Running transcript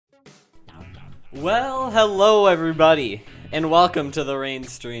Well, hello everybody, and welcome to the Rain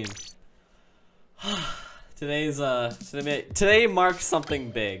stream. Today marks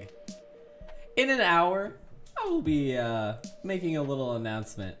something big. In an hour, I will be making a little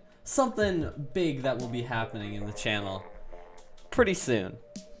announcement. Something big that will be happening in the channel pretty soon.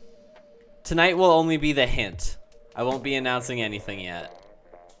 Tonight will only be the hint. I won't be announcing anything yet.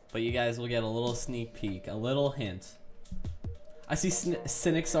 But you guys will get a little sneak peek, a little hint. I see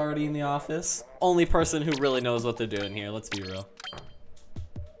Cynic's already in the office. Only person who really knows what they're doing here, let's be real.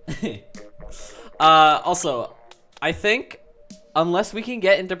 Also, I think, unless we can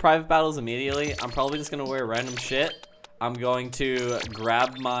get into private battles immediately, I'm probably just gonna wear random shit. I'm going to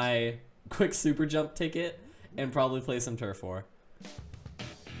grab my quick super jump ticket and probably play some turf war.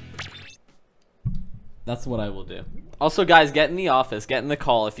 That's what I will do. Also, guys, get in the office, get in the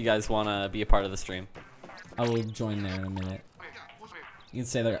call if you guys want to be a part of the stream. I will join there in a minute. You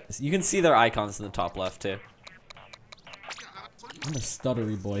can see their icons in the top left too. I'm a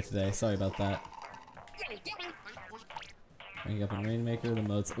stuttery boy today. Sorry about that. Bring up in Rainmaker, the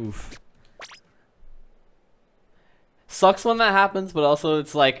modes. Oof. Sucks when that happens, but also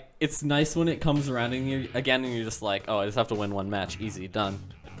it's like it's nice when it comes around and you're just like, oh, I just have to win one match. Easy, done.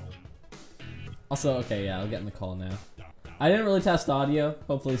 Also, okay, yeah, I'll get in the call now. I didn't really test audio.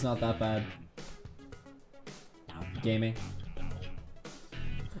 Hopefully it's not that bad. Gaming.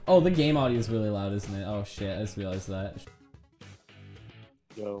 Oh, the game audio is really loud, isn't it? Oh shit, I just realized that.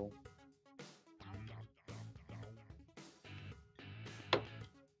 Yo.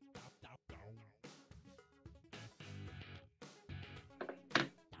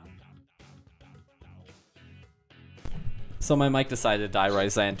 So my mic decided to die right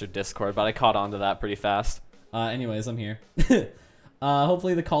as I entered Discord, but I caught on to that pretty fast. Anyways, I'm here.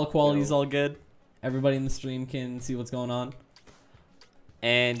 Hopefully the call quality is all good. Everybody in the stream can see what's going on.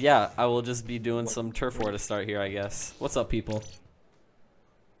 And yeah, I will just be doing some turf war to start here, I guess. What's up, people?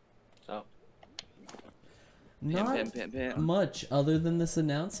 What's up? Not much other than this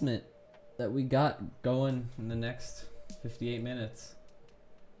announcement that we got going in the next 58 minutes.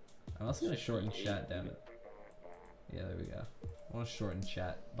 I'm also gonna shorten chat, damn it. Yeah, there we go. I want to shorten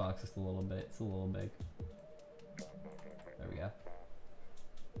chat box just a little bit. It's a little big. There we go.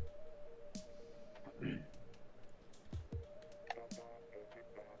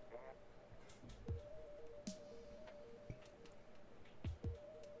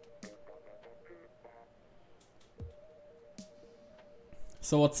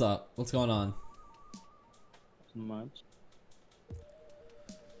 So what's up? What's going on? Not much.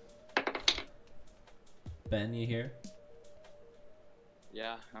 Ben, you here?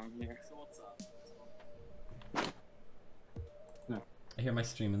 Yeah, I'm here. So what's up? No. I hear my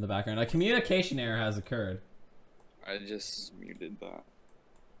stream in the background. A communication error has occurred. I just muted that.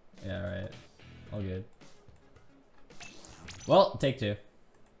 Yeah, right. All good. Well, take two.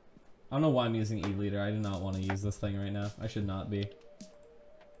 I don't know why I'm using E-Leader. I do not want to use this thing right now. I should not be.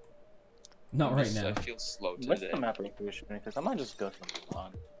 Not right now. I feel slow today. What's the map resolution? Because I might just go to the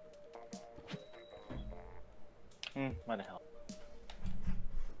on. What the hell?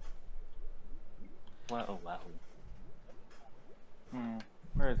 What? Oh wow.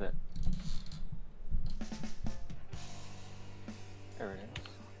 Where is it? There it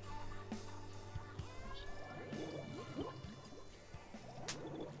is.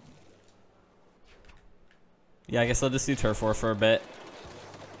 Yeah, I guess I'll just do turf war for a bit.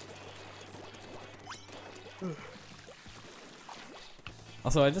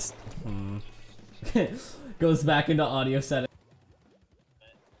 Also, I just goes back into audio settings.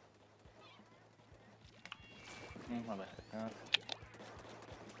 My bad.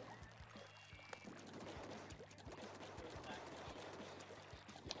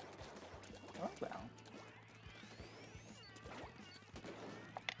 Oh wow.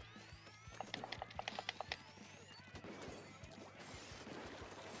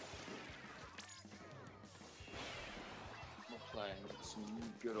 I'm playing some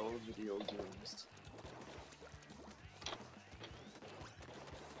good old video games.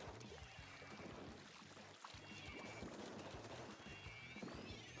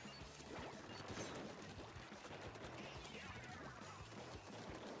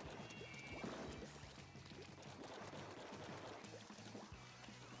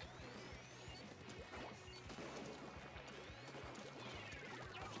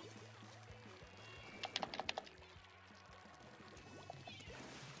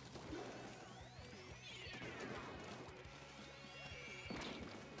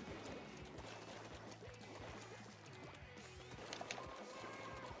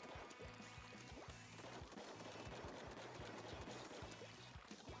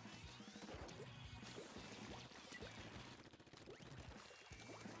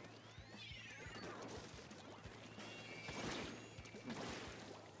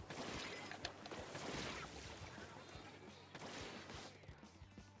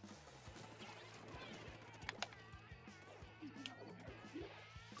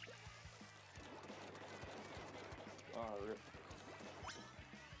 rip.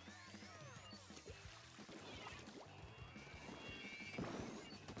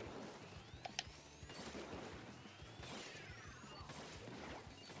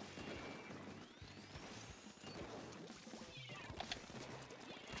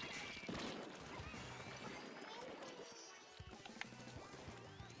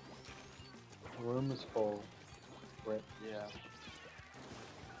 The room is full. Rip. Yeah.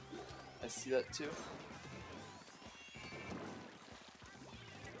 I see that too.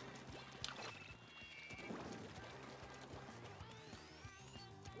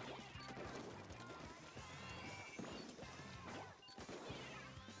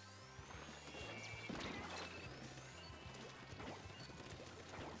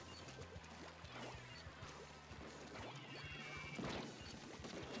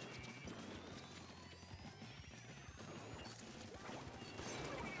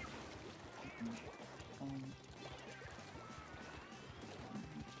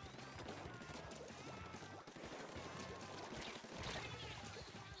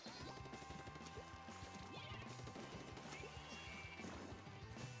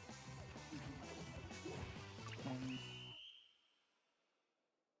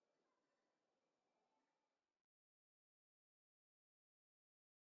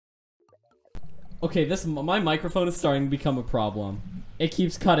 Okay, my microphone is starting to become a problem. It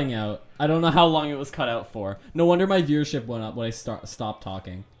keeps cutting out. I don't know how long it was cut out for. No wonder my viewership went up when I stopped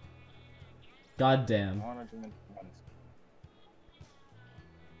talking. God damn.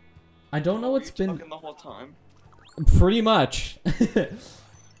 I don't know what's been Talking the whole time. pretty much.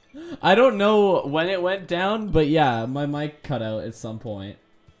 I don't know when it went down, but yeah, my mic cut out at some point.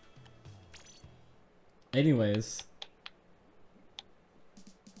 Anyways.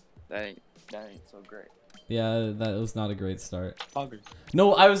 That ain't so great. Yeah, that was not a great start. Poggers.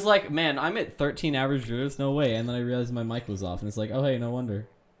 No, I was like, man, I'm at 13 average viewers, no way. And then I realized my mic was off, and it's like, oh hey, no wonder.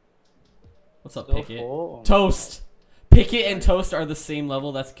 What's up, Still Picket? full? Toast! Picket and Toast are the same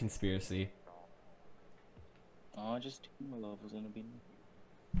level, that's a conspiracy. Oh, just 2 more levels and it'll be.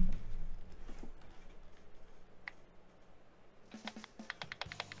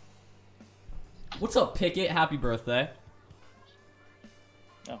 What's up, Picket? Happy birthday.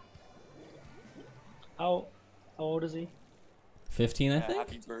 How old is he? 15, I Yeah, think?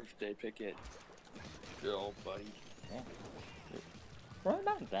 happy birthday, Picket. Good old buddy. Yeah. Bro,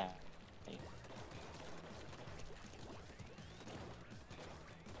 not that. Hey.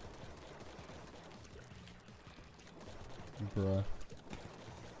 Bruh.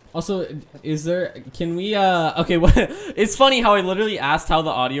 Also, can we, okay, what, it's funny how I literally asked how the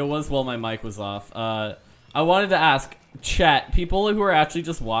audio was while my mic was off. I wanted to ask, chat, people who are actually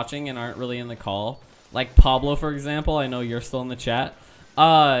just watching and aren't really in the call, like Pablo, for example, I know you're still in the chat,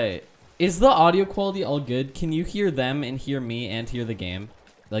 is the audio quality all good? Can you hear them and hear me and hear the game,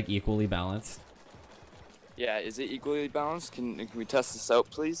 like, equally balanced? Yeah, is it equally balanced? Can we test this out,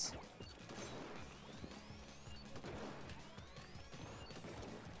 please?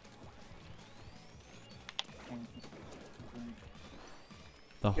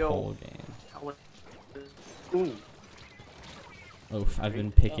 The Yo. whole game. Ooh. Oof, I've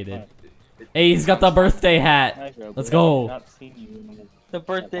been picketed. Hey, he's got the birthday hat. Hi, bro, Let's but I've go. not seen you in a- The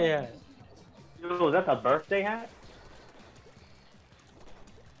birthday hat. Yo, that's a birthday hat?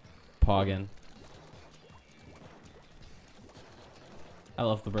 Poggin. I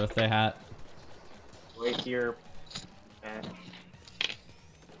love the birthday hat. Right here. And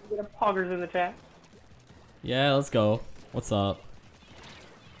we got poggers in the chat. Yeah, let's go. What's up?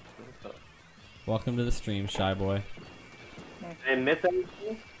 Welcome to the stream, shy boy. And miss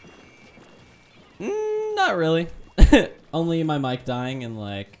anything? Not really. Only my mic dying and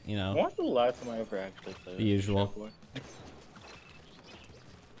like, you know, When's the last time I ever actually played? the usual. Cowboy?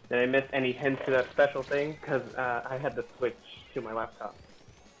 Did I miss any hints to that special thing? Because I had to switch to my laptop.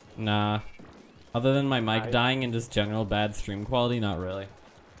 Nah. Other than my mic Nice. dying and just general bad stream quality, not really.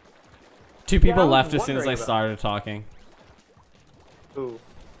 Two people I was left as soon as I wondering about- started talking. Ooh.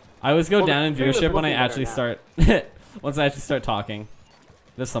 I always go Well, down the in stream is viewership when I looking actually better start. Once I actually start talking.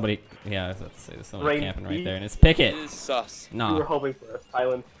 There's somebody. Yeah, I was about to say there's somebody Rain camping right Beast? there, and it's Picket. It is sus. You Nah. were hoping for a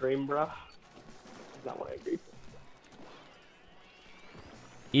silent stream, bro. Not what I agreed for.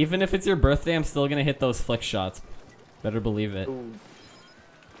 Even if it's your birthday, I'm still gonna hit those flick shots. Better believe it. Ooh.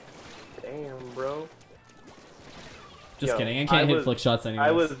 Damn, bro. Just Yo, kidding. I can't hit was- flick shots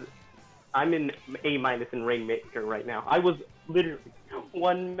anyways. I'm in A- in Rainmaker right now. I was literally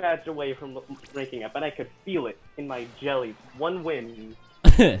one match away from ranking up, and I could feel it in my jelly. One win,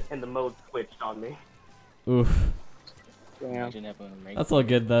 and the mode switched on me. Oof. Damn. Imagine everyone ranking. That's all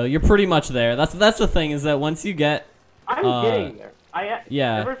good though. You're pretty much there. That's the thing is that once you get I'm getting there.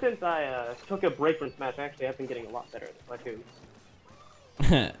 Yeah. Ever since I took a break from Smash, actually, I've been getting a lot better at Splatoon.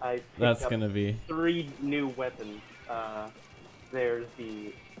 I picked That's up gonna be 3 new weapons. There's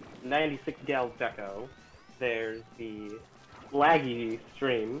the 96 Gal Deco. There's the laggy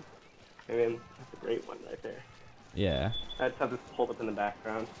stream. I mean, that's a great one right there. yeah. I just have this pulled up in the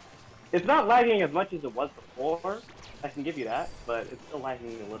background. It's not lagging as much as it was before. I can give you that, but it's still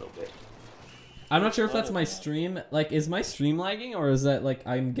lagging a little bit. I'm not sure if that's my stream. Like, is my stream lagging, or is that like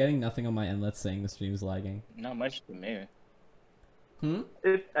I'm getting nothing on my end that's saying the stream's lagging? Not much to me.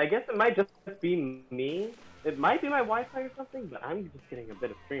 I guess it might just be me. It might be my Wi-Fi or something, but I'm just getting a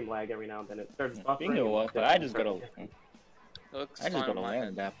bit of stream lag every now and then. It starts buffering. Speaking of Wi-Fi, I just got a Looks LAN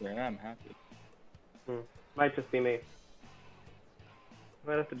adapter and I'm happy. Might just be me.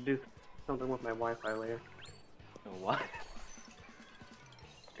 Might have to do something with my Wi-Fi later. What?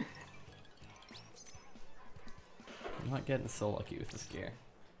 I'm not getting so lucky with this gear.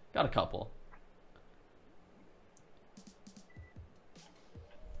 Got a couple.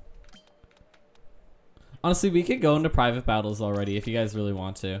 Honestly, we could go into private battles already if you guys really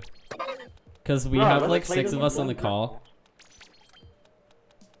want to. Because we have like 6 of us on the call.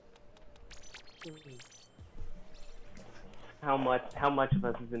 How much of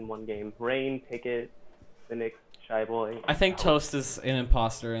us is in one game? Rain, Ticket, Phoenix, Shy Boy. I think Toast is an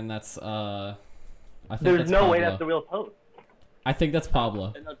imposter, and that's I think There's that's no Pablo. way that's the real Toast. I think that's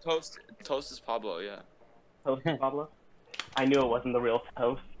Pablo. No, Toast is Pablo, yeah. Toast is Pablo? I knew it wasn't the real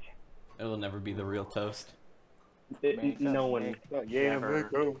Toast. It will never be the real Toast. No one. Yeah, ever.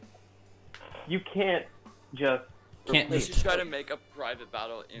 You can't just. Can't We just should try to make a private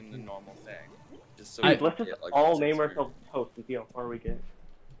battle in the normal thing. Just so Let's we just get, like, all instant name screen. ourselves Toast and see how far we get.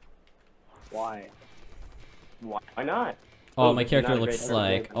 Why? Why not? Oh, my Toast is character not a looks great like.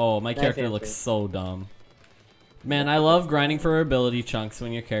 character. Oh, my That's character answer. looks so dumb. Man, I love grinding for ability chunks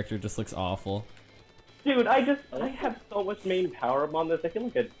when your character just looks awful. Dude, I have so much main power up on this. I feel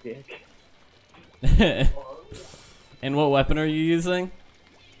like a dick. And what weapon are you using?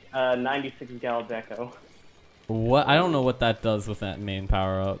 96 Gal Deco. What? I don't know what that does with that main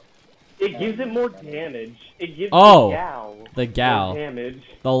power up. It gives it more damage. It gives Oh, the Gal the Gal. more damage.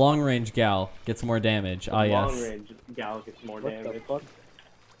 The long range Gal gets more damage. Ah, Long yes. range Gal gets more What damage. the fuck?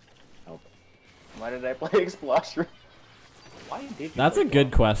 Oh. Why did I play Explosion? Why did you That's a play good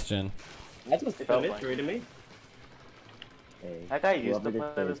Gal? question. That's what It's a felt mystery to me. Like I used to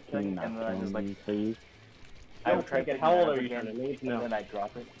play this thing, and then I just like I Yo, tried Cricket, to how old get are you again, trying to make? and No. then I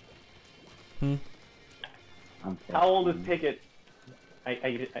drop it. How old is Ticket? I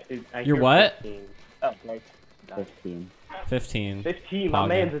You're hear what? 15. Oh, right. 15. 15, my Pogger.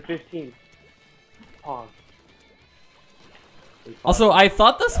 man's at 15. Pause. Also, I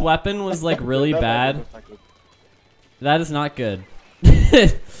thought this weapon was like really bad. That is not good.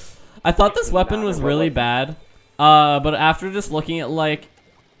 I thought this weapon was really bad. But after just looking at like,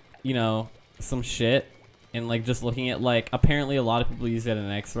 you know, some shit, and like just looking at like, apparently a lot of people use it in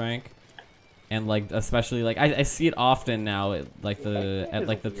X rank, and like especially like I see it often now at like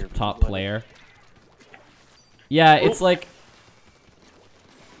the top player. Yeah, it's like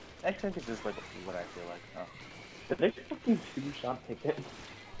X rank is just like what I feel like. Oh. Did they fucking two-shot Ticket?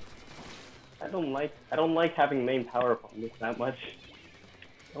 I don't like having main power up on this that much.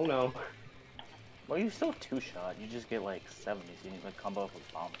 Oh no. Well, you still two-shot. You just get like 70s. You need like combo up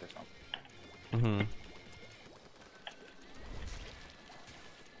with bombs or something. mhm.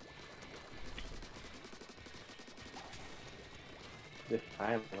 This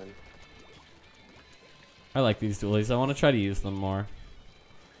island. I like these dualies. I want to try to use them more.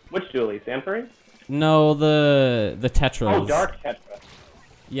 Which dually? Sanford? No, the Tetras. Oh, Dark Tetra.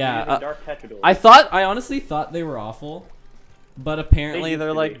 Yeah, Using Dark Tetra dually. I honestly thought they were awful, but apparently used they're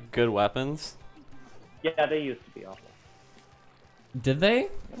to like be. good weapons. Yeah, they used to be awful. Did they?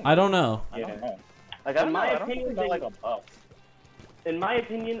 I don't know. I Yeah. don't know. Like, I don't know. my I don't think opinion, they're they- like a buff. In my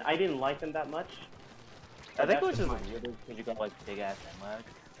opinion, I didn't like them that much. I think it That's was just mine. weird because you got like big ass lag.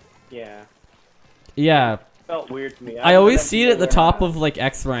 Yeah. Yeah, Felt weird to me. I always remember see it at the people top were- of like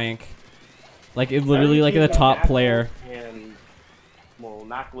X rank, like it I literally always like at used the top Apple player. And, well,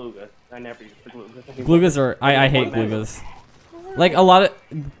 not Glugas. I never used the Glugas. Glugas are I hate Glugas. Like a lot of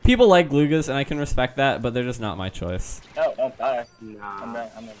people like Glugas, and I can respect that, but they're just not my choice. Oh, don't die. I'm Nah. gonna die.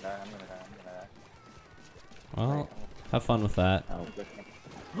 I'm gonna die. I'm gonna die. Well, have fun with that.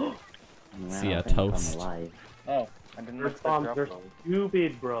 Oh, See ya, Toast. oh I didn't First expect bombs drop are roll.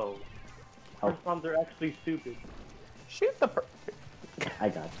 stupid, bro. Oh. First bombs are actually stupid. Shoot the I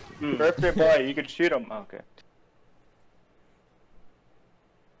got you. birthday boy. You can shoot him. Okay.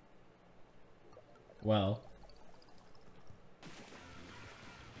 Well,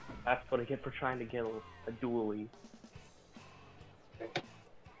 That's what I get for trying to kill a dually.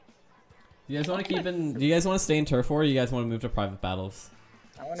 You guys want to keep in? Do you guys want to stay in turf war, or you guys want to move to private battles?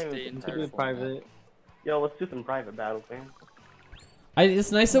 I want to Stay in turf turf war. private. Yo, let's do some private battles, man.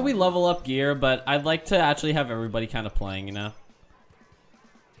 It's nice that we level up gear, but I'd like to actually have everybody kind of playing, you know?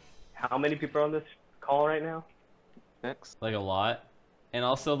 How many people are on this call right now? 6. Like a lot. And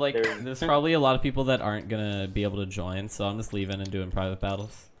also, like, There's- there's probably a lot of people that aren't gonna be able to join, so I'm just leaving and doing private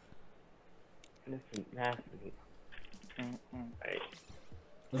battles. Innocent nasty. Right.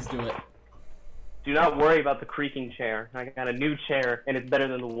 Let's do it. Do not worry about the creaking chair. I got a new chair, and it's better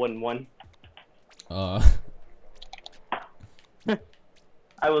than the wooden one.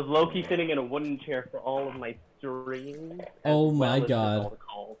 I was low-key sitting in a wooden chair for all of my streams. Oh as my well as just God. all the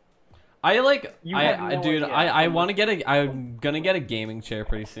calls. I like, You have no dude, idea. I want to get I'm gonna get a gaming chair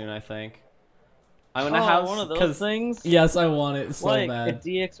pretty soon, I think. I'm gonna have one of those 'cause- things. Yes, I want it so Like a bad.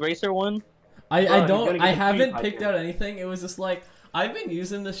 DX Racer one. I Bro, he's don't, gonna get I a haven't tweet picked pipe. out anything. It was just like, I've been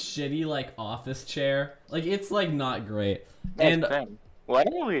using this shitty, like, office chair. Like, it's, like, not great. And, Why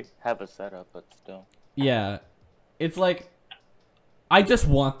don't we have a setup, but still? yeah. It's like, I just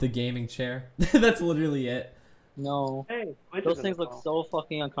want the gaming chair. That's literally it. No, Hey, Twitch those is in things the look call. so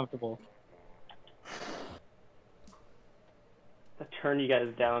fucking uncomfortable. To turn you guys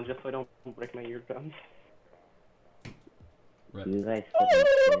down just so I don't break my eardrums. Rip. Do you guys sit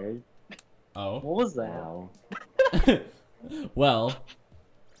on chairs? Oh. What was that? Wow. Well.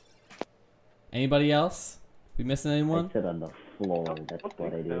 Anybody else? We missing I anyone? sit on the floor. That's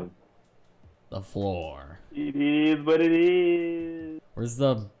what I do. The floor. It is what it is. Where's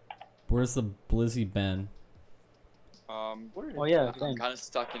the Blizzy Ben? Oh yeah, I'm thanks. kind of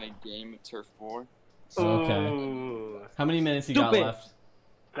stuck in a game of Turf War. Okay. Ooh, How many minutes you got Stupid. left?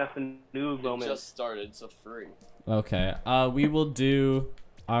 that's a new It moment. just started, so free. Okay. We will do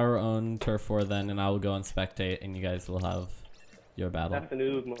our own turf war then, and I will go and spectate, and you guys will have your battle. That's a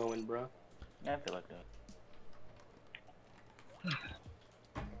new moment, bro. Yeah, I feel like that.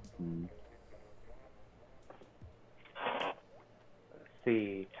 Hmm. Let's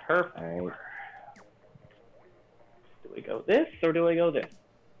see, turf. Alright. Do we go this or do I go this?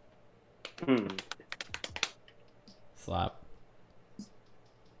 Slap.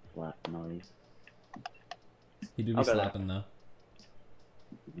 Slap noise. He do be I'll go there. slapping though.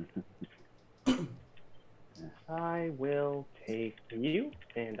 I will take you,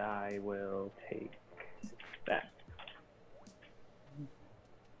 and I will take that.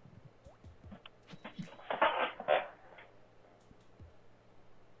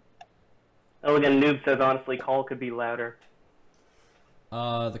 Oh, again, Noob says, honestly, call could be louder.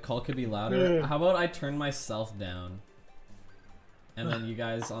 The call could be louder. How about I turn myself down? And then you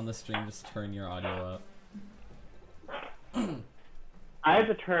guys on the stream just turn your audio up. I have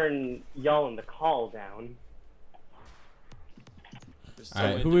to turn y'all in the call down. There's so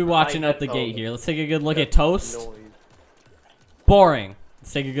Alright, many who we watching I out the bet gate so. here? Let's take a good look at Toast. Noise. Boring.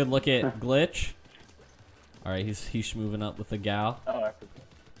 Let's take a good look at Glitch. Alright, he's moving up with the gal. Oh, I forgot.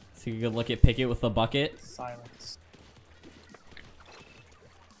 Let's take a good look at Pickett with the bucket. Silence.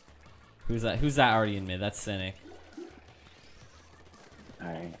 Who's that? Who's that already in mid? That's Cynic.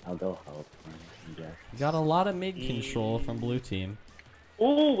 Alright, I'll go help. I guess. You got a lot of mid control from blue team.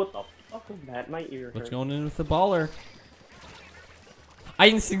 Ooh, what the fuck was that? My ear What's hurts. going in with the baller? I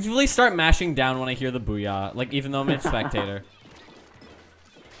instinctively start mashing down when I hear the booyah, like even though I'm a spectator.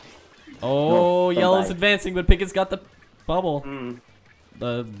 Oh, No, come yellow's back. advancing, but Pickett's got the bubble, Mm.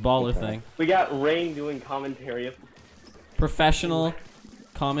 the baller Okay. thing. We got Rain doing commentary. Professional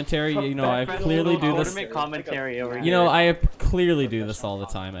commentary. You know, I clearly do this. Tournament commentary over You know, I clearly do this all the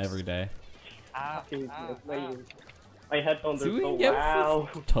time, every day. My headphones See are what we so can get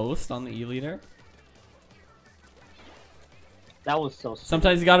loud. with Toast on the E leader. That was so. Stupid.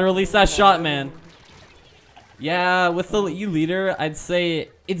 Sometimes you gotta release that shot, man. Yeah, with the E leader, I'd say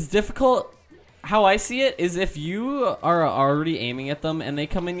it's difficult. How I see it is if you are already aiming at them and they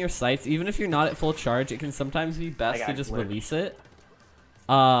come in your sights, even if you're not at full charge, it can sometimes be best to got just glitched. release it,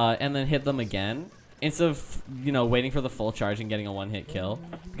 and then hit them again instead of waiting for the full charge and getting a one-hit kill.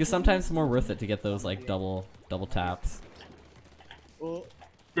 Because sometimes it's more worth it to get those like double taps.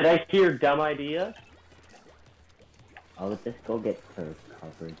 Did I hear dumb idea? I'll just go get curve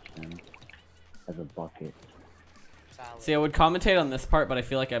coverage then. As a bucket. See, I would commentate on this part, but I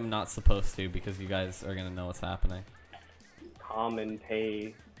feel like I'm not supposed to because you guys are gonna know what's happening.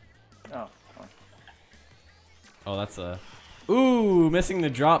 Commentate. Oh, Oh, that's a... Ooh, missing the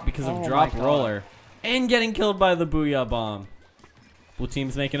drop because of Oh drop my God. roller. And getting killed by the booyah bomb. Blue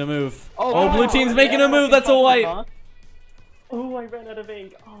team's making a move. Oh, Oh, blue wow. team's making a Yeah, move. That's a fucking wipe. huh? Oh, I ran out of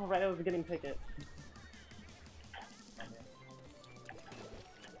ink. Oh, right, I was getting ticket.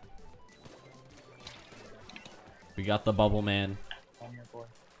 We got the bubble man.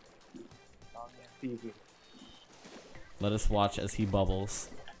 Easy. Let us watch as he bubbles.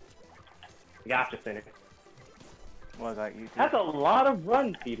 Gotcha, Center. Well, I got you. That's a lot of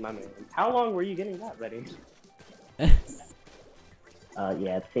run speed, my man. How long were you getting that ready?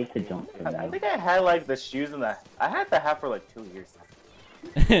 Yeah, it's safe to jump for I now. think I had like the shoes and I had the hat for like 2 years.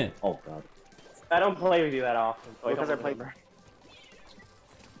 Oh god. I don't play with you that often, so Because I don't played. remember.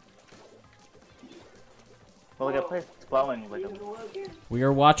 Well, like I played Splatling like We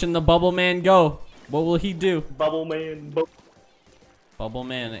are watching the bubble man go. What will he do? Bubble man. Bubble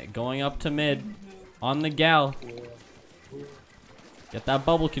man going up to mid. On the gal. Get that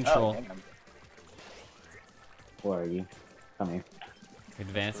bubble control. Where are you? Come here.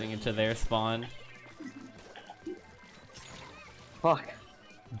 Advancing into their spawn. Fuck.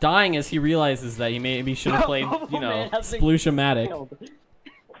 Dying as he realizes that he maybe should have played, you know, Splooshomatic.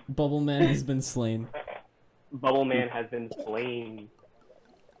 Bubble man has been slain. Bubble man has been slain.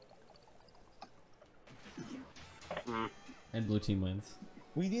 And blue team wins.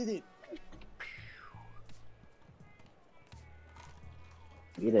 We did it.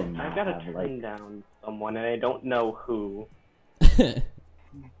 You didn't I've got to have turn like down someone, and I don't know who.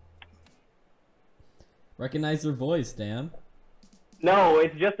 Recognize their voice, Dan. No,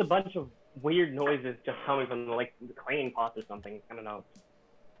 it's just a bunch of weird noises just coming from like the crane pot or something. I don't know.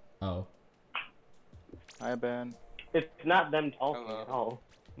 Oh. Hi, Ben. It's not them talking Hello. at all.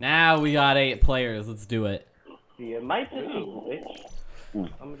 Now we got 8 players. Let's do it. See, it might just be glitch. Hmm.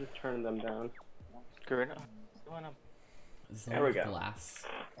 I'm gonna just turn them down. Karina. Going up. There we go. Glass.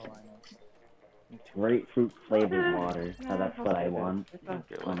 Oh, I know. grapefruit flavored water. Oh, that's what I want.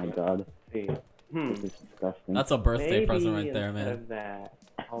 Okay, Oh my god. See. This is disgusting. That's a birthday Maybe present right there, instead man. of that,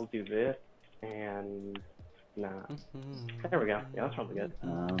 I'll do this and nah. There we go. Yeah, that's probably good.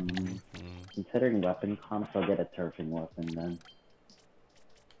 Considering weapon comps, I'll get a turfing weapon then.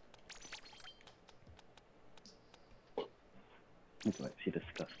 That's actually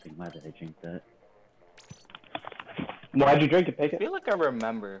disgusting. Why did I drink that? Why'd you drink it, I Pick? feel like I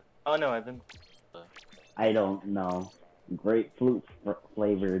remember. Oh no, I've been. I don't know. Grapefruit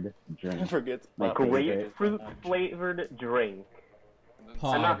flavored drink. I forget. My Grapefruit flavored drink.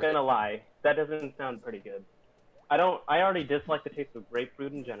 I'm not gonna lie, that doesn't sound pretty good. I already dislike the taste of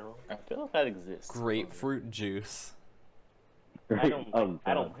grapefruit in general. I feel like that exists. Grapefruit juice. I don't Oh,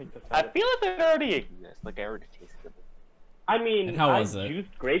 I don't God. like the I sound of feel like that already exists. Like I already tasted it. I mean, And how I was it?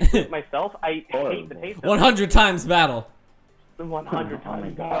 juiced grapefruit myself. I hate the Horrible. taste of 100 times battle. it. 100 Oh my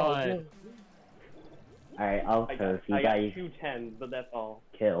times. God. Alright, I'll I turf. got, You I got guys 2 10s, but that's all.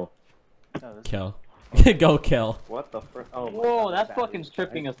 kill. No, this Kill. Go kill. What the frick? Oh my Whoa, God, that's that fucking is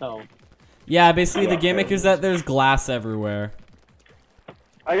stripping nice. us out. Yeah, basically the gimmick is that there's glass everywhere.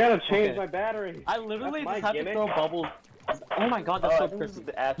 I gotta change Okay. my battery. I literally That's just my have gimmick. to throw bubbles. Oh my god, that's I so think this is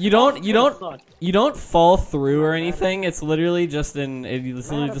crispy. the actual- You don't fall through or anything. It's literally just it's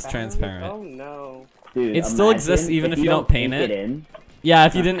literally Not a just battery? transparent. Oh no. Dude, It still exists imagine even if you don't paint ink it. in. Yeah,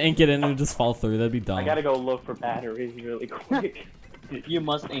 if you didn't ink it in, it would just fall through. That'd be dumb. I gotta go look for batteries really quick. You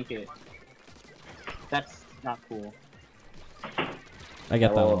must ink it. That's not cool. I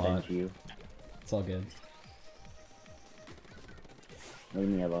get that a will lot. avenge you. It's all good. Leave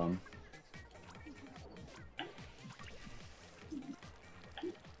me alone.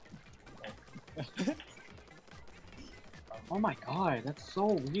 Oh my god, that's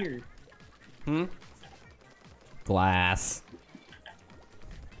so weird. Glass.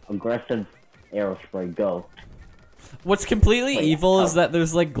 Aggressive arrow spray, go. What's completely Wait, evil is oh. that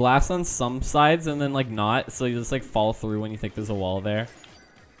there's like glass on some sides and then like not, so you just like fall through when you think there's a wall there.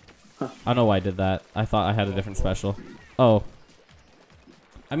 I don't know why I did that. I thought I had a different special. Oh.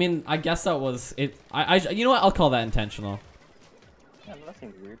 I mean, I guess that was it. You know what? I'll call that intentional. Yeah, that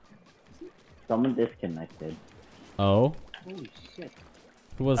seems weird. Someone disconnected. Oh. Holy shit.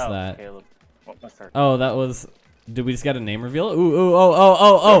 Who was Oh, that? Caleb. What must start? Oh, that was. Did we just get a name reveal? Ooh, ooh,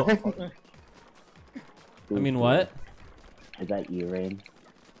 oh. I mean, what? Is that you, Rain?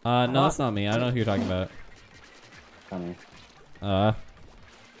 No, that's not me. I don't know who you're talking about. Come here.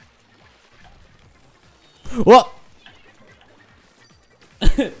 What?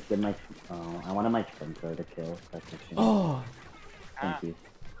 Get my. Oh, I wanted my sprinkler to kill. That's a shame. Oh. Thank you.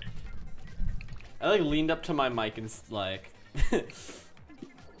 I like leaned up to my mic and like. I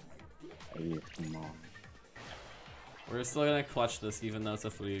use small. We're still gonna clutch this even though it's a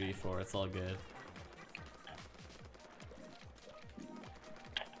 3v4. It's all good.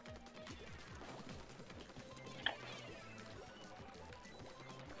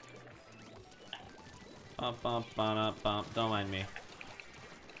 Bump, bump, bump, bump. Don't mind me.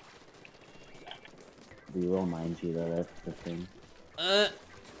 We will mind you though, that's the thing.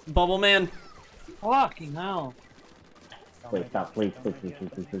 Bubble Man. Fucking hell. Wait, stop, please, please.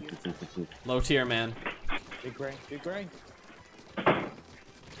 Low tier, man. Big brain, big brain.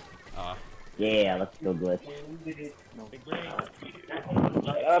 Yeah, let's go glitch. No big brain.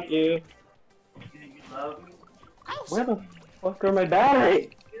 Shut up, you. Where the fuck are my batteries?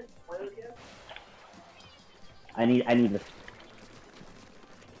 I need this.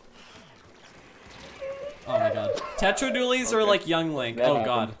 Oh my god. Tetra Dualies are like Young Link. That Oh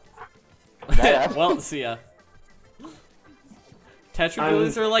god. happened. Well, see ya. Tetra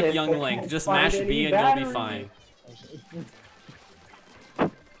Dualies are like Young Link. Just mash B and you'll be fine.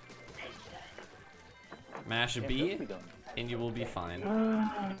 Mash B and you will be fine.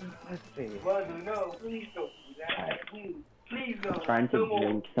 Let's see. Trying to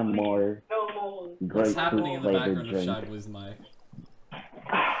drink some more What's happening in the grapefruit background flavored of drink. Shagway's mic?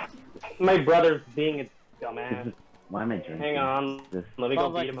 My brother's being a dumbass. Why am I drinking? Hang on. This? Let me go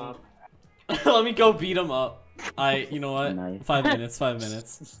Sounds like beat him up. Let me go beat him up. You know what? Nice. 5 minutes, 5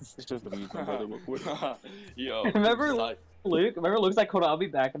 minutes. It's just the music, brother. Yo. Remember side- Luke? Remember Luke's like, hold on, I'll be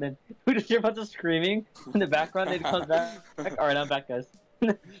back, and then we just hear a bunch of screaming in the background, and he comes back. Alright, I'm back, guys.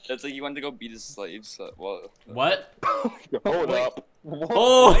 That's like you went to go beat his slaves. Well, What? Hold up.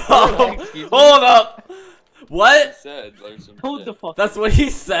 Oh, Excuse me? hold up! he What? said like some Hold shit the fuck That's what he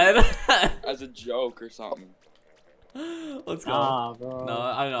said. as a joke or something. Let's go. Ah, bro. No,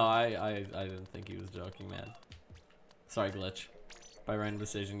 I know. I didn't think he was joking, man. Sorry, glitch. By random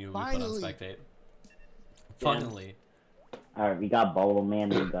decision, you will be put on Finally. spectate. Finally. Alright, we got Bubble Man,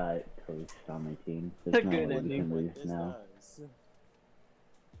 we got Toast on my team. There's no Good way we ending. can lose now.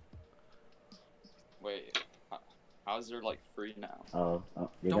 Wait, how's there like free now? Oh,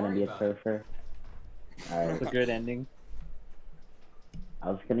 you're Don't gonna be worry a about it. surfer? Alright. It's a good ending. I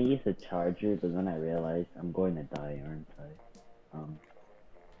was gonna use a charger, but then I realized I'm going to die, aren't I?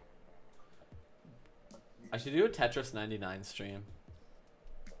 I should do a Tetris 99 stream.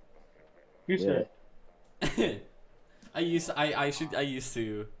 You should. I used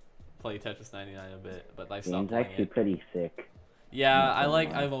to play Tetris 99 a bit, but I stopped Game's playing actually it. pretty sick. Yeah, Not gonna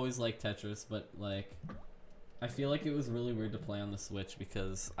lie. I've always liked Tetris, but like I feel like it was really weird to play on the Switch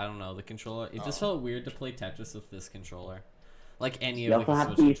because I don't know, the controller, it just felt weird to play Tetris with this controller. Like any You of the also have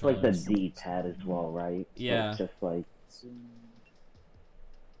Switch to use like the controllers. D-pad as well, right? So Yeah. it's just like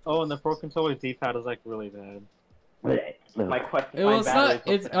Oh, and the Pro Controller D-pad is like really bad. My quest to Well, find it's batteries not.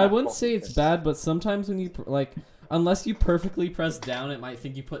 was It's. I wouldn't say it's successful. bad, but sometimes when you like, unless you perfectly press down, it might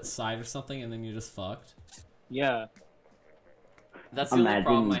think you put side or something, and then you're just fucked. Yeah. That's the only Imagine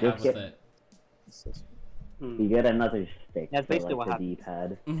problem I you have just with get- it. you get another stick That's for basically like what the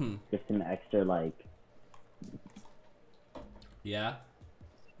D-pad, Mm-hmm. just an extra like Yeah.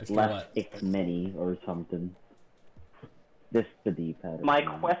 Extra left what? stick mini or something. Just the D-pad. My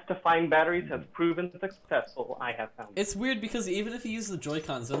quest to find batteries has proven successful. I have found. It's weird because even if you use the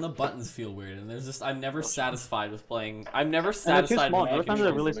Joy-Cons, then the buttons feel weird, and there's just I'm never satisfied with playing. I'm never And they're too satisfied small. with Those making times are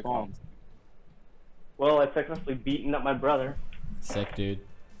sure- really small. Well, I successfully beaten up my brother. Sick, dude.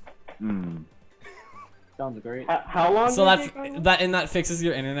 Mm. Sounds great. How long? So did it take? that fixes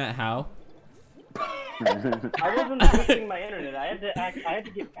your internet. How? I wasn't switching my internet. I had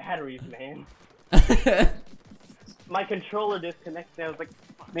to get batteries, man. My controller disconnected. I was like,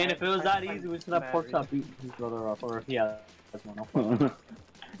 fuck, Man, I if it was have that to find easy, we should have pork batteries. chop beat his brother up, or if he has one.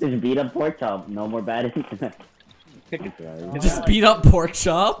 Just beat up pork chop, no more bad internet. Just beat up pork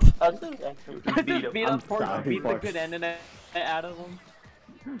chop. Just beat up pork, sorry, beat the pork. good internet out of him.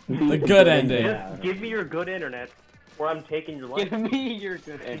 The good ending. Just give me your good internet, or I'm taking your life. Give me your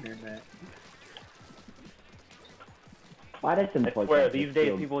good internet. Why does some I pork swear, chop these just days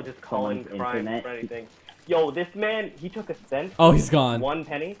steal people just calling someone's crying internet? for anything. Yo, this man, he took a cent. Oh, he's gone. 1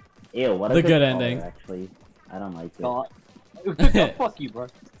 penny. Ew, what The a good color, ending. Actually, I don't like it. God. Fuck you, bro.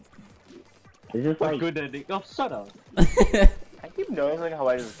 It's just What like good ending? Oh, shut up. I keep noticing how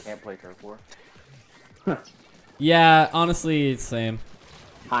I just can't play Turf War. Yeah, honestly, it's same.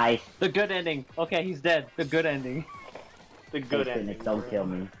 hi. The good ending. Okay, he's dead. The good ending. The good Hey, ending. Phoenix, don't kill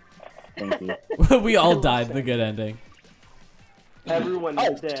me. Thank you. We all died. The good ending. Everyone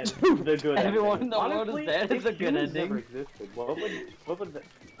is dead. The good Everyone ending. in the world is Honestly, dead. if It's a good humans ending. never existed, what would the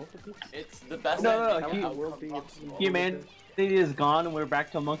It's the best. No, ending he- out world be of if- Humanity is gone and we're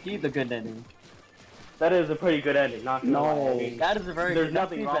back to a monkey. The good ending. That is a pretty good ending. Not gonna lie. I mean, That is a very there's good. that's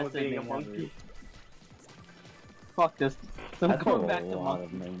nothing the wrong best with being a ending ever. monkey. Fuck this. I'm That's going a back to lot monkey.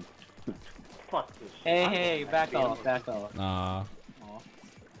 of names. Fuck this shit. Hey, I'm hey, going back to being a off, back off. Nah.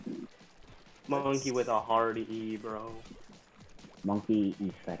 Monkey with a hard E, bro. Monkey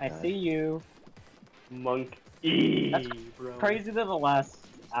eats that I guy. see you. Monkey, That's bro. Crazy that it'll last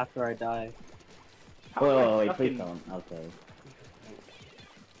after I die. How am I Wait, stuck please in- don't. Okay.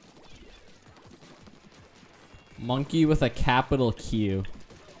 Monkey with a capital Q.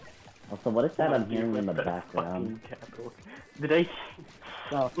 Also, what is that I'm Monkey hearing in the with a background? fucking capital- Did I?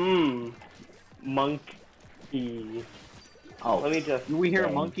 Oh. Monkey. Oh, Let me just. Do we hear a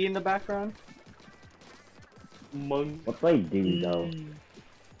Dang. monkey in the background? Monkey. what do I do though?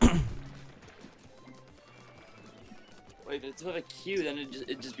 Wait, it's with a Q, then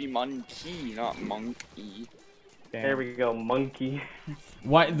it'd just be monkey, not monkey. There we go, monkey.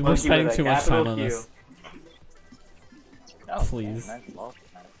 Why we're Monkey spending with a too much time capital on Q. this? Oh, Please. man, nice loss,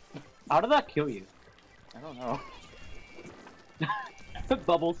 man. How did that kill you? I don't know.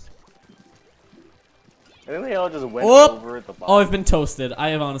 Bubbles. I think they all just went Whoop! over the bottom. Oh, I've been toasted. I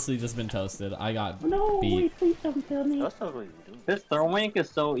have honestly just been toasted. I got No, beat. wait, please don't tell me. That's not what you do. This Thermwank is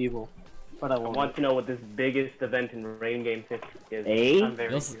so evil. But I I won't. want to know what this biggest event in Rain Games history is. Eh? I'm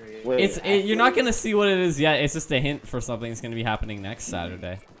very Yes. curious. Wait, You're not gonna see what it is yet. It's just a hint for something that's gonna be happening next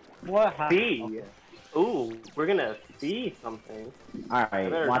Saturday. What happened? See. Okay. Ooh, we're gonna see something. I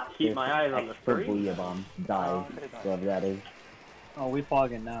Alright, better watch keep this my eyes on the expert screen. booyah bomb die, whoever that is. Oh, we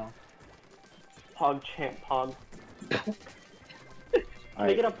fogging now. Pog champ pog. Can I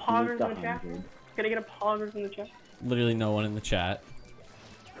Alright, get a poggers use in the chat? 100. Can I get a poggers in the chat? Literally no one in the chat.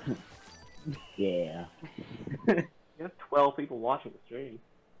 Yeah. You have 12 people watching the stream.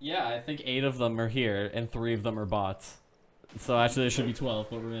 Yeah, I think 8 of them are here and 3 of them are bots. So actually there should be 12,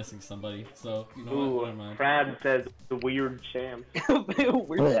 but we're missing somebody. So you know what? Never Ooh, mind. Crab says the weird champ.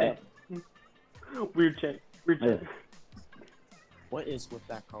 Weird shit. Weird champ. Weird champ. What is with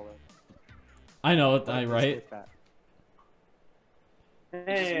that color? I know it. What I is right. with that? It just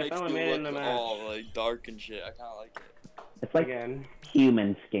Hey, makes someone you made it in look the match. all like dark and shit. I kind of like it. It's like Again.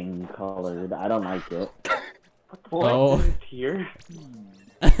 human skin colored. I don't like it. Oh. What is here?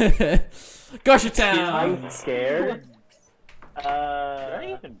 Gosh, your town. I'm scared. Did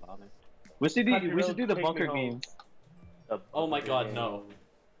I even bother? We should do the Take me bunker home. games. Oh my God, no.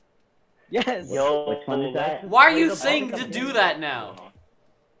 Yes. Yo, Which one is that? Why are you let's saying play to the do bunker that game. now?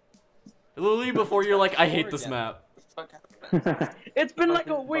 Literally before you're like, I hate this map. Fuck. It's been like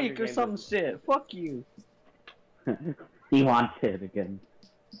a Bunker week or games some are- shit. Fuck you. He wants it again.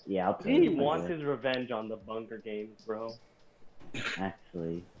 Yeah, I'll play He it wants later. his revenge on the bunker games, bro.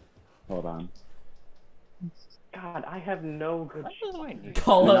 Actually, hold on. God, I have no good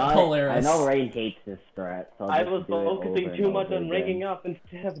Call I up know- Polaris. I know Rain hates this strat, so I'll I just was do it focusing over too and much over on ranking again. up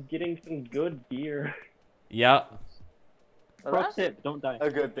instead of getting some good gear. Yeah. Pro tip, don't die. A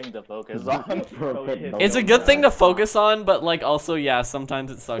good thing to focus on. Pro tip, It's don't It's a go good thing to down. focus on, but like also, yeah,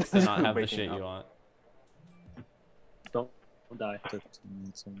 sometimes it sucks to not have the Waking shit up. you want. Don't die.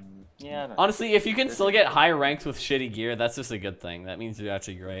 Yeah. I don't- Honestly, if you can still get high ranks with shitty gear, that's just a good thing. That means you're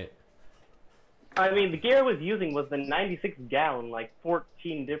actually great. I mean, the gear I was using was the 96 gallon, like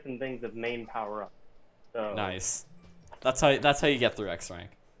 14 different things of main power up. So Nice. That's how you get through X rank.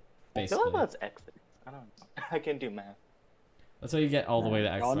 I feel Basically. like that's exit. I don't know. I can't do math. That's how you get all the way to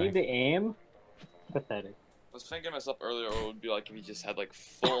X Y'all need rank. to aim. Pathetic. I was thinking to myself earlier, what it would be like if you just had like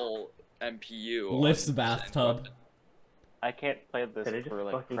full MPU. Lifts on bathtub. I can't play this Did I just for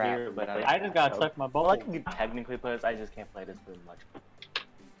like fucking crap, hear but like- I just gotta suck my Well, I bubble. can technically play this. I just can't play this for much.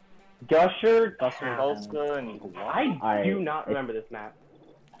 Gusher Tulsa and I Alright, do not it's- remember this map.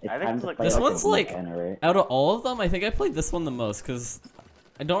 It's I think time it's to like- play This like one's a like- degenerate. Out of all of them, I think I played this one the most because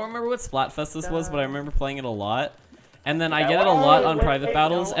I don't remember what Splatfest this was, but I remember playing it a lot. And then I get it a lot on private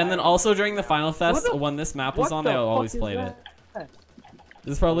battles, and then also during the Final Fest when this map was what on, the I fuck always is played that? it.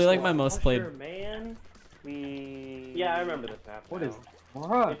 This is probably like my most played. Gusher, man. we. Yeah, I remember this map. What now. is?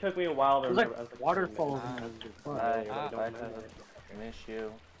 What? It took me a while to There's remember. I like was waterfalls. Ah, in this. I, Fuck. I I, don't I, remember it. miss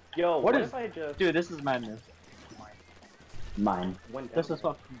you. Yo, What what is- if I just Dude, this is madness. Mine. went down? This is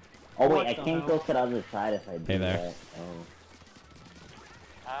fucking. Oh wait, What I the can't hell? go to the other side if I do Hey there. that. Oh.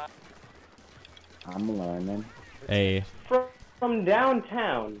 I'm learning. A From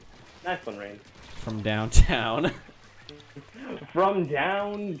downtown. Nice one, Rain. from downtown. From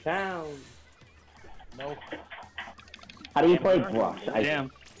downtown. Nope. How do you play brush?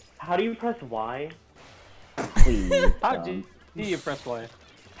 Damn. How do you press Y? Please. How do you press Y?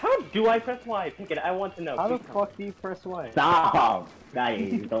 How do I press Y? Pick it. I want to know. How the Please tell me. fuck do you press Y? Stop! Guy,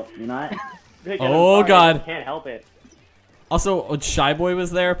 you don't. You're not. Pick it, I'm Oh, sorry, God. I can't help it. Also, Shy Boy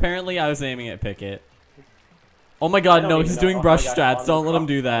was there apparently. I was aiming at Pickett. Oh my God, I don't no, even he's know. doing Oh my brush God, strats. on Don't the let him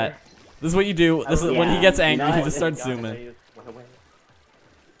do that. This is what you do. This is when he Yeah, gets you angry. know He what? just starts God, zooming. they just went away.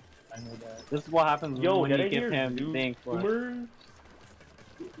 I know that. This is what happens Yo, when did you I give hear him things for. Boomers?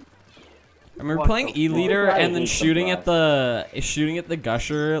 I remember What playing the E-liter fuck? and then I hate shooting at the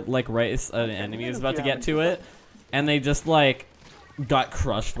gusher like right as an enemy was about to get to it, and they just like got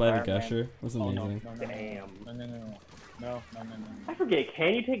crushed by the Iron Man. gusher. It was Oh no, amazing. no, no, Damn. no, no, no, no, no, no, no, I forget,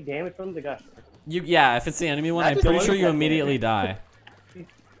 can you take damage from the gusher? Yeah, if it's the enemy one, I I'm just pretty don't sure you understand. immediately die.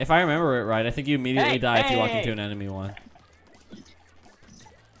 If I remember it right, I think you immediately Hey, die if you walk hey, into an enemy one.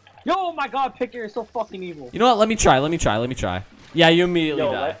 Yo, oh my god, Picker is so fucking evil. You know what? Let me try. Yeah, you immediately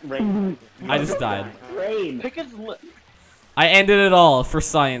Yo, die. let Rain. I just died. Rain. Picker's li- I ended it all for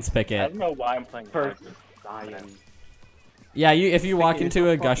science I picket. don't know why I'm playing First, Gusher. Science. Yeah, if you walk Picket is into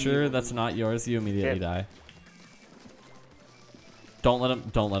a so fucking gusher evil. that's not yours, you immediately Yeah. die. Don't let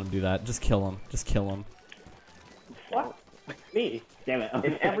him do that. Just kill him. What? Me. Damn it.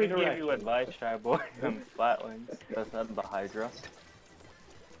 In every I can give direction. you advice, Shy Boy. Them flatlings. That's not the Hydra.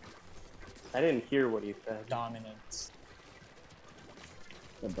 I didn't hear what he said. dominance.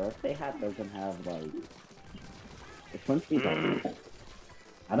 The birthday hat doesn't have like. The swim speed's like. I don't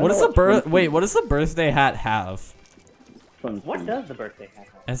What know does the swim what does the birthday hat have? swim What speed. does the birthday hat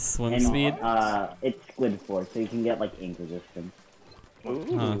have? As swim And, speed? it's squid force, so you can get like ink resistance. Ooh.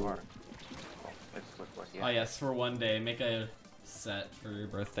 Huh. Let's look what Oh yes, for one day, make a set for your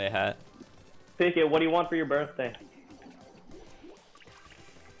birthday hat. Picket, what do you want for your birthday?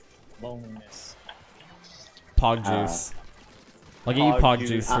 Loneliness. Pog juice. I'll get you Pog pog juice.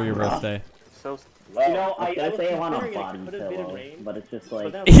 juice for your birthday. So You know, I was gonna say I want a considering it body could have been pillow, Rain, but it's just but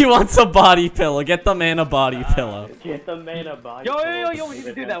like. then- He wants a body pillow. Get the man a body pillow. Get the man a body. Yo, pillow we need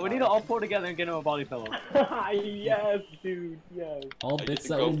to do that. We need to all pull together and get him a body pillow. Yes, dude, yes. All I bits get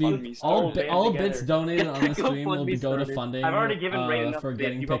that the will be GoFundMe all started. all Together. bits donated on the Get the stream will be GoFundMe go to started. funding I've already given Rain enough for bits,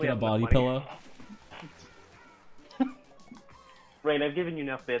 getting you probably picking a have enough body money. pillow. Rain, I've given you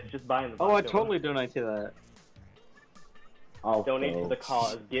enough bits. Just buy him the Oh, body I pillow. totally donate to that. Also, Donate to the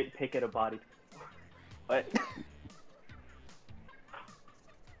cause. Get Picket a body. what?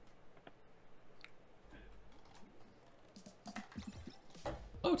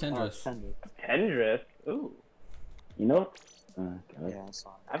 Oh, Tendrils. Tendrith? Ooh. You know what? God. Yeah, I saw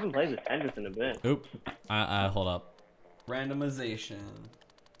it. I haven't played with Tendrith in a bit. Oop. Hold up. Randomization.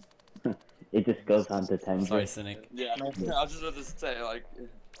 It just goes on to 10. Sorry, Cynic. Yeah, I was just about to say, like,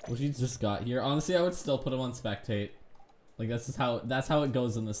 What he just got here. Honestly, I would still put him on spectate. Like that's how it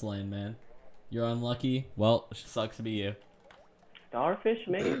goes in this lane, man. You're unlucky. Well, it sucks to be you. Starfish,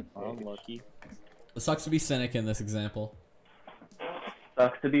 maybe? Unlucky. It sucks to be Cynic in this example.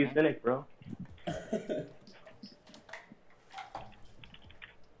 Sucks to be a cynic, bro.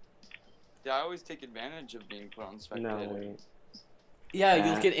 yeah, I always take advantage of being put on No, spectator. wait. Yeah,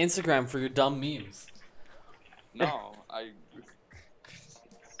 you look at Instagram for your dumb memes. No, I.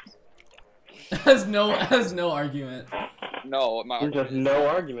 has no argument. No, my There's just argument is no that-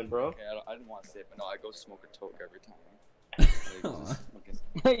 argument, bro. Okay, I didn't want to say it, but no, I go smoke a toke every time. Like, just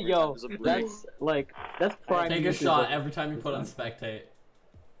fucking- Yo, There's a break. that's like that's prime. Take a usage shot of- every time you put on spectate.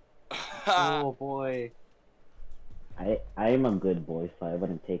 Oh boy, I am a good boy, so I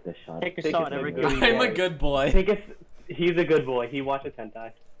wouldn't take a shot. take a Take shot a every good game. boy. I'm a good boy. He's a good boy. He watches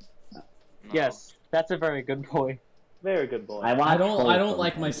hentai. No. Yes, that's a very good boy. Very good boy. I want I don't troll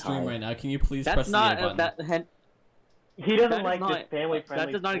like from my hentai. stream right now. Can you please That's press not the A button? He doesn't that like is not, this family-friendly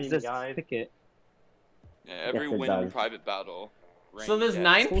that does not stream, exist. guys. Picket. Yeah, every Yes, it win does. private battle. So there's rank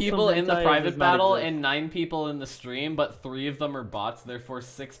 9 gets- people in the hentai private does not battle exist. and 9 people in the stream, but 3 of them are bots. Therefore,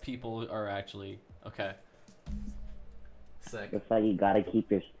 6 people are actually okay. Sick. That's why you gotta keep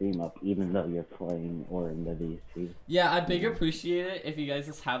your stream up, even though you're playing or in the VC. Yeah, I'd big appreciate it if you guys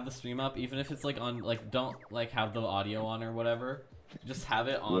just have the stream up, even if it's like on don't like have the audio on or whatever. Just have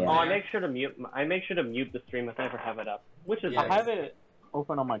it on Yeah. Oh, I there. make sure to mute. I make sure to mute the stream if I ever have it up, which is Yeah. I have it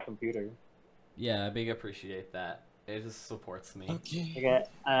open on my computer. Yeah, I big appreciate that. It just supports me.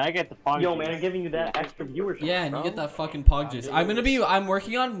 I get the font. Yo, man, I'm giving you that extra viewership. Yeah, and bro. you get that fucking pog juice. I'm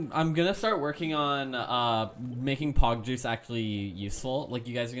gonna start working on making pog juice actually useful. Like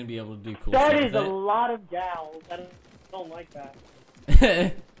you guys are gonna be able to do cool That shit is a with lot of gals. I don't like that.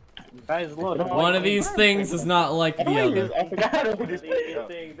 it. Guys, look. One of these things is not like the other. I forgot what these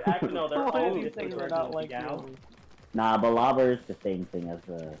things. Actually, no, they're One all of these different things are versions not of like gals. you. Nah, but lava is the same thing as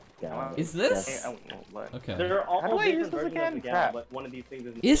a gal. Is this? I don't know what. Okay. They're all How do I use different this versions again? of the gal, Crap. but one of these things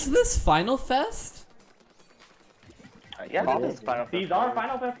is. Is this Final Fest? Yeah, It this is. is Final These Fantasy. are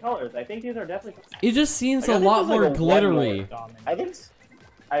Final Fest colors. I think these are definitely. It just seems I a think lot this is like more a one glittery. I think.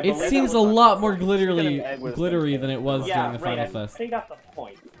 I It believe seems that a was lot more Chicken glittery and egg was glittery good. than it was Yeah, during the right. Final I Fest. think that's the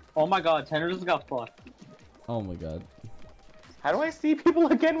point. Oh my god, Tanner just got fucked. Oh my god. How do I see people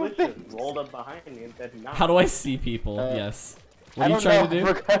again with Twitch this? just rolled up behind me and said, "No." How do I see people? Yes. What I are you don't trying know. to do?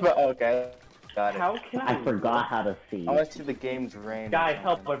 Forgot about- okay. Got it. How can I? I forgot how to see. I want to see the game's range. Guy,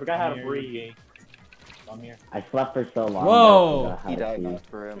 help! I forgot how to Here, breathe. I'm here. I slept for so long. Whoa. That I He forgot how died to now see.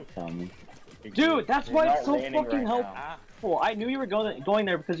 for him. Tell me. Dude, that's You're why not it's so raining fucking right now. helpful. I knew you were going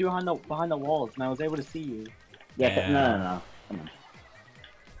there because you were behind the walls, and I was able to see you. Yeah, Yeah. no. Come on.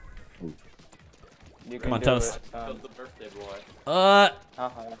 You Come can on, do Toast. it. The birthday boy.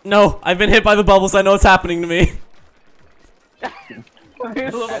 Uh-huh. No, I've been hit by the bubbles. I know what's happening to me. Come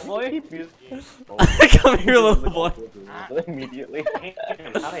here, little boy. Come here, little boy. Immediately.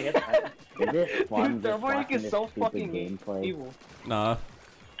 Damn, how'd I hit that? Is it fun Dude, just Thermonic watching is this so stupid fucking gameplay? evil. Nah.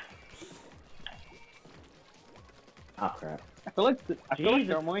 Oh crap. I feel like Jesus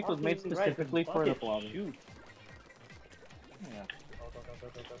Thermonic was made fucking Christ, specifically for the fucking blobber. shoot.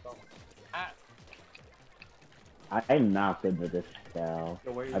 I'm not good with this style.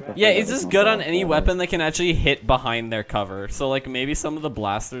 So where you I at? prefer Yeah, the it's just original good on style any better. weapon that can actually hit behind their cover. So like maybe some of the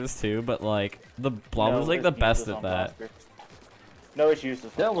blasters too, but like the blob was like the best at that. No, it's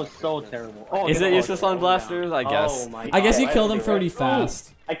useless. That was so terrible. Oh, Is okay, it useless on blasters? I guess. Oh my I guess God. you kill them Right. pretty Ooh.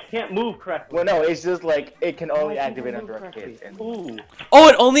 fast. I can't move correctly. Well, no, it's just like it can only Why can't activate I on move direct correctly? hits. And Ooh, Oh,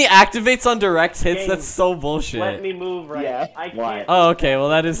 it only activates on direct hits? Game, That's so let bullshit. me move right. Yeah. I can't. Why? Oh, okay, well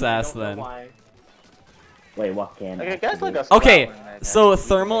that is I ass don't know then. why. Wait, what can like, I it guess like a activate? Okay, Splat one, so I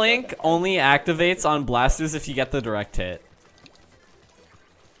Thermal guess. Ink only activates on blasters if you get the direct hit.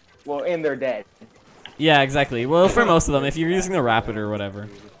 Well, and they're dead. Yeah, exactly. Well, for most of them, if you're using the Rapid or whatever.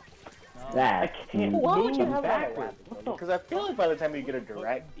 I That. can't Why would you move have that backwards. Because I feel like by the time you get a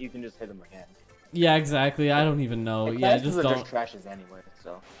direct, you can just hit them again. Yeah, exactly. I don't even know. Like, Yeah, blasters just are don't. trashes anyway,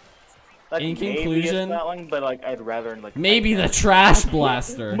 so. Like, In maybe conclusion- it's that one, but like I'd rather like. Maybe the trash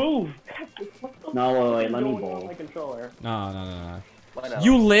blaster. Move. No, wait, let me Going on bowl. my controller. No. Why not?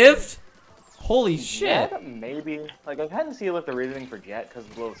 You lived? Holy shit. Jet, maybe. Like I've had to see like the reasoning for Jet because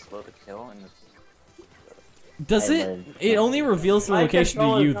it's a little slow to kill and it's. Does I it? lived. It only reveals the My location to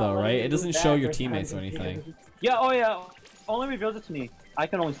controller's you not though, letting right? me It doesn't move show your backwards. teammates or anything. Yeah, oh yeah. Only reveals it to me. I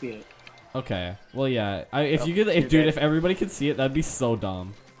can only see it. Okay. Well, yeah. If you could, too dude, bad. if everybody could see it, that'd be so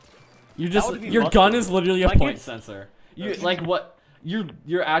dumb. You That just would be your busted. gun is literally a Like point it's- sensor. You like what?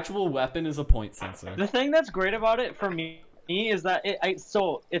 Your actual weapon is a point sensor. The thing that's great about it for me is that it's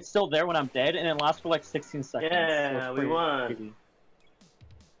still there when I'm dead, and it lasts for like 16 seconds. so Yeah, it's we pretty won. creepy.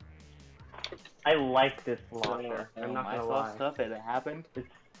 I like this launcher. I'm not I gonna saw lie. stuff that happened. It's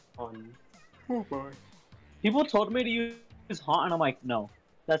fun. People told me to use Haunt, and I'm like, no.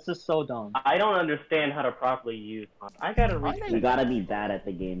 That's just so dumb. I don't understand how to properly use Hunt. I gotta read. You gotta be bad at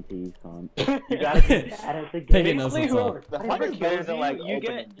the game to use Hunt. You gotta be bad at the game. Piggin knows Basically, what's whoever, up. The whoever Hunt is better kills than, like, you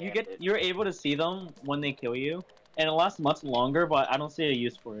opening bandit. you're able to see them when they kill you, and it lasts much longer. But I don't see a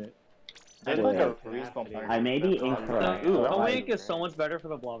use for it. There's I like a would- respawn point. I may be The, incorrect. Ooh, the I like link is so much better for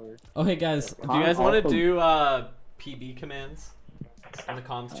the blobber. Okay, guys, do you Con guys want to also- do PB commands in the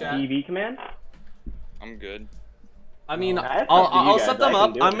comms chat? EV command? I'm good. I mean, That's I'll up to you I'll guys. set them I can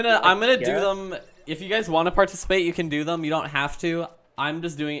up. do I'm it. gonna do Yeah. them. If you guys want to participate, you can do them. You don't have to. I'm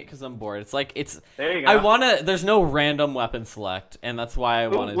just doing it because I'm bored. It's like There you go. I wanna. There's no random weapon select, and that's why I Ooh,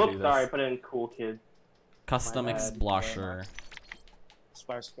 want to whoops, do sorry, I this. put in cool kids. Custom my bad. explorer.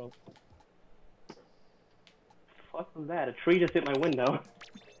 Spire scope. Fuck was that? A tree just hit my window.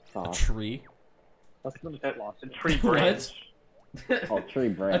 A Oh, tree. That's the A tree What? branch. oh, tree A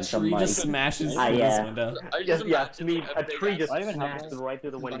branch. I'm tree like, just smashes Ah, through yeah. this window. I Just, yeah, imagine, me, like, a big tree ass just I even have smashed that. right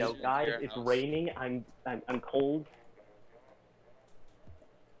through the window. Imagine Guys, your it's house. raining. I'm cold.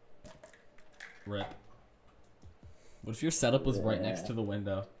 Rip. What if your setup was right Yeah. next to the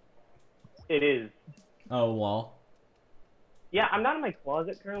window? It is. Oh, wall. Yeah, I'm not in my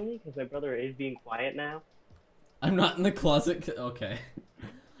closet currently because my brother is being quiet now. I'm not in the closet. Okay.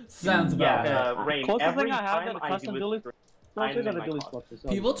 Sounds about Yeah, right. Rain. Closest Every thing I have time that I custom do dually it, filters I'm are in the my dually closet. filters.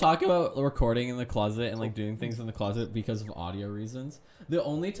 People talk about recording in the closet and like doing things in the closet because of audio reasons. The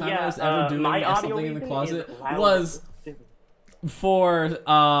only time I was ever doing my audio something in the reason closet is loud. was for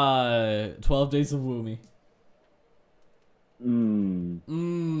 12 Days of Woomy.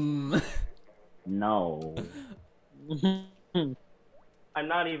 Mmm. no. I'm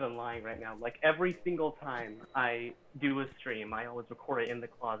not even lying right now. Like every single time I do a stream, I always record it in the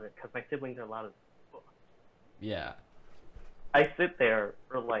closet because my siblings are loud as fuck. Yeah. I sit there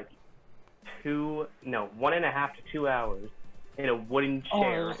for like 1.5 to 2 hours in a wooden Oh,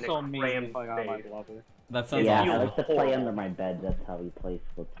 chair it was in so a amazing crammed if I got my space. blobber. That sounds Yeah, you I awful. like to play horrible. under my bed. That's how we play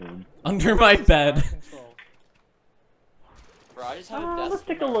Splatoon. Under my bed. Control. Bro, I just had a desk Let's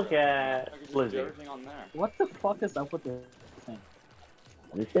take a in my look room. at I could just do Blizzard. everything on there. What the fuck is up with this thing?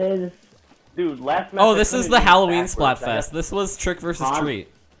 This is Dude, last match. Oh, I this is couldn't the do Halloween backwards. I got- Splatfest. This was Trick versus Huh? Treat.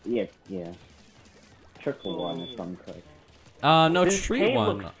 yeah. Trickle one if I'm correct. No, This Treat game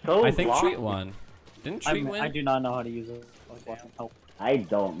won. looks so I think glossy. Treat won. Didn't Treat win? I do not know how to use it. Help. I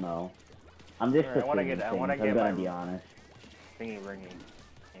don't know. I'm just Alright, I wanna assuming get- I things, wanna I'm get gonna my- be honest. Thingy ringing.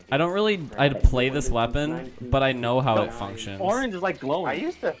 I don't really. I'd play this weapon, but I know how it functions. Orange is like I glowing.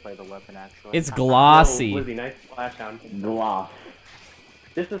 used to play the weapon actually. It's Yo, glossy. Lizzie, nice splash down. Gloss.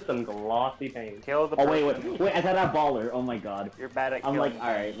 This is some glossy paint. Kill the Oh wait, person. wait! I thought a baller. Oh my god. You're bad at I'm killing. like, all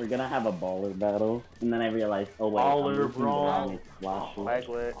right, we're gonna have a baller battle, and then I realized, oh wait, I'm Baller using the brawl. wrong splashes.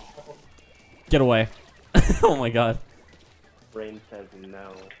 Flaglet. Get away. Oh my god. Brain says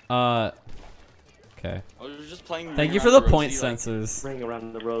no. Okay. I was just playing. Thank Ring you for Around the Rosie, point like, sensors. Ring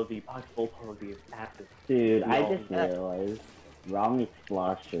around the rosy, box full rosy, active. Dude, I No. just realized wrong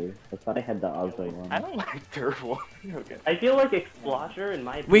splasher. I thought I had the other one. I don't like turtle. Okay. I feel like Explosher in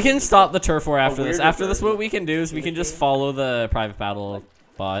my opinion. We can stop the turf war after this. weirder After this, what we can do is we can just follow the private battle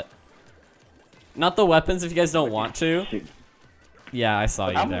bot. Not the weapons if you guys don't want to. Shoot. Yeah, I saw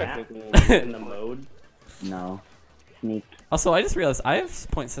you I'm there. in the mode. No. Sneak. Also, I just realized I have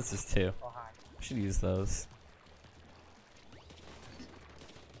point sensors too. I should use those.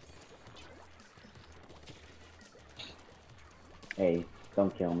 Hey,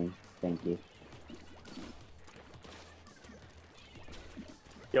 don't kill me. Thank you.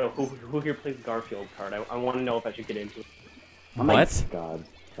 Yo, who here plays Garfield card? I want to know if I should get into it. Oh my What? God.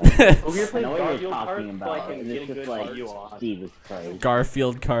 Who here I plays know what you're Garfield card talking so I about. can and feel it's good just for like, you on? Jesus Christ.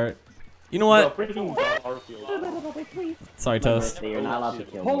 Garfield cart. You know Yo, what? freaking Garfield. Sorry, Toast. You're not allowed to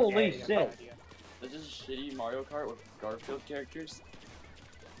kill me. Holy shit! This is a shitty Mario Kart with Garfield characters.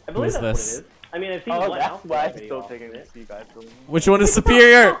 I believe is that's this? what it is. I mean, I've seen Oh, one that's outfit why I'm video still off taking of to it. see guys. Which one is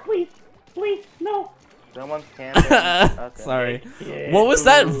superior? Please, please, no. Someone's camping. Okay. Sorry. Yeah. What was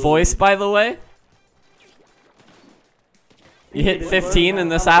that voice, by the way? You hit 15 and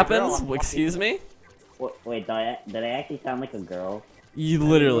this happens? Excuse me? Wait, did I actually sound like a girl? You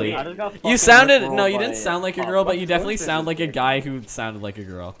literally. I just got You fucking sounded. ripped No, rolled you didn't by sound like a Pop. girl, but you definitely sound like a guy who sounded like a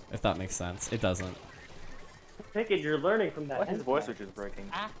girl. If that makes sense. It doesn't. Take it, you're learning from that. What his voice was just breaking.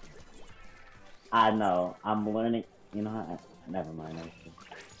 I know. I'm learning. You know what? Never mind.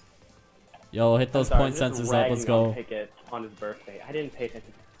 Yo, hit those Sorry, point I'm just sensors up. Let's ragging on go. Pickett on his birthday. I didn't pay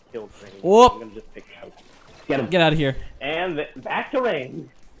attention to kill train. Whoop. I'm gonna just pick out. Get him. Get out of here. And back to rain.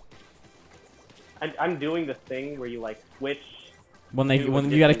 I'm doing the thing where you like switch. When to a you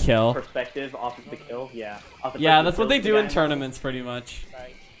gotta different kill. Perspective off of the kill. Yeah. Off the Yeah, person that's what kills they the do in guy. tournaments, pretty much.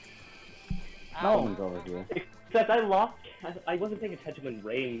 No one's over here. Except I lost. I wasn't paying attention when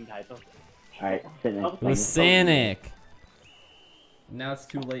rain died. So Alright, sit in. It was Sanic. Now it's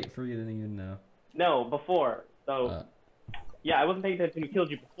too late for you to even know. no, before. So yeah, I wasn't paying attention when you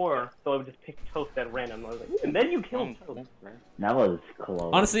killed you before, so I would just pick Toast at random. I was like, and then you killed Toast. That was close.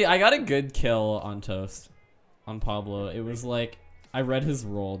 Honestly, I got a good kill on Toast. On Pablo. It was like, I read his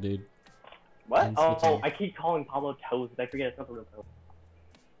role, dude. What? In Oh, Splatoon. I keep calling Pablo Toast. I forget it's not the real Toast.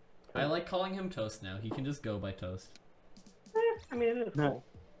 I like calling him Toast now. He can just go by Toast. I mean, it is cool.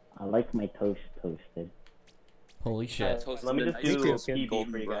 I like my toast toasted. Holy shit. Toasted Let me and just nice do crispy PB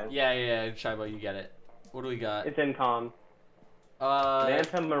golden for you brown. guys. Yeah, Shibo, you get it. What do we got? It's in com. Uh,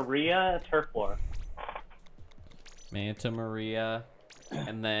 Santa Maria Turf War. Manta Maria.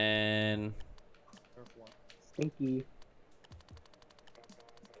 And then... Stinky.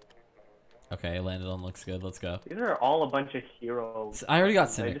 Okay, landed on looks good. Let's go. These are all a bunch of heroes. I already got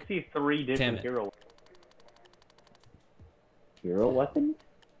I Cynic. just see 3 Damn different it. heroes. Hero weapons?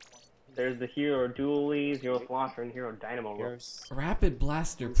 There's the Hero Dualies, Hero Slosher, and Hero Dynamo. Here's Rapid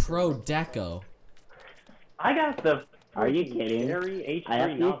Blaster Pro Deco. I got the Are you freaking kidding? Cherry I have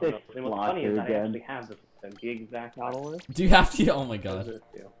H3 to use nozzle. this And what's funny is Slosher I again. actually have this. The exact model is. Do you have to? Oh my god.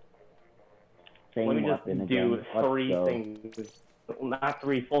 Same Let me just weapon do again. Let's 3 go. things. Well, not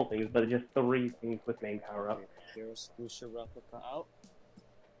 3 full things, but just 3 things with main power up. here's Booster replica out.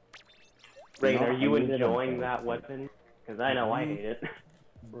 Rain, No, are I you needed a enjoying better that weapon. weapon? Because I know I hate it.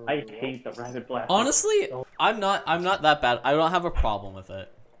 I hate the Rapid Blaster. Honestly, I'm not that bad. I don't have a problem with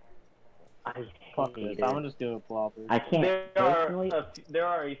it. I Fuck hate this. it. I'm gonna just do a flopper. I can't personally. There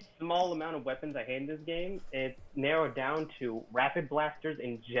are a small amount of weapons I hate in this game. It's narrowed down to Rapid Blasters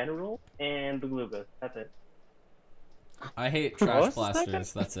in general and the Glugas. That's it. I hate trash What's the second?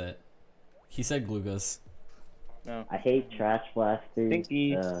 blasters. That's it. He said Glugas. I hate trash blasters,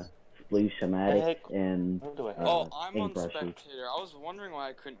 Stinky. Splooshomatic, Heck. and What do I have? Oh, I'm on paintbrushes. spectator. I was wondering why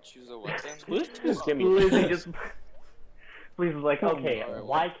I couldn't choose a weapon. Just give me Lizzie just please was like, Oh, okay, alright,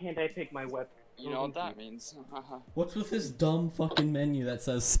 why can't I pick my weapon? You know what that means. What's with this dumb fucking menu that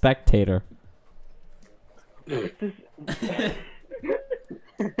says spectator?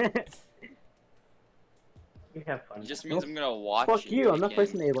 We have fun. It just means I'm gonna watch Fuck you, I'm not again.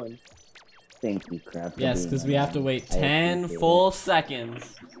 placing A-Line. Thank you, crap. for Yes, being because we have to annoying. wait I 10 appreciate full it.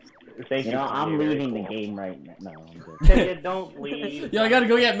 seconds. Thank You know, for I'm being very leaving the cool. game right now. No, I'm good. Can you don't leave? Yo, I gotta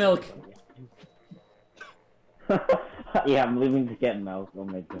go get milk. Yeah, I'm leaving to get milk. Oh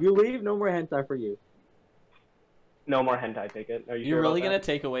my god. You leave, no more hentai for you. No more hentai ticket. Are you You're sure really about gonna that?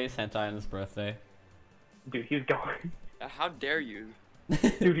 take away his hentai on his birthday? Dude, he's gone. How dare you?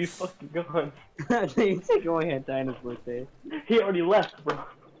 Dude, he's fucking gone. He's going hentai on his birthday. He already left, bro.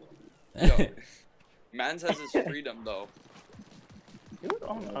 Yo, Mans has his freedom though. Dude,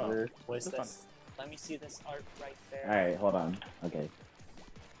 oh no. What's This one. this? Let me see this art right there. Alright, hold on. Okay.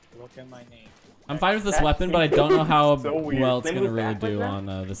 Look at my name. I'm fine with this That weapon, but I don't know how so weird. well it's They gonna move really backwards do now?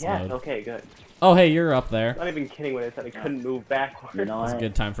 on this Yes, mode. okay, good. Oh, hey, you're up there. I'm not even kidding when I said I couldn't move backwards. You know It's a what?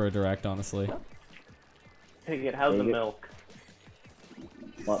 good time for a direct, honestly. Take it, how's the Take it. milk?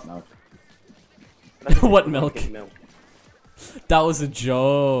 What milk? What milk? Fucking milk. That was a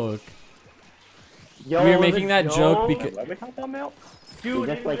joke. Yo, We were the making that joke because- Let me talk about milk. Dude,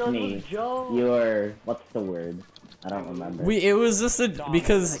 You're just like me. You're... What's the word? I don't remember. it was just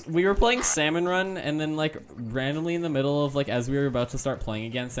because we were playing Salmon Run, and then like randomly in the middle of like as we were about to start playing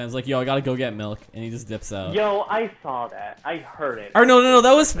again, Sam's like, "Yo, I gotta go get milk," and he just dips out. Yo, I saw that. I heard it. Or no,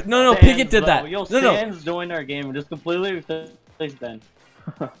 that was no, Piggott did that. Yo, No. Sans joined our game and just completely replaced Ben.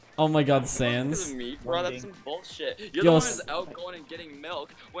 Oh my God, Because Sans. of me, bro, that's some bullshit. You're Yo, the one who's out going and getting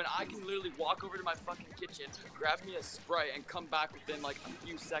milk when I can literally walk over to my fucking kitchen, grab me a Sprite, and come back within like a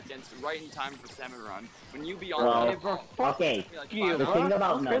few seconds, right in time for Salmon Run. When you be on Well, the okay. you, The bro. thing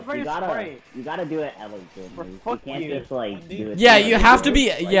about Where's milk, my you gotta Sprite? do it elegantly. You fuck can't you. just like do it. Yeah, you have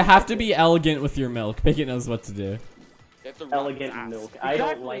to be elegant with your milk. Piggott knows what to do. You have to run Elegant fast. milk. I don't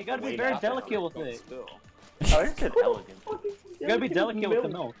Exactly, like you gotta the be way very that delicate sounds. with it. Still. Oh, it's just elegant. You gotta be delicate with the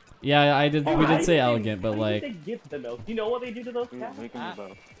milk. Yeah, I did. We Why did say do they- elegant, but why do like, they give the milk? You know what they do to those cats? We can do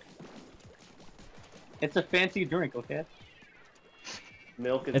both. It's a fancy drink, okay?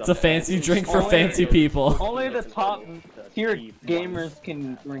 Milk is it's a fancy drink for Oh, fancy yeah. people. Only the top tier Cheap gamers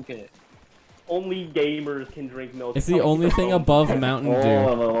can drink it. Only gamers can drink milk. It's the only thing above Mountain Dew.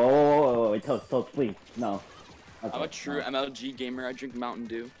 Oh, Toast, please, no. Okay, I'm a true no. MLG gamer. I drink Mountain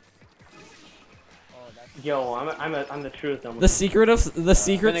Dew. Yo, I'm the truest. The secret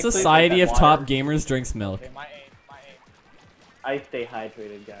Clinically, society like of that top water. gamers drinks milk. Okay, my aim, my aim. I stay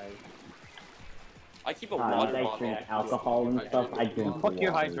hydrated, guys. I keep a I water drink bottle. alcohol and stuff. I drink Fuck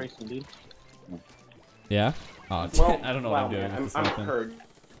your water. hydration, dude. Yeah. Oh, Well, I don't know wow, what I'm doing man, with this I'm weapon. hurt.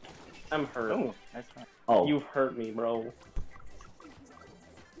 I'm hurt. Oh, that's fine. Oh, You've hurt me, bro.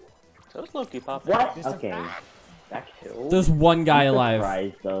 So it's Loki pop. what? Okay. That killed. There's one guy I'm alive.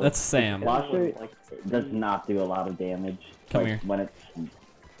 surprised, though. That's Sam. Splasher does not do a lot of damage. Come like, here. When it's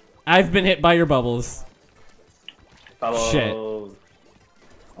I've been hit by your bubbles. Shit.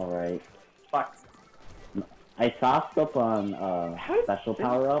 alright. Fuck. I stocked up on How did special this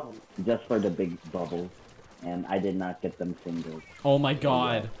power up happen? just for the big bubbles, and I did not get them singled. Oh my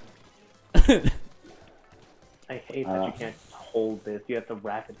God. I hate that Uh, you can't hold this. You have to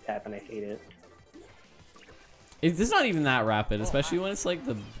rapid tap, and I hate it. It's not even that rapid, especially when it's like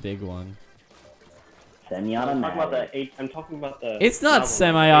the big one. I'm talking about Semi-automatic. the eight. I'm talking about the. It's not novel.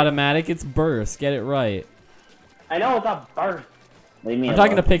 semi-automatic. It's burst. Get it right. I know it's a burst. Leave me I'm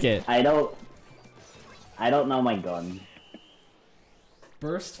talking to alone. Pickett. I don't know my gun.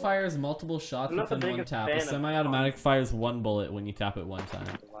 Burst fires multiple shots I'm not the within one biggest tap. fan A of semi-automatic fires one bullet when you tap it one time.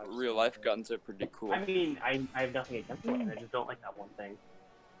 Real life guns are pretty cool. I mean, I have nothing against it. I just don't like that one thing.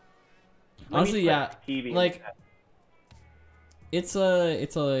 Let me Honestly, yeah. press TV and Like, tap. it's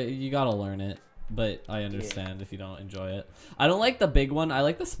a you gotta learn it, but I understand if you don't enjoy it. I don't like the big one. I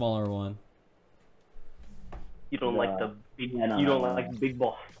like the smaller one. You don't like the big. Yeah, no, you no, don't no. like big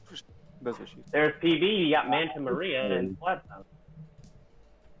boss. That's what she said. There's PB. You got Manta Maria and what?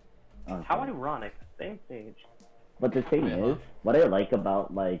 Okay. How ironic. Same stage. But the thing is, what I like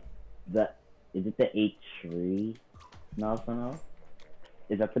about like is it the H3 nozzle?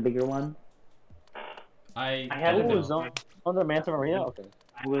 Is that the bigger one? I had don't it know. was On the Manta Maria? Okay.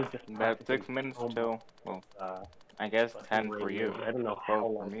 I was just About 6 minutes till, well, I guess 10 for you. I don't know how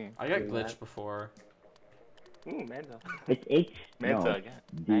 12 for long. me. I got doing glitched that. before. Ooh, Manta. It's H. Manta No, again.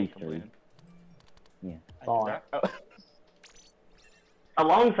 I ain't D3. complaining. Oh,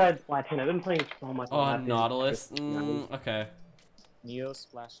 Alongside Splatoon, I've been playing so much. Oh, Splatoon. Nautilus. Okay. Neo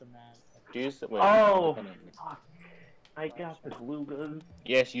Splasher Man. Juice, wait, Oh, wait, fuck. I got the glue guns.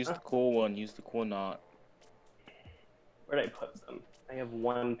 Yes, use the cool one. Use the cool knot. Where'd I put them? I have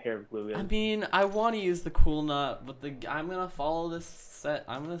one pair of glue I guns. mean, I want to use the cool nut, but I'm gonna follow this set.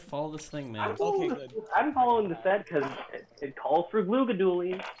 I'm gonna follow this thing, man. I'm following the set because it calls for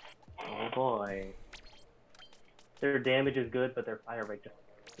Glugadooly. Oh boy. Their damage is good, but their fire rate just.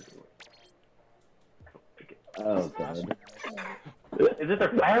 Oh god. Is it their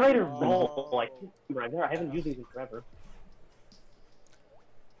fire rate or roll? Like, I haven't used these in forever.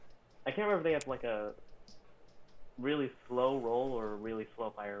 I can't remember if they have like a really slow roll or a really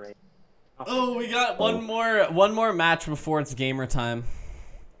slow fire rate. Oh, we got one more match before it's gamer time.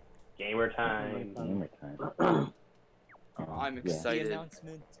 Gamer time. Gamer time. I'm The excited.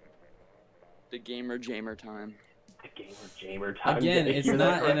 announcement. The gamer jamer time. The gamer time. Again, Did I it's hear that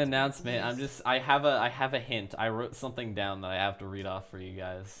not an correct? announcement. I have a hint. I wrote something down that I have to read off for you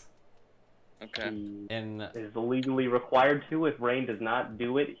guys. Okay. He And is legally required to. If Rain does not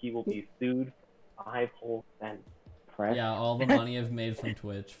do it, he will be sued 5 whole cents. Press. yeah, all the money I've made from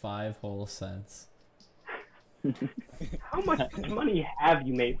Twitch, 5 whole cents. How much money have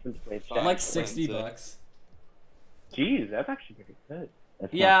you made from Twitch? Five. Like cents, $60. Jeez, that's actually pretty good.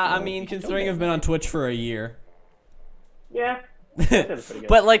 That's Yeah, not I bad. mean, considering I've been on Twitch for a year. Yeah, that's pretty good.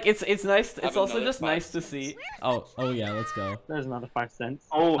 But like, it's nice. Have It's also another just 5 nice to cents. see. Oh yeah, let's go. There's another 5 cents.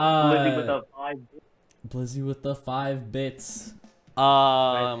 Oh, Lizzie with the 5. Blizzy with the 5 bits.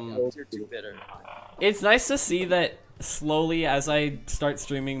 You're too bitter. It's nice to see that slowly as I start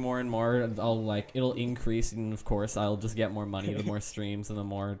streaming more and more, it'll increase, and of course I'll just get more money the more streams and the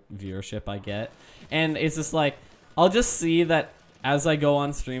more viewership I get. And it's just like I'll just see that as I go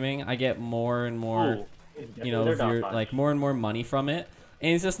on streaming, I get more and more, you know, more and more money from it.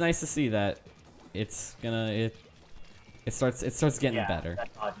 And it's just nice to see that it starts getting better.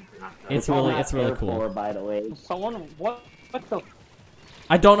 It's really cool. Airport, by the way. Someone, what the?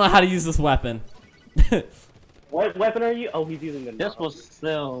 I don't know how to use this weapon. What weapon are you? Oh, he's using the This Nautilus. was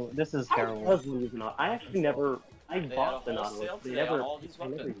still. This is I terrible. was using the I actually never. I They had bought a the Nautilus. wholesale They today on never. all these I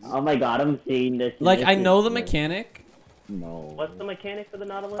never weapons. used Oh my god, I'm seeing this. Like, This I is know the good. mechanic. No. What's the mechanic for the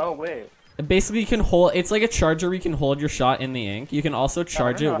Nautilus? Oh wait. Basically, you can hold. It's like a charger where you can hold your shot in the ink. You can also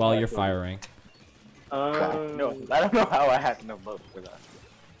charge it know while how you're to- firing. No, I don't know how I had no vote for that.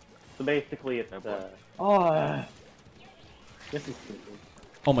 So basically, it's Oh. This is stupid.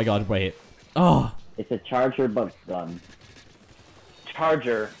 Oh my god, wait. Oh. It's a charger but gun.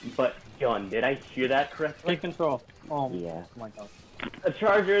 charger, but gun. Did I hear that correctly? Take control. Oh Yeah. my god. A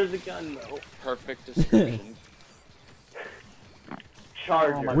charger is a gun, though. Perfect description.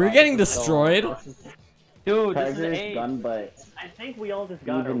 Charger. Oh my We're God, getting this is so- destroyed. this is- Dude, this is Charger, A. gun, but I think we all just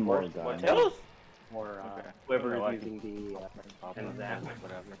got our Even more worst gun. one. Tails? Or Okay. whoever No, I is using the and that.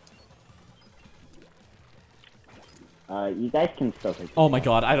 Whatever. you guys can still take. Oh my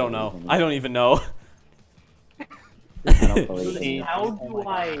god, I don't know. I don't even know. I don't believe you. How do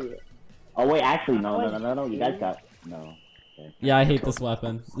I? Oh wait, actually no. You guys got no. Okay. Yeah, I hate this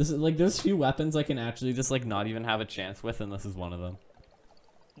weapon. This is like there's few weapons I can actually just like not even have a chance with, and this is one of them.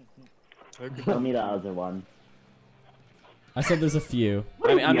 Tell me the other one. I said there's a few.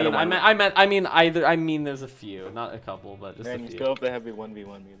 I mean there's a few, not a couple, but just Man, a you few. still have to have a 1v1 me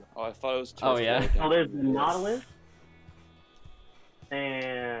though. Oh, I thought it was. Oh, yeah? So there's the Nautilus,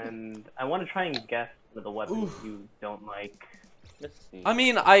 and I want to try and guess for the weapons you don't like. Let's see. I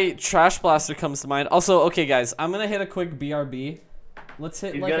mean, Trash Blaster comes to mind. Also, okay, guys, I'm gonna hit a quick BRB. Let's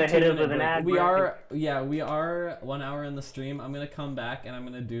hit He's like gonna a hit us 2-minute with an break. ad We break. are 1 hour in the stream. I'm gonna come back and I'm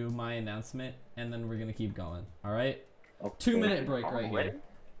gonna do my announcement, and then we're gonna keep going. All right? Okay. 2-minute break right Already? here.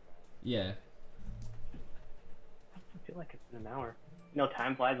 Yeah. I feel like it's in an hour. You know,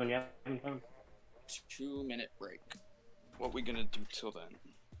 time flies when you're having fun. 2-minute break. What we gonna do till then?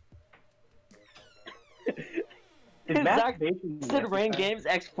 Is Zach masturbation said Rain necessary? Games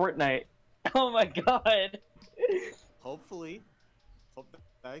X Fortnite. Oh my god. Hopefully. Hope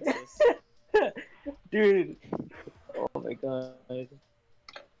that exists. Dude. Oh my god.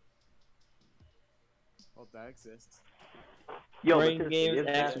 Hope that exists. Yo, but Rain seriously, Games if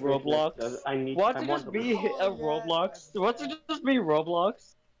X masturbation Roblox. does- I need. Watch I it want just to be a Roblox. Watch it just be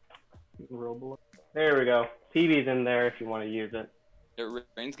Roblox. Roblox. There we go. TV's in there if you want to use it. Yeah,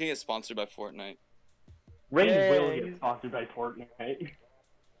 Rain's gonna get sponsored by Fortnite. Rain Yay. will get sponsored by Fortnite.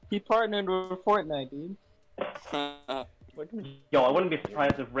 He partnered with Fortnite, dude. Yo, I wouldn't be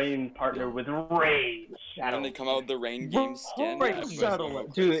surprised if Rain partnered with Rain When Shadow. they come out with the Rain Games skin. Raid everybody's Shadow gonna go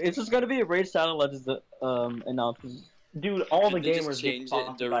Legends. Dude, crazy. it's just gonna be a Raid Shadow Legends announcement. Dude, all the Should they just gamers get change it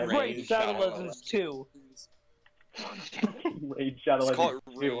sponsored into by Rain Raid Shadow Shadow Legends 2. Raid Shadow Let's call Legends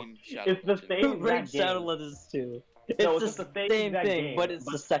it 2. Rain Shadow It's the Legends. same Raid exact Shadow game. Legends 2. No, It's it's the the same same exact thing, game, but it's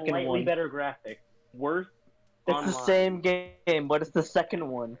the second slightly one. better graphics, worse It's online, the same game, but it's the second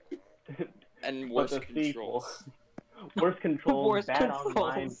one. And but worse the sequel. controls. Worse controls, Worse bad controls.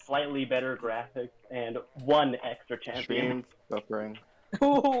 online, slightly better graphics, and one extra champion. Stream buffering.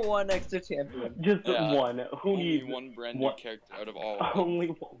 One extra champion. Just Yeah, one. Who Only needs one brand new one- character out of all of them. only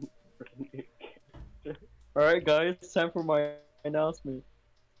one? Alright guys, it's time for my announcement.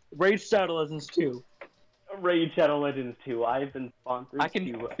 Raid Shadow Legends 2. Raid Shadow Legends 2. I've been sponsored I can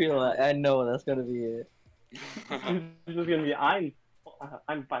to. feel that. I know that's gonna be it. This is gonna be. I'm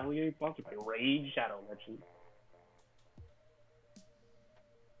finally getting sponsored by Raid Shadow Legends.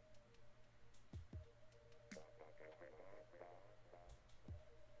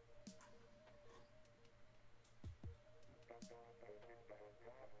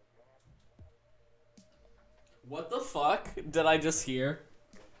 What the fuck did I just hear?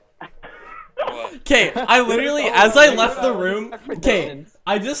 What? Okay, I literally, as I left the room, okay,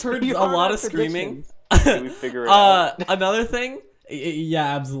 I just heard a lot of screaming. Did we figure it out? Another thing?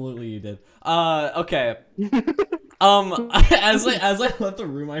 Yeah, absolutely you did. Okay. As I left the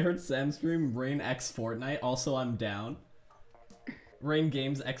room, I heard Sam scream, Rain X Fortnite, also I'm down. Rain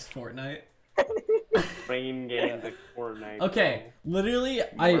Games X Fortnite. Rain Games X Fortnite. Okay, literally,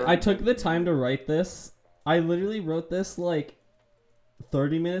 I took the time to write this. I literally wrote this, like,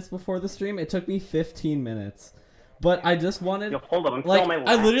 30 minutes before the stream. It took me 15 minutes. But I just wanted... Yo, hold up, I'm like, still on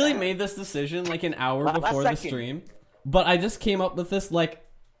my I last literally time. made this decision, like, an hour Last before the second. stream. But I just came up with this, like,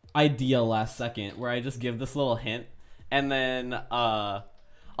 idea last second, where I just give this little hint. And then, I'll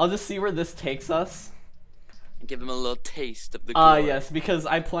just see where this takes us. Give them a little taste of the glory. Yes, because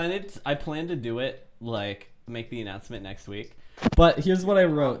I plan to do it, like, make the announcement next week. But here's what I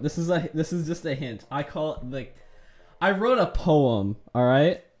wrote. This is just a hint. I call it, like, I wrote a poem,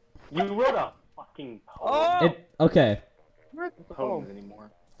 alright? You wrote a fucking poem. Okay. Poems anymore.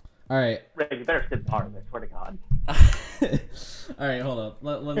 Alright. Rick, you better sit part of it, swear to God. Alright, hold up.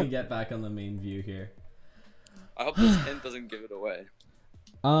 Let me get back on the main view here. I hope this hint doesn't give it away.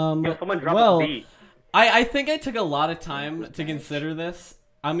 Yo, someone drop well, a beat. I think I took a lot of time to consider this.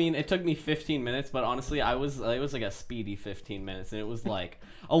 I mean, it took me 15 minutes, but honestly, it was like a speedy 15 minutes, and it was like,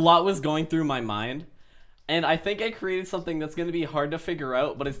 a lot was going through my mind. And I think I created something that's going to be hard to figure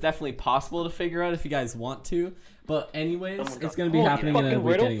out, but it's definitely possible to figure out if you guys want to. But anyways, it's going to be happening in a fucking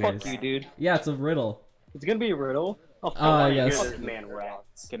week riddle? anyways. Fuck you, dude. Yeah, it's a riddle. It's gonna be a riddle. Oh, Yes. Hear this man rap.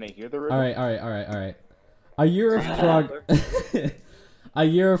 Can I hear the riddle? Alright. A year of a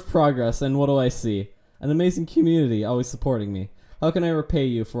year of progress, and what do I see? An amazing community always supporting me. How can I repay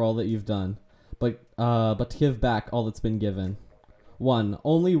you for all that you've done? But to give back all that's been given.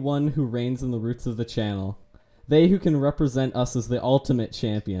 Only one who reigns in the roots of the channel. They who can represent us as the ultimate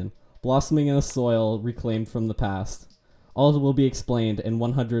champion, blossoming in a soil reclaimed from the past. All will be explained in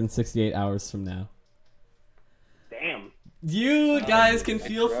 168 hours from now. Damn. You guys can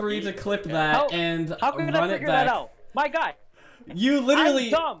feel free to clip that and how can run I it figure back. that out? My guy, You literally...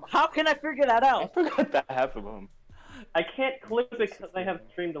 I'm dumb. How can I figure that I out? forgot that half of them. I can't clip it because I have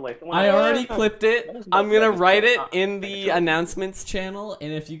stream delay. Someone I already clipped it. I'm gonna write it not in the announcements channel,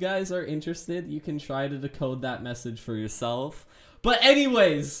 and if you guys are interested, you can try to decode that message for yourself. But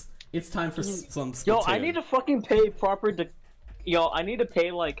anyways, it's time for some Splatoon. Yo, I need to fucking pay proper. I need to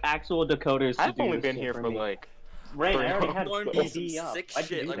pay like actual decoders. I've to do only this been shit here for me. like. Rain, I already had Going to be CD some up. sick Why'd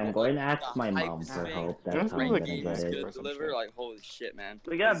you shit, do like, that? I'm going to ask the my hype mom for thing. help. That's That's how I'm like gonna Games get good it. or some deliver, shit. like holy shit, man.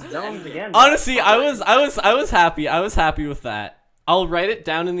 We got zones again. Honestly, I was happy. I was happy with that. I'll write it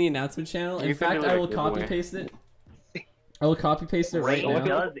down in the announcement channel. In You can fact, do I it will a copy giveaway. paste it. I will copy paste it right Rain now.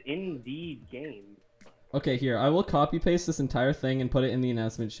 does indeed game. Okay, here. I will copy paste this entire thing and put it in the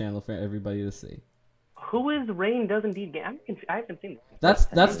announcement channel for everybody to see. Who is Rain does indeed game? I haven't seen this. That's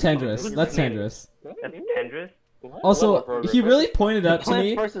Who's Tendrous. his That's name? Tendrous. That's Tendrous. Also, he really pointed out to Plants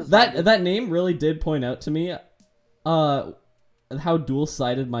me vs. that Zombies. that name really did point out to me, how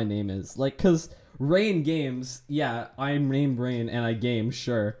dual-sided my name is. Like, cause Rain Games, yeah, I'm named Rain and I game,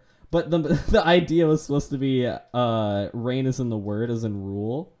 sure, but the idea was supposed to be rain is in the word as in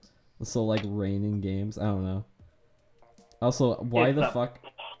rule, so like rain in games. I don't know. Also, why It's the a fuck?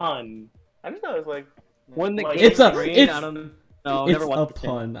 Pun. I just thought it was like. When the Like, game It's a- rain, it's- I don't know. It's never a watched the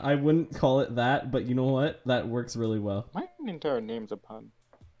channel. pun. I wouldn't call it that, but you know what? That works really well. My entire name's a pun.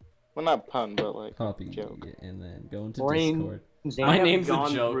 Well, not pun, but like. Copy Joke. and then go into Rain. Discord. Zane. My I have name's a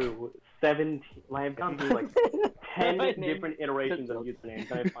gone joke. Through 17. I've gone through like 10 My name different is a iterations of joke.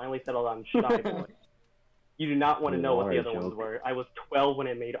 usernames, and I finally settled on Shy Boy. You do not want to know what the You other are a ones joke. were. I was 12 when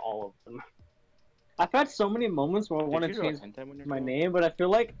I made all of them. I've had so many moments where I want to Did you draw change hentai when you're my little? name, but I feel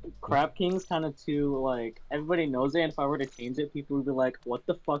like Crab King's kind of too like everybody knows it. And if I were to change it, people would be like, "What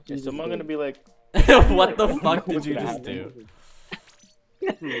the fuck did Is you someone just gonna be like, What the fuck did you just do?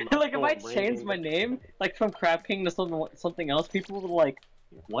 Like if I changed my name, like from Crab King to something else, people would be like,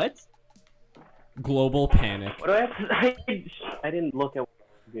 "What?" Global panic. What do I have to... I didn't look at what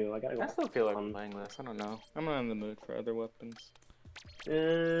to do. I gotta go. I still feel like playing this. I don't know. I'm not in the mood for other weapons.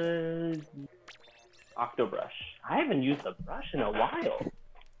 Octobrush. I haven't used a brush in a while.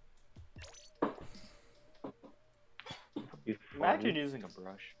 Imagine using a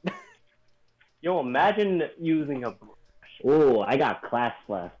brush. Yo, imagine using a brush. Oh, I got Clash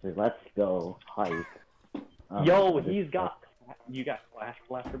Blaster. Let's go. Hype. Yo, this he's sucks. got... You got Flash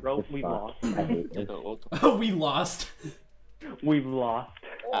Blaster, bro? This We've sucks. lost. I hate this. We lost. We've lost.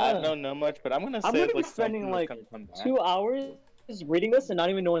 I don't know much, but I'm gonna say I'm gonna it's be like spending something like that's gonna come back. 2 hours reading this and not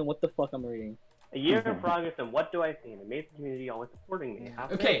even knowing what the fuck I'm reading. A year of progress, and what do I see? An amazing community always supporting me. How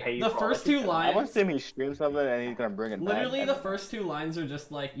can I pay Okay, you the for all first that you two do? I want lines. to see him he stream something and he's gonna bring it Literally, back. the first two lines are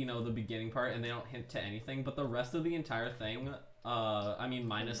just like, you know, the beginning part, and they don't hint to anything. But the rest of the entire thing, I mean,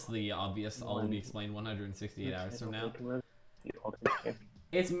 minus the obvious, all will be explained 168 hours from now.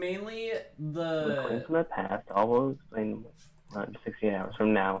 It's mainly the. From the past, almost in 68 hours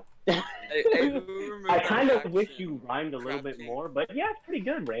from now. I kind of wish you rhymed a little bit more, but yeah, it's pretty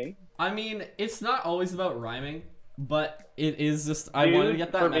good, Rain. I mean, it's not always about rhyming, but it is just. I wanted to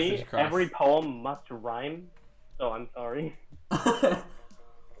get that for message me, across. every poem must rhyme, so I'm sorry.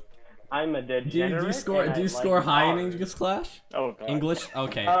 I'm a degenerate. do you score? and Do you I score like high in bars. English Clash? Oh god. English?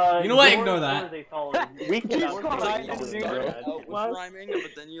 Okay. You know Yours what? Ignore was that. a solid- We Yeah, can that score was high pretty in solid. English. Out with rhyming,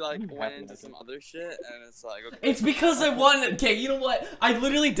 but then you like went into some other shit, and it's like, okay. It's because I wanted. Okay, you know what? I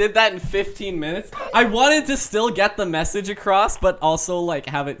literally did that in 15 minutes. I wanted to still get the message across, but also like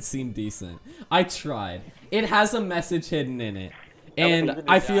have it seem decent. I tried. It has a message hidden in it, and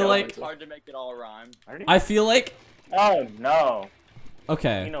I feel like It's hard to make it all rhyme. I feel like Oh no.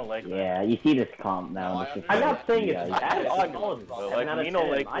 okay. Nino like that. Yeah, you see this comp now. No, this is I I'm not like- saying yeah, it's you- bad. It's I solid. but, Like, like, not a Nino 10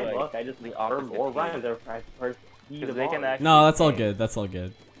 in like, my like, book. I just the prefer opposite more team. rhymes. They're per speed of they can bars. actually. No, that's all good. That's all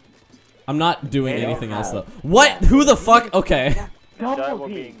good. I'm not doing They don't anything else though. have- What? Who the fuck? Okay. Double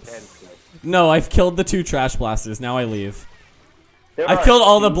being dead. No, I've killed the 2 trash blasters. Now I leave. There I've are killed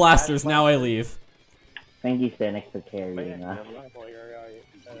all the 2 blasters. flash Now I leave. Thank you, Cynic, for carrying blasters.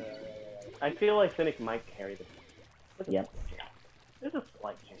 us. I feel like Cynic might carry this. Yep. There's a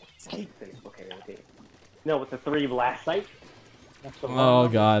slight chance. Cynic will carry the team. No, with the 3 blast sites. Oh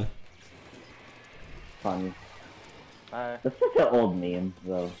god. Fun. Bye. That's such an old meme,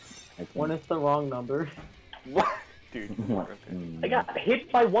 though. I think. When it's the wrong number. What? Dude. What? I got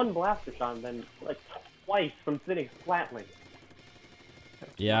hit by 1 blaster shot and then like twice from Cynic's flatly.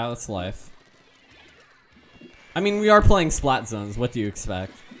 Yeah, that's life. I mean, we are playing Splat Zones. What do you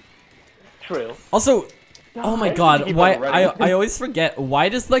expect? True. Also, oh my Why god, does he keep why on running? I always forget, why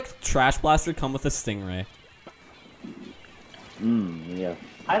does like Trash Blaster come with a Stingray? Yeah.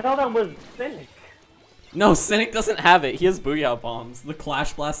 I thought that was Cynic. No, Cynic doesn't have it. He has Booyah Bombs. The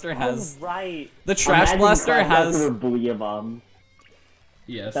Clash Blaster has Oh, right. the Trash Imagine Blaster Clash Blaster has with Booyah Bomb.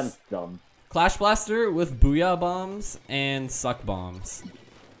 yes. That's dumb. Clash Blaster with Booyah Bombs and Suck Bombs.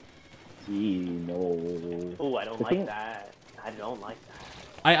 No. Oh, I don't The like thing- that. I don't like that.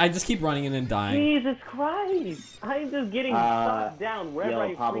 I just keep running in and dying. Jesus Christ! I'm just getting shot down wherever I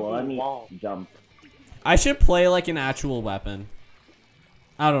Yo, Pablo, let freaking me wall. jump. I should play like an actual weapon.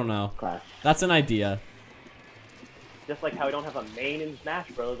 I don't know. Clash. That's an idea. Just like how I don't have a main in Smash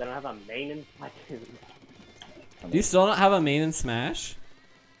Bros. I don't have a main in Splatoon. Do you still not have a main in Smash?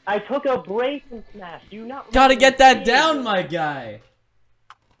 I took a break in Smash. Do you not? Gotta get that understand? down, my guy.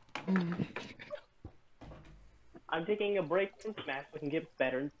 I'm taking a break from Smash so I can get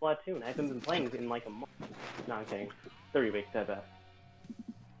better in Splatoon. I haven't been playing in like a month. No, I'm kidding. 3 weeks at best.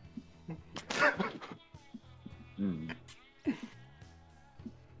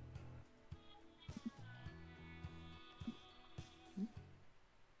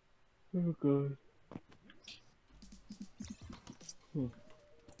 Oh god.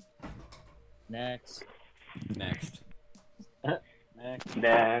 Next. Next. Next.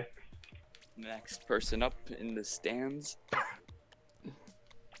 Nah. Next person up in the stands.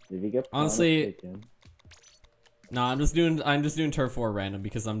 Did you get Honestly- promised again? No, I'm just doing Turf War random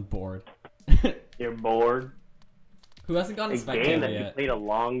because I'm bored. You're bored. Who hasn't gotten A a game spectator that you yet? played a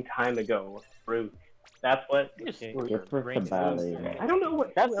long time ago. Fruit. That's what. Okay. Good for somebody. I don't know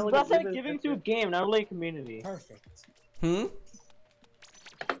what. That's what like elegant giving is to a this? game, not really a community. Perfect. Hmm?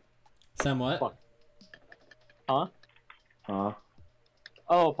 Sam what? Fuck. Huh? Huh?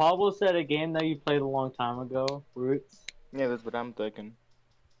 Oh, Pablo said a game that you played a long time ago, Roots. Yeah, that's what I'm thinking.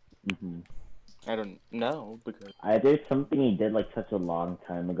 I don't know because Either something he did like such a long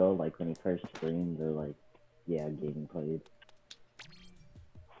time ago, like when he first streamed, or like, yeah, game he played.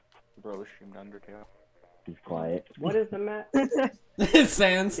 bro streamed Undertale. He's quiet. What is the map?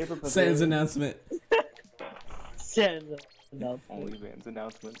 Sans announcement. Said no. Only Van's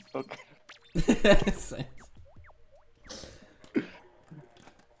announcement. Okay. Sans.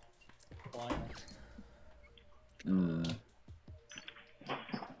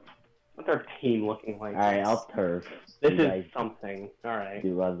 What's our team looking like? Alright, I'll turf. This You is guys something. Alright.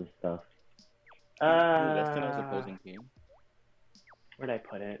 do other stuff. That's Tino's opposing team. Where'd I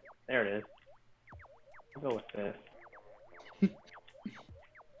put it? There it is. I'll go with this.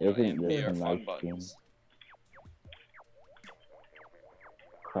 Isn't Yeah, this a fun nice game? buttons.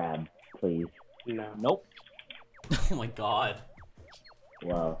 Crab, please. No. Nope. Oh my god.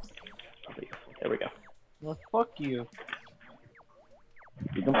 Wow. There we go. Well, fuck you.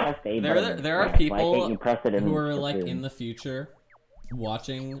 You can press the A There button. are Why people can't you press it in who are the like screen? in the future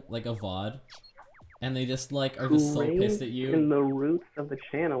watching like a VOD and they just like are just so pissed at In you. the roots of the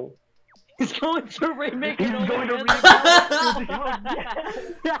channel. He's going to remake it. He's going to remake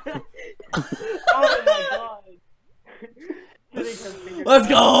Oh my god. Let's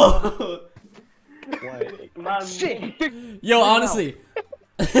go! Shit. Yo, honestly.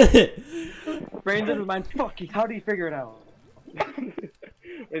 Brandon was mine. Fuck you. How do you figure it out?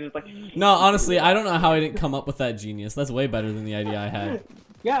 It's just like, No, honestly, I don't know how I didn't come up with that genius. That's way better than the idea I had.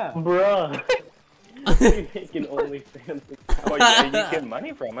 Yeah. bruh. You're making OnlyFans. Well, yeah, you get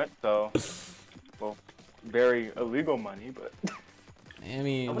money from it, so well, very illegal money, but I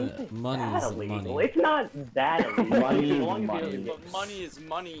mean, money That is illegal. money. It's not that illegal. Money As is long as money. you don't But money is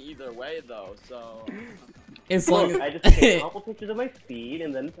money either way, though. So As long I just as take a couple pictures of my feed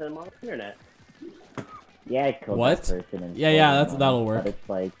and then put them on the internet. Yeah, I killed What? that person and Yeah, stole that'll money, work. But it's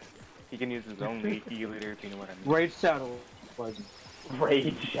like, he can use his own leaky later if you know what I mean. Raid Shadow Legends.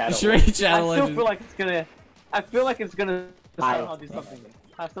 Raid Shadow. Sure, Shadow I still Legends. feel like it's gonna. I feel like it's gonna I- somehow do something.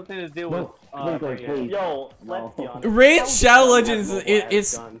 Have something to do with. No, please. Yo, No. let's be honest. Raid How Shadow dumb Legends, that mobile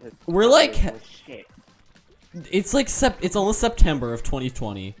it's- has gone to we're like- fucking shit. It's like it's almost September of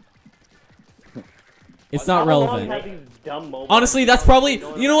 2020. It's not How long relevant. have these dumb mobile Honestly, that's apps probably. been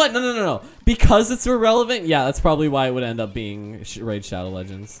going You know on? what? No. Because it's irrelevant. Yeah, that's probably why it would end up being Raid Shadow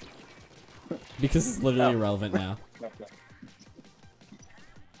Legends. Because it's literally irrelevant now.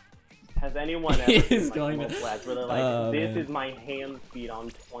 Has anyone ever He seen is like going mobile to- ads where they're like, Oh, this man. is my hand speed on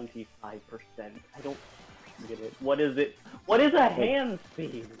 25%? I don't get it. What is it? What is a hand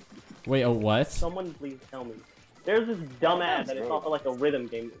speed? Wait, a what? Someone please tell me. There's this dumb ad that is off of like a rhythm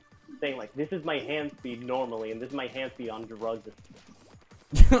game saying like, this is my hand speed normally and this is my hand speed on drugs.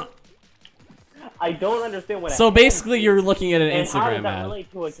 I don't understand what. So a hand basically, speed you're looking at an and how does Instagram that ad.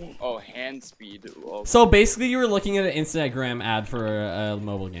 relate to a game? oh, hand speed. Oh, So basically, you were looking at an Instagram ad for a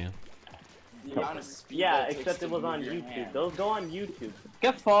mobile game. the amount of speed Yeah, that takes except to it was move on your YouTube. hand. Those go on YouTube.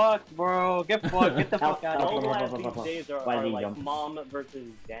 Get fucked, bro. Get fucked. Get the fuck out of Mobile here. ads these days Why are did he like jump? mom versus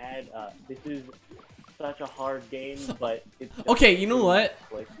dad. This is such a hard game, but it's just Okay, you know what?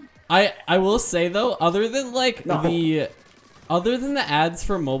 like, I will say though, other than like No. other than the ads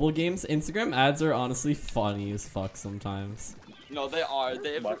for mobile games, Instagram ads are honestly funny as fuck sometimes. No, they are.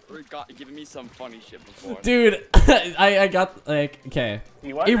 They've given me some funny shit before. Dude, I got like okay.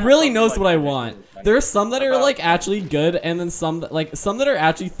 You want It to really have knows something what I like want. this? There are some that are About- like actually good, and then some that are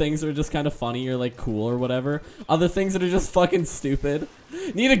actually things that are just kind of funny or like cool or whatever. Other things that are just fucking stupid.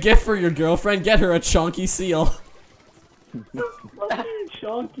 Need a gift for your girlfriend? Get her a chunky seal.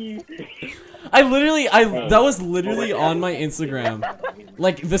 chunky. That was literally on my Instagram,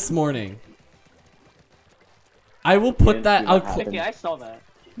 like this morning. I will put that. I'll. Okay, I saw that.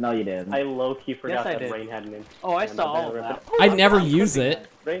 no, you didn't. I low key forgot I that did. Rain had an. Oh, I Instagram, saw but all of then that. I never use it,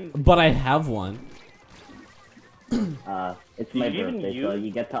 Rain, but I have one. It's my Do you even birthday, so use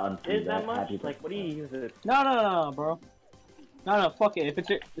you get to unfreeze is that that. much? Happy Like, what do you use it? No, bro. No, fuck it. If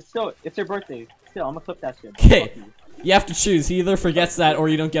it's your birthday. Still, I'm gonna clip that shit. Okay. Fuck you. You have to choose. He either forgets that or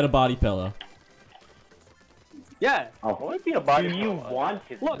you don't get a body pillow. Yeah. Oh, What would be a body? Do you pillow? want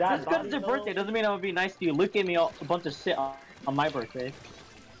Look, that just because it's your body birthday doesn't mean I'm gonna be nice to you. Luke gave me a bunch of shit on my birthday.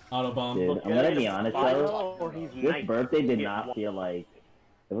 Autobomb. dude, I'm gonna be honest though. pillow, or he's This nice? birthday did Get not one. feel like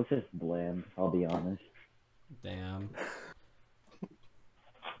it was just bland. I'll be honest. Damn.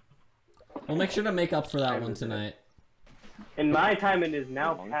 We'll make sure to make up for that one tonight. In my time, it is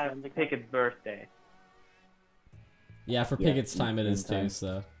now past Pickett's birthday. Yeah, for Yeah, Pickett's time it is time. too,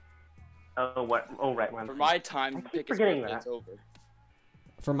 so. Oh, what? Oh, right. For my time, I keep Pickett's forgetting birthday's that. over.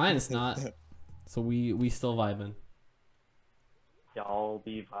 For mine, it's not. So we still vibing. Y'all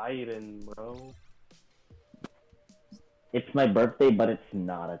be vibing, bro. It's my birthday, but it's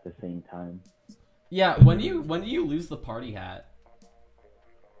not at the same time. Yeah, when do you lose the party hat?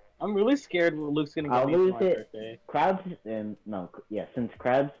 I'm really scared what Luke's gonna I'll get me for lose my it. birthday. Crabs in since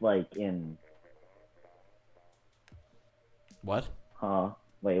Crabs like in What?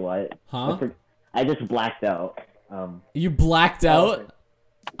 wait, what? Huh? I just blacked out. You blacked out?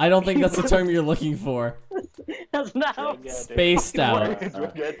 I don't think that's the term you're looking for. That's not how. Spaced out.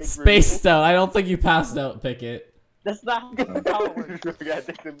 Spaced out. I don't think you passed out, Pickett. That's not how it works. That's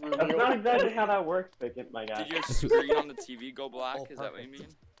not exactly how that works, Pickett, my guy. Did your screen on the TV go black? Is that what you mean?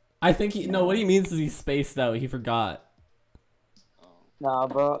 I think no. What he means is he spaced out. He forgot. Nah,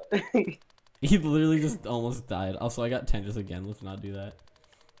 bro. He literally just almost died. Also, I got 10 just again. Let's not do that.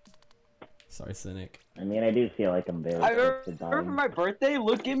 Sorry, Cynic. I mean, I do feel like I'm very I close to remember dying. my birthday,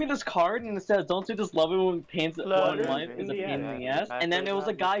 Luke gave me this card and it says, "Don't you just love it when pains one Flutters life in is a the pain in ass. the ass?" And then there was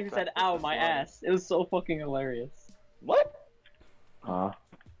a guy who said, "Ow, my ass." It was so fucking hilarious. What? Huh?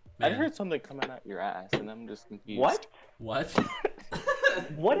 I Man. heard something coming out your ass, and I'm just confused. What? What?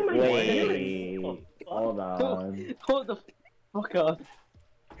 What am I saying? Wait, hold on. Hold the fuck up.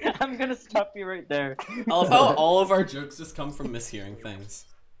 I'm gonna stop you right there. I love how all of our jokes just come from mishearing things.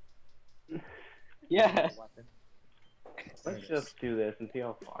 Yeah. Let's just do this and see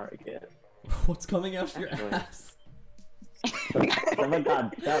how far I get. What's coming out your ass? Oh my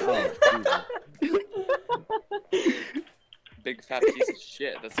god, shut up. Jesus. Big fat piece of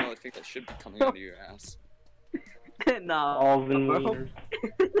shit. That's the only thing that should be coming out of your ass. Nah. Balls and bro. wieners.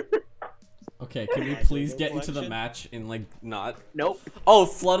 Okay, can we please get into the match in like not? Nope. Oh,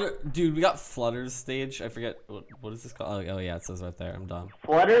 Flutter, dude, we got Flutter's stage. I forget what is this called? Oh yeah, it says right there. I'm done.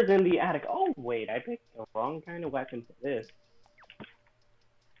 Flutters in the attic. Oh wait, I picked the wrong kind of weapon for this.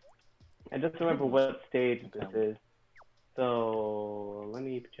 I just remember what stage this is. So let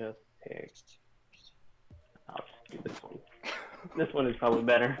me just pick. I'll just do this one. This one is probably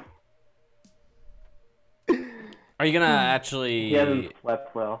better. Are you gonna actually He hasn't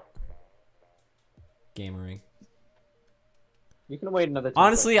slept well. gamery? You can wait another 2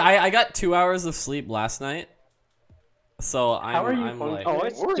 Honestly, I got 2 hours of sleep last night, so How are you I'm like, Oh,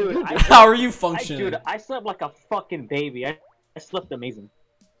 it's dude. how are you functioning? Dude, I slept like a fucking baby. I slept amazing.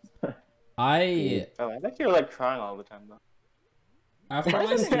 I Oh, I bet you're like crying all the time though. after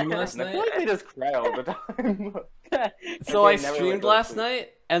my stream last I feel night. like they just cry all the time. So I They never, streamed like, go to last sleep. night,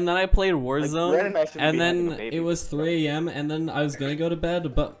 and then I played Warzone, Brandon and I shouldn't and be having then a baby. it was 3 a.m. and then I was gonna go to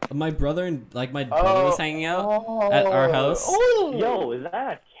bed, but my brother and like my brother was hanging out at our house. Oh, Yo, is that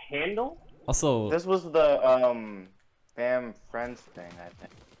a candle? Also, This was the fam friends thing, I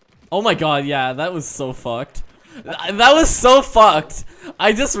think. oh my god, yeah, that was so fucked. That was so fucked.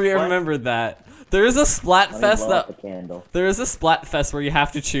 I just remembered that. There is a Splatfest The candle. there is a Splatfest where you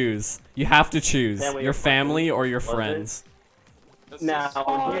have to choose. You have to choose Family your or family or your Was it? friends. That's Now,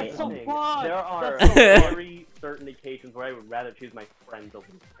 Oh, here's that's the so thing. fun. There are That's so very certain occasions where I would rather choose my friends over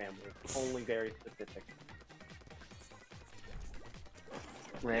my family. Only very specific.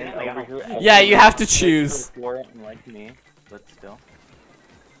 Ran Like, over here. Yeah, you have to choose. Like me, but still.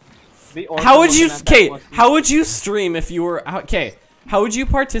 How would you how would you stream if you were okay? How would you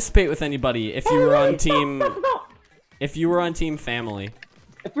participate with anybody if you were on team family? If you're on Team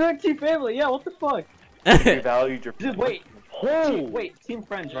Family, yeah, what the fuck? You valued your. Dude, wait. Wait, Team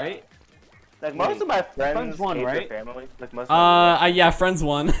Friends, right? Like most of my friends Friends won, hate right? their family. Like most. Of Yeah, friends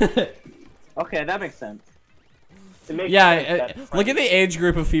won. Okay, that makes sense. It makes sense Yeah, that look at the age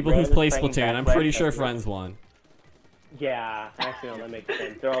group of people who Friends play bringing Splatoon. back I'm pretty life sure that's friends won. Yeah, actually, no, that makes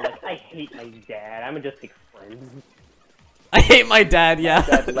sense. They're all like, I hate my dad. I'm gonna just pick friends. I hate my dad. Yeah.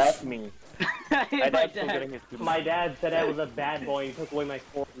 Dad left me. I hate My my dad's still dad. getting his. My dad said I was a bad boy and took away my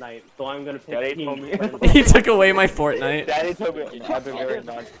Fortnite, so I'm gonna pick Daddy Team told me. Friends. He took away my Fortnite. Daddy told me I've been very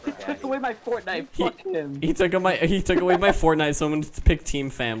nice. He took away my Fortnite. Fuck him. He took away my Fortnite, so I'm gonna pick Team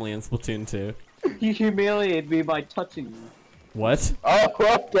Family in Splatoon 2. He humiliated me by touching me. What? Oh,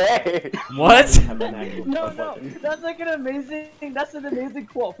 okay. What? I'm an actual No, sub no, button. that's like that's an amazing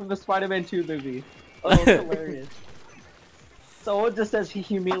quote from the Spider-Man 2 movie. Oh, it's hilarious. So it just says he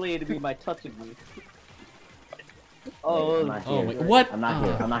humiliated me by touching me. I'm not Oh, here. wait, what? I'm not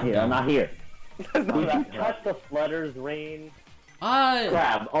here. I'm not here. okay. I'm not here. Did you touch the Flutter's rain?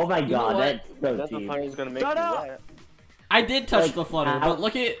 Crab. Oh my know god, what? that's so That's the cheap. part who's gonna make Shut you up! wet. I did touch Like, the flutter, how- but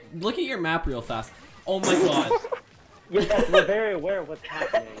look at your map real fast. Oh my god. Yes, we're very aware of what's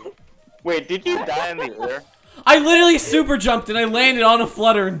happening. Wait, did you die in the air? I literally super jumped and I landed on a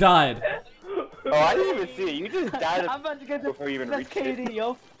flutter and died. Oh, I didn't even see it. You just died I'm about to get the before you even best reached it. KD,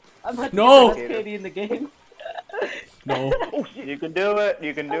 yo. I'm about to No! get the best KD in the game. No. Oh shit! You can do it.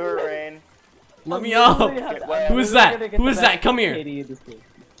 You can do it, Rain. Let me up. Who's that? Who is that? Come here. KD in this game.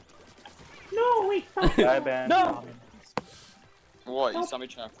 No, wait, stop. Bye, Ben. No! What? You saw me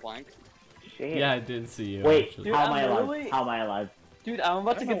trying to flank? Shit. Yeah, I did see you. Wait, actually. Dude, how am I'm I alive? literally- How am I alive? Dude, I'm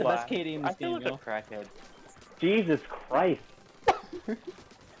about to I get the don't know best why. KD in I this feel game, like yo. a crackhead. Jesus Christ.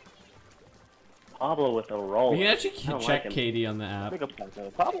 Pablo with a roll. You can actually I don't check like him. KD on the app. Pick up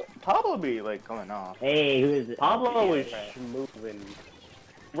Pablo. Pablo be like coming off. Hey, who is it? Pablo is Right. moving.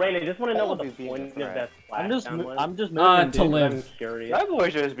 Rain, I just want to know what the Pablo be point being of that I'm just splashdown was. moving, to dude. live. I'm curious. That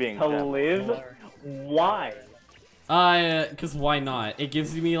boy's just being To dumb. live? Why? Cause why not? It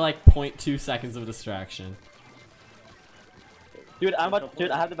gives me like 0.2 seconds of distraction. Dude, I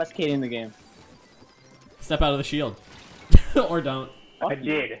have the best KD in the game. Step out of the shield. Or don't. I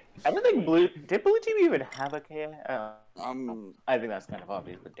did. I don't think did Blue Team even have a K? I think that's kind of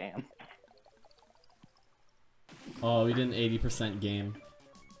obvious, but damn. Oh, we did an 80% game.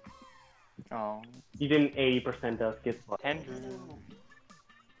 Oh, You didn't 80% us get tender.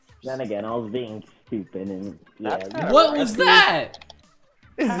 Then again, I was being stupid and That's yeah. kinda What was that?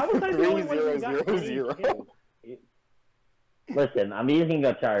 How was I the only one who got 3-0-0-0. killed? Listen, I'm using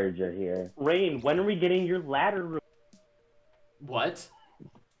a charger here. Rain, when are we getting your ladder? What?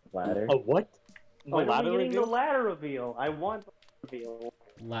 Ladder. what? When are ladder we getting the reveal? ladder reveal? I want the reveal.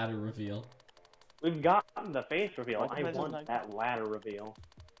 Ladder reveal. We've gotten the face reveal. Why I doesn't want like- that ladder reveal.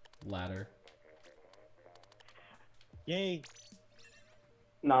 Ladder. Yay.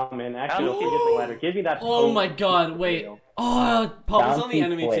 Nah, man, actually, Oh. don't give me the ladder. Give me that. Oh post my god, wait. reveal. Oh, Pablo's on the Bouncy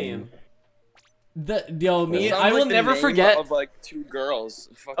enemy twins. team. Yo, It me, sounds I will like the never name forget. Of like two girls.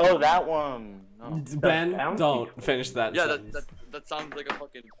 Fucking- Oh, that one. No. Ben, Bouncy don't twins. finish that Yeah, sentence. that sounds like a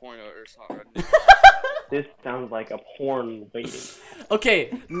fucking porno or something. This sounds like a porn waiting.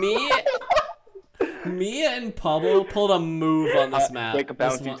 Okay, me and Pablo pulled a move on this map. Like a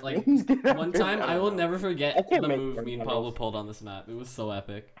This bounty one, like, twins. one time, I will never forget I can't the make move them me and tunnels. Pablo pulled on this map. It was so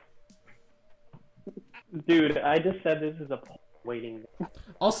epic. Dude, I just said this is a porn waiting.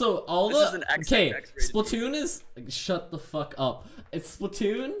 Also, all This is the an XXX okay, rated Splatoon is shut the fuck up. It's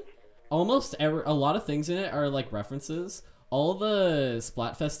Splatoon. Almost a lot of things in it are like references. All the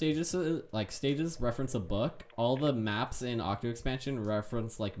Splatfest stages reference a book. All the maps in Octo Expansion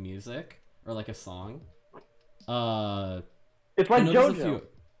reference like music or like a song. It's like I know there's a JoJo.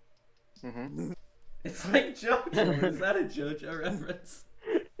 few- Mhm. It's like JoJo. Is that a JoJo reference?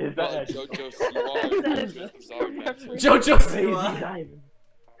 Is Oh, that a JoJo Siwa. JoJo crazy Siwa. diamond?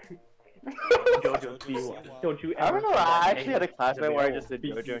 JoJo Siwa. Don't you I ever don't know. say that I actually name. had a classmate where I just said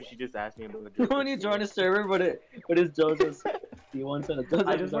Be- JoJo, and she just asked me about JoJo. When you join a server, but it's JoJo's. You want to JoJo's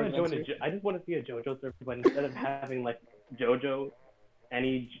I just want to join adventure. I just want to see a JoJo server, but instead of having like JoJo,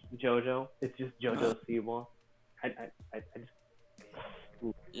 any JoJo, it's just JoJo Siwa. I just.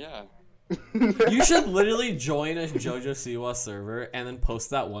 Yeah. You should literally join a JoJo Siwa server and then post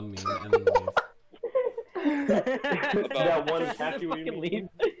that one meme and then leave. That one Just tattoo fucking leave.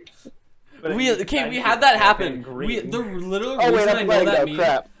 We had that happen. The literal Oh wait, reason I I'm know playing that that meme.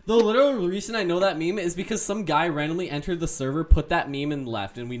 crap. The literal reason I know that meme is because some guy randomly entered the server, put that meme and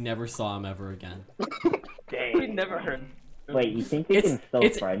left, and we never saw him ever again. We never heard. Wait, you think you It's- can still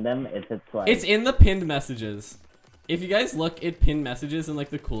it's- friend them if it's like... It's in the pinned messages. If you guys look at pinned messages in like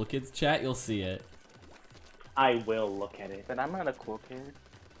the cool kids chat, you'll see it. I will look at it. But I'm not a cool kid.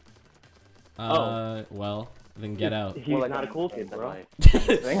 Well, then get out. He's Well, like, not a I'm- cool kid, I'm bro. like-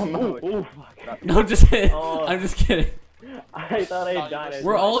 I'm not Ooh, like- ooh, fuck. No, just Oh. I'm just kidding. I thought I No, died. you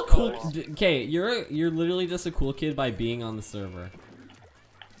We're just- all cool. colors. Okay, you're literally just a cool kid by being on the server.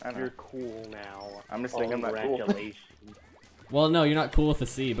 I don't know. You're cool now. I'm just saying I'm not cool. Congratulations. Well, no, you're not cool with a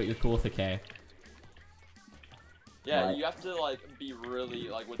C, but you're cool with a K. Yeah, Right. you have to like be really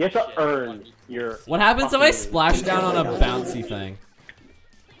like with You have the to shit, earn like, be cool. your. What happens if I Fucking- splash down on a bouncy thing?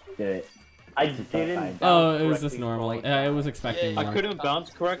 Do it. I Just didn't. fine. Oh, bounce it was just correctly normal. for, like, I was expecting Yeah, I more. couldn't bounce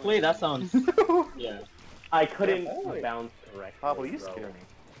correctly. That sounds. Yeah. I couldn't Oh. bounce correctly. Pablo, you bro. scare me.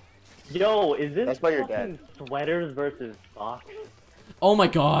 Yo, is this That's why you're fucking sweaters versus socks? Oh my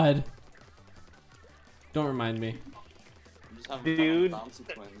god. Don't remind me. You just have Dude. bouncy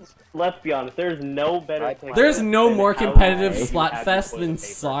twins. Let's be honest. There's no better. I take- There's no than more how competitive you have your Splatfest toilet than paper.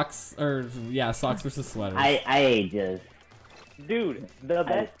 socks, or yeah, socks versus sweaters. I just... Dude, the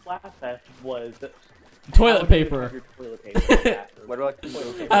best Splatfest was Toilet paper. Toilet paper. What about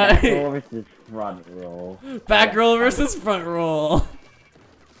toilet paper? Back Uh, roll versus front roll. back roll versus front roll.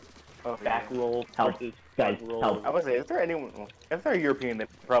 Okay. Back roll Help, versus guys, front roll. help. I would say, if they're anyone, if they're European, they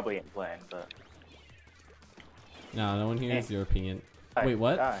probably ain't playing, but No, no one hears your opinion. Die, Wait,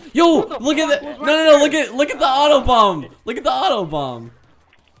 what? die. Yo, look at the no. Look at the auto bomb. Look at the auto bomb.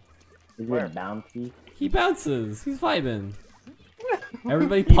 Is Where? it bouncy? He bounces. He's vibing.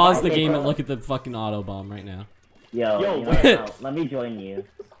 Everybody pause the game and look at the fucking auto bomb right now. Yo, Yo, you know what? No, let me join you.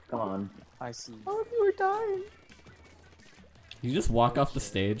 Come on. I see. Oh, you were dying. You just walk off the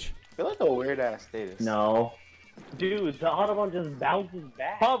stage. I feel like a weird ass status. No. Dude, the Autobahn just bounces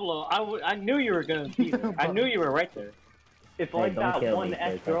back. Pablo, I knew you were gonna be there. I knew you were right there. It's Hey, like don't that kill one me,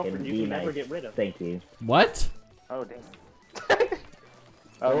 ex-girlfriend fucking you be can never nice. get rid of. Thank you. What? Oh damn.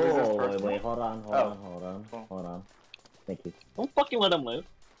 Oh, is this wait, personal? hold on. Hold on. Thank you. Don't fucking let him live.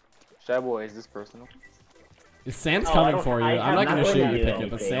 Shy boy, is this personal? Sam's Oh, I coming don't- for you. I I'm have not gonna not shoot done you, pick anything. it,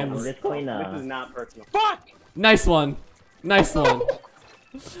 but I'm Sam's just going This is not personal. Fuck! nice one. Nice one.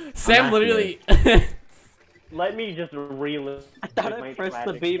 Sam not literally. Let me just relive. I thought I my pressed the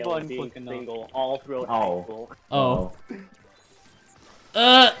classic B kill button being quick enough. single all throughout Oh. high school.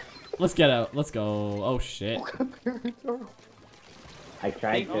 Oh. Let's get out. Let's go. Oh shit. I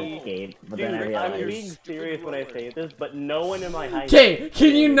tried to Thank you. escape, but Dude, then I I'm realized. being serious when I say this, but no one in my high Okay,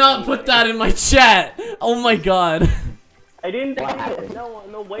 can you not put that in my chat? Oh my god. I didn't What say happened? it.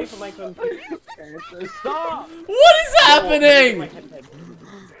 No way for my computer. Stop! What is happening?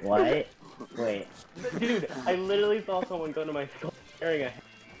 What? Wait. Dude, I literally saw someone go to my school wearing a.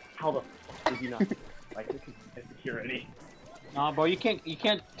 How the f did you not? Like, this is security. Nah, bro, you can't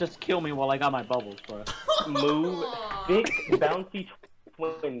just kill me while I got my bubbles, bro. Move. Big bouncy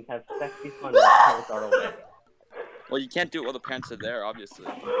twins have sexy fun when parents are away. Well, you can't do it while the parents are there, obviously.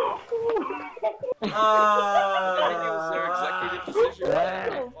 I think it was their executive decision.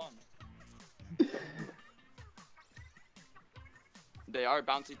 Have fun. They are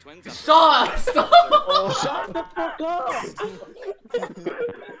bouncy twins. Stop! Stop! Shut the fuck up!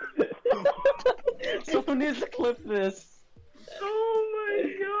 Someone needs to clip this. Oh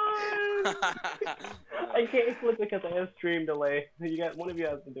my god! I can't clip it because I have stream delay. You got one of you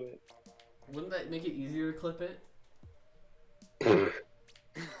has to do it. Wouldn't that make it easier to clip it?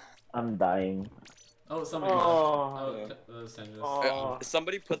 I'm dying. Oh, somebody left. Oh. Oh, Sandra's. Oh.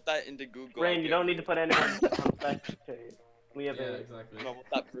 Somebody put that into Google. Rain, you don't need to put anyone on spectate. We have Yeah, a. exactly. You know what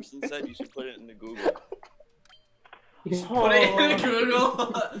that person said? You should put it into Google. Put it in Google.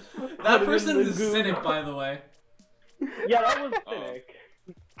 That Put it in person's the a Google. cynic, by the way. Yeah, that was Oh. cynic.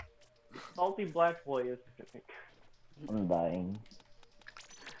 Salty black boy is cynic. I'm dying.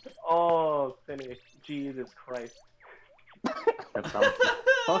 Oh, cynic. Jesus Christ.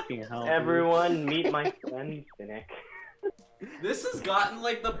 Fucking hell. Everyone, meet my friend Cynic. This has gotten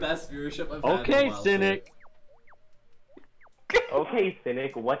like the best viewership I've had. Okay, in a while, Cynic. Okay,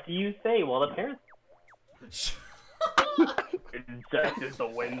 Cynic, what do you say while the parents? so- Incest is the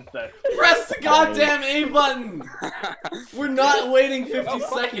win set. Press the goddamn A button! We're not waiting 50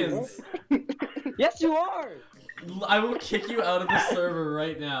 seconds. Yes, you are. I will kick you out of the server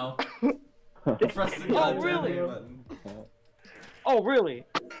right now. Press the goddamn really? A button. Oh, really?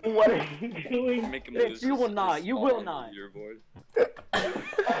 What are you doing? Make him Bitch, lose you will his not, you will spawn not. Your board.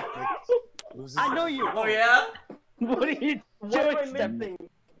 I know you. Oh yeah? What are you What am I doing, Step? missing?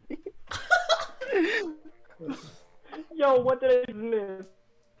 Yo, what did I miss?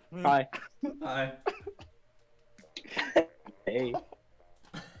 Hi. Hi. Hey.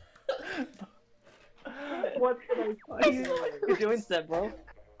 What did I What are you doing, Step, bro?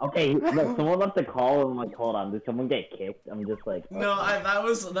 Okay, look, someone left a call and I'm like, hold on, did someone get kicked? I'm just like, No, that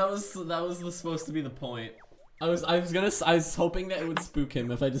was supposed to be the point. I was hoping that it would spook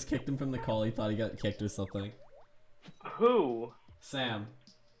him if I just kicked him from the call. He thought he got kicked or something. Who? Sam.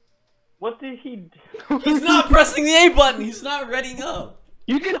 What did he do? He's not pressing the A button. He's not readying up.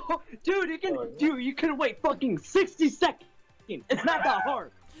 You can, you can wait fucking 60 seconds. It's not that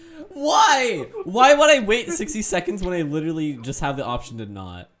hard. Why? Why would I wait 60 seconds when I literally just have the option to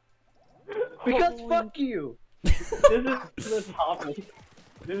not? Because fuck you. This is the topic.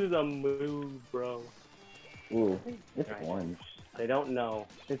 This is a move, bro. ooh, it's Right. orange. I don't know.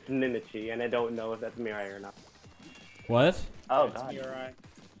 It's Mimichi, and I don't know if that's Mirai or not. What? Oh god.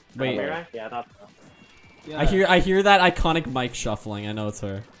 Wait. Mirai? Yeah, I thought so. I hear that iconic mic shuffling. I know it's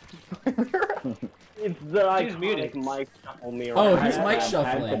her. It's the She's muted. iconic Mike Shuffle Mirai. Oh, who's I mic have to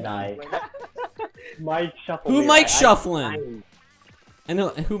shuffling? die. Mike Shuffle Who Mirai. mic shuffling? I know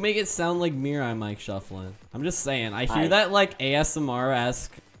who make it sound like Mirai mic shuffling. I'm just saying. I hear that like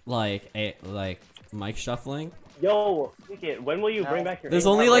ASMR-esque like mic shuffling. Yo, when will you bring back your There's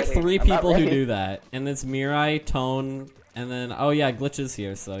name? only I'm like ready. 3 I'm not people who ready. do that, and it's Mirai, Tone, and then oh yeah, Glitch's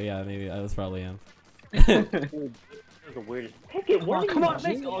here. So yeah, maybe I was probably him. This is the weirdest. Pick it. Come on, Where come are on,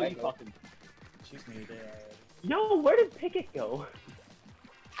 you make all you fucking. She's muted. Yo, where did Pickett go?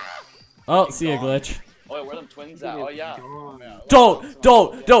 Oh, see a glitch. Oh, wait, where are them twins at? Oh, yeah. Don't.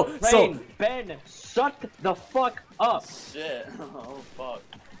 So. Rain, Ben, shut the fuck up. Shit. Oh, fuck.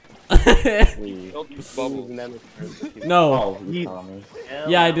 Please. Bubble. No. Oh, you saw me.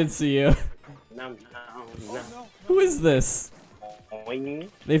 Yeah, I did see you. No. Who is this?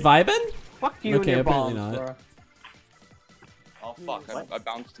 They vibing? Fuck you Okay, and your apparently bombs, not. bro. Oh, fuck. I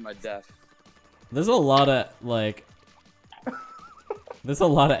bounced to my death. There's a lot of like. There's a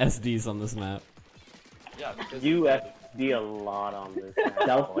lot of SDs on this map. Yeah, because You FD a lot on this.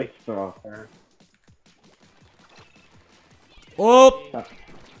 Self-destruct. Oh.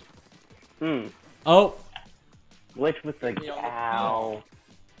 Oh. Glitch with the cow.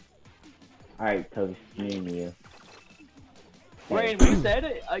 Alright, Toast, me and you. Rain, when you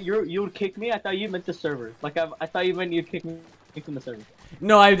said you would kick me, I thought you meant the server. Like I thought you meant you'd kick me from the server.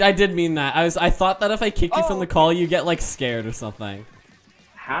 No, I did mean that. I thought that if I kicked you from the call, you get like scared or something.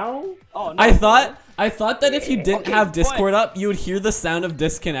 How? Oh no. I thought that if you didn't have Discord up, you would hear the sound of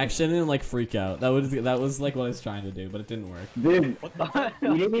disconnection and like freak out. That was like what I was trying to do, but it didn't work. Dude,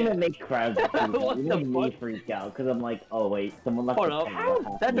 you didn't even make crowds freak out. What You the made me fuck? freak out because I'm like, oh wait, someone left Hold the up. thing. What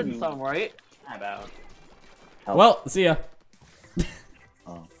That happened? doesn't sound right. About. Well, see ya.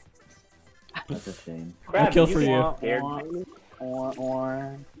 Oh. That's a shame. I'll kill for you. Scared.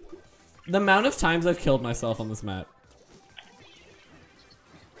 The amount of times I've killed myself on this map.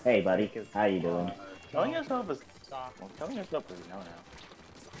 Hey buddy, how you doing? Telling yourself is telling yourself is no now.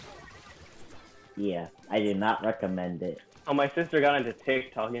 Yeah, I did not recommend it. Oh, my sister got into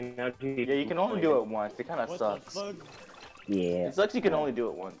TikTok and now she. Yeah, you can only do it once. It kind of sucks. Yeah. It sucks you can only do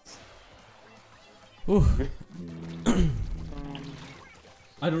it once. Whew.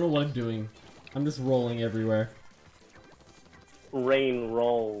 I don't know what I'm doing. I'm just rolling everywhere. Rain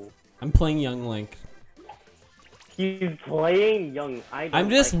roll. I'm playing Young Link. He's playing young. I'm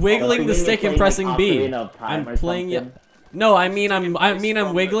just wiggling the stick and pressing B. I'm playing. No, I mean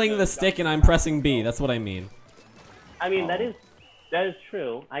I'm wiggling the stick and I'm pressing B. That's what I mean. I mean that is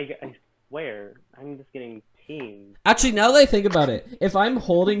true. I swear. I'm just getting teamed. Actually, now that I think about it, if I'm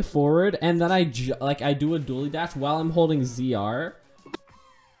holding forward and then I do a dually dash while I'm holding ZR,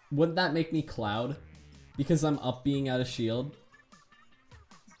 wouldn't that make me Cloud? Because I'm up being out of shield.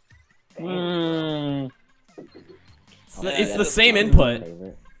 It's the same input.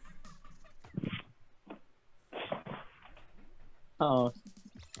 Oh.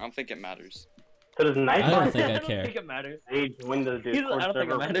 I don't think it matters. So does Night I don't think I I don't care. think it matters. Age win the I Discord don't think it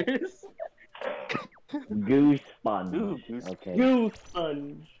server? matters. Goose sponge. Goose. Okay. Goose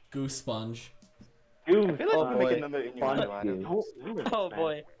sponge. Goose sponge. Goose. I feel like Oh we make boy. another in your Fun line. goose. Oh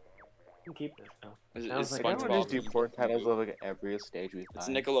boy. Keep this though. It's Sounds like Why don't we just do SpongeBob. 4 titles of like every stage we It's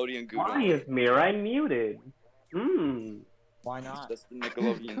find? Nickelodeon Why Gouda. is Mirai muted? Hmm. Why not? That's the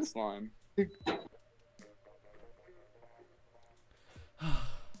Nickelodeon slime.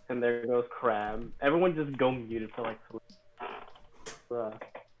 And there goes Crab. Everyone just go muted for like. Bruh.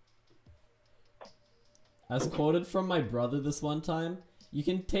 As quoted from my brother this one time, you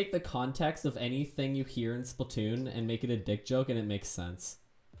can take the context of anything you hear in Splatoon and make it a dick joke and it makes sense.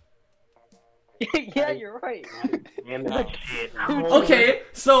 Yeah, you're right. Damn that shit. Okay,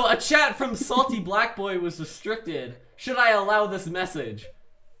 so a chat from Salty Black Boy was restricted. Should I allow this message?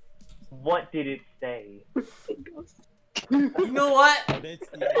 What did it say? You know what? It's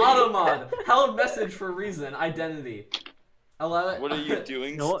the Automod. Held message for reason. Identity. Allow it. What are you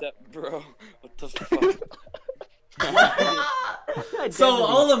doing, No. Step Bro? What the fuck? So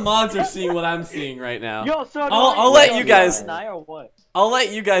all the mods are seeing what I'm seeing right now. Yo, so I'll let you guys- deny or what? I'll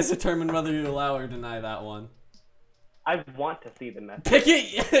let you guys determine whether you allow or deny that one. I want to see the message.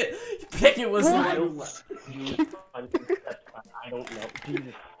 Pickett was the I one. don't, I don't know.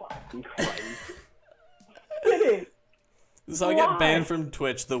 Jesus fucking Christ. So I get Why? banned from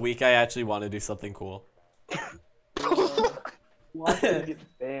Twitch the week I actually want to do something cool. Why did it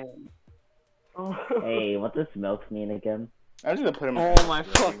get banned? Oh. Hey, what does milk mean again? I'm just gonna put him. Oh my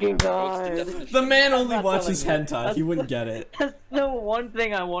fucking What's the god. definition? The man only not watches telling you. hentai. He wouldn't get it. That's the one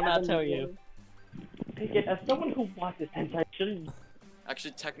thing I will not tell you. Pickett, as someone who watches hentai, shouldn't.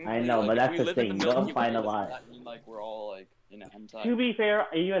 Actually, technically, I know, like, but if that's we the live in thing, the you don't Milky find Way, a lot. doesn't that mean, like, we're all like in a hentai? To be fair,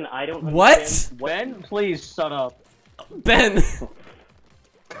 even I don't. What? understand Ben, please shut up. Ben.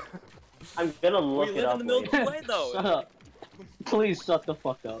 I'm gonna look We it live up. in the Milky later. Way, though. Shut up. Please shut the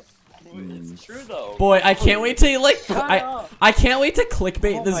fuck up. It's true though. Boy, I can't wait to like. Shut up. I can't wait to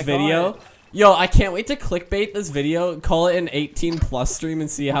clickbait Oh this my video. God. Yo, I can't wait to clickbait this video, call it an 18+ stream, and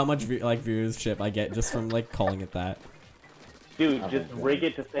see how much viewership I get just from calling it that. Dude, just rig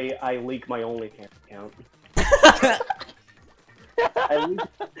it to say I leak my OnlyFans account. At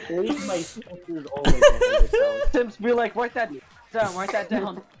least my sisters only can understand. Sims be like, write that down, write that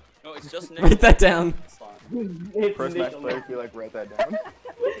down. No, it's just Nick. Write that down. It's First match Nick. player, be like, write that down.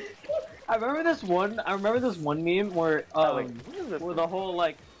 I remember this one meme where What is this? where the whole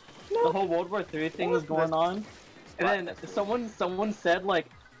World War III thing was going on, and then someone said like,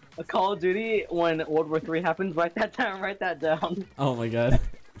 a Call of Duty when World War III happens, write that down, write that down. Oh my god.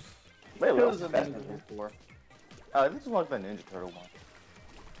 Wait, what It was was that amazing. for? This is like the Ninja Turtle one.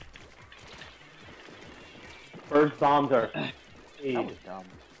 First bombs are. That was dumb.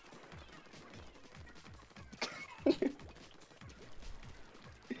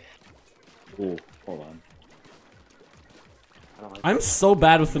 Ooh, hold on. I don't like I'm so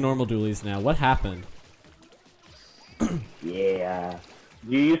bad with the normal dualies now. What happened? Yeah.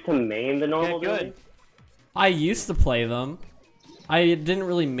 You used to main the normal good. dually? I used to play them. I didn't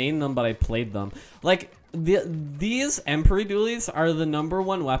really main them, but I played them. Like, these Emperor dualies are the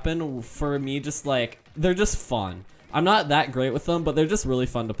 #1 weapon for me, just like, they're just fun. I'm not that great with them, but they're just really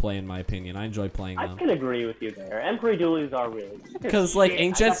fun to play in my opinion. I enjoy playing I them. can agree with you there. Emperor dualies are really. Because, like, Shit,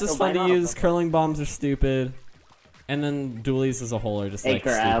 Ancients I got is fun to light on use, them. curling bombs are stupid, and then dualies as a whole are just, like,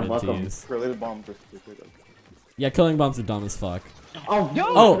 Anchor, Ab, stupid to welcome. use. Curly bombs are stupid. Yeah, curling bombs are dumb as fuck. Oh,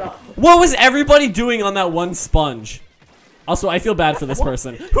 Oh, what was everybody doing on that one sponge? Also, I feel bad for this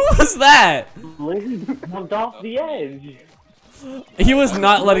person. Who was that? Lizzie jumped off the edge. He was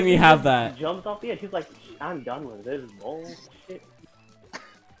not letting me have that. Jumped off the edge. He's like, I'm done with this bullshit.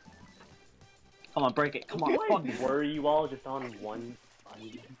 Come on, break it. Come on, Why were you all just on one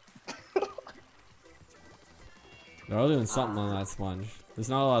sponge? They're all doing something on that sponge. There's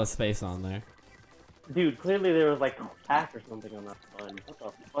not a lot of space on there. Dude, clearly there was like a pack or something on that sponge. What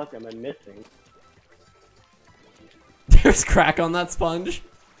the fuck am I missing? There's crack on that sponge.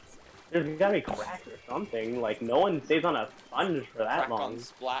 There's gotta be crack or something. Like, no one stays on a sponge for that Crack long. on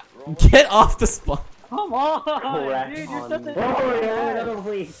splat roll. Get off the sponge. come on, Crack dude, you're on- such a Oh, yeah, another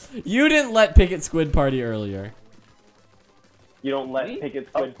please. You didn't let Picket Squid party earlier. You don't let Me? Picket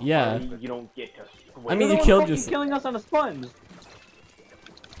Squid Yeah. party, you don't get to squid. I mean, You're you the killed one fucking yourself. killing us on a sponge.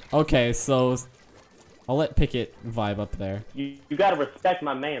 Okay, so I'll let Picket vibe up there. You gotta respect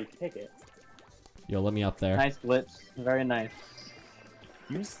my man, Picket. Yo, let me up there. Nice blitz, very nice.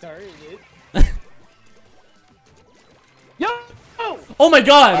 You started it. Yo! Oh my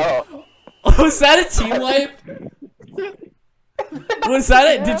god! Was that a team wipe? Was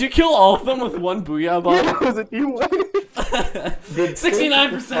that it? Did you kill all of them with one booyah bomb? That was a team wipe.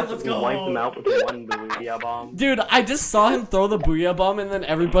 69%, let's go! Wipe them out with one booyah bomb. Dude, I just saw him throw the booyah bomb and then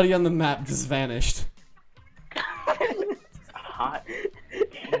everybody on the map just vanished. Hot.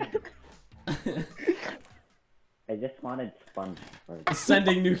 I just wanted sponge first.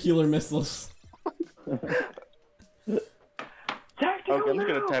 Sending nuclear missiles. Tactical Okay, I'm just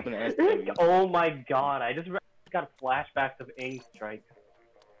gonna now! type in SW. Oh my god, I just got flashbacks of Ink Strike.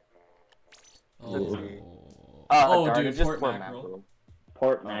 Oh, Darn, dude, it's just port for mackerel.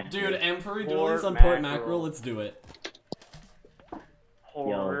 Port mackerel. Dude, Emperor Port duels on port mackerel. mackerel, let's do it.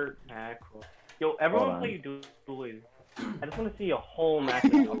 Horror mackerel. Yo, everyone Hold on. play dualies. I just want to see a whole match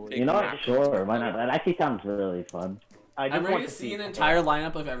of dualies. You know what? Sure, why not? That actually sounds really fun. I just I'm want ready to see an entire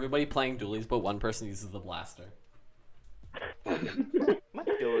lineup of everybody playing dualies, but one person uses the blaster. My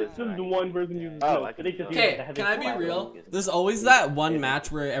skill is Just one person uses Oh, it. I can They just do use Okay, the heavy can I be flat real? one. There's always that one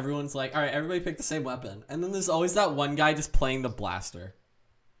match where everyone's like, alright, everybody pick the same weapon. And then there's always that one guy just playing the blaster.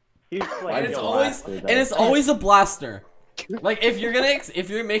 He's And playing it's a always blaster, and it's always a blaster. Like if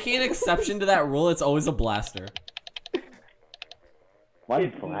you're making an exception to that rule, it's always a blaster. Why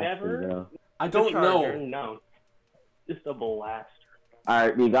It's blaster, never- though? I The don't charger, know. No, just a blaster.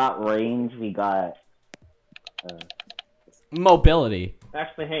 Alright, we got range, we got... Mobility.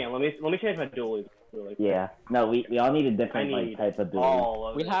 Actually, hang on. Let me change my dualies really quick. Yeah. No, we all need a I different need like type of duel. all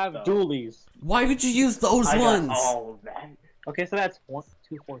of We it, have so. dualies. Why would you use those I got ones? all of that. Okay, so that's 1,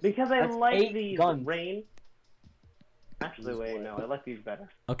 2, 4, 6. Because I That's like 8 these guns. rain. Actually, wait, no, I like these better.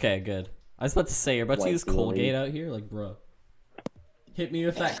 Okay, good. I was about to say, you're about to White use dually. Colgate out here? Like, bro. Hit me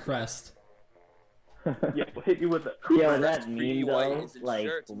with that crest. Yeah, hit you with the. Yo, Rest that free meme white though, is in like,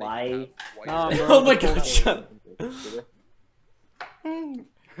 shirts, make why... it have white Nah, shirts. bro. Oh my god, shut up.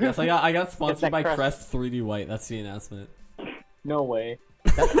 Yes, I got sponsored that by crest. Crest 3D White. That's the announcement. No way.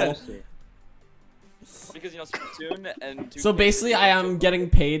 That's bullshit. Because, you know, Splatoon and... So basically, I am getting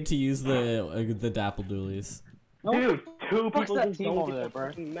paid to use the Dapple Dualies. No, Dude, two fuck's people that just team don't over get there, the bro?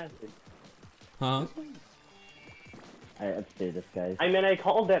 fucking message. Huh? Alright, let's do this, guys. I mean, I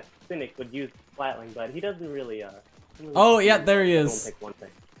called that Cynic would use Flatling, but he doesn't really, Oh, yeah, there he don't is. pick one thing.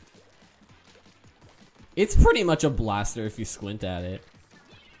 It's pretty much a blaster if you squint at it.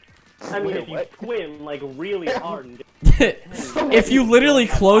 I mean, if you squint like really hard and If you literally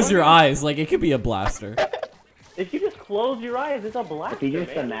close your eyes, like it could be a blaster. if you just close your eyes, it's a blaster. If you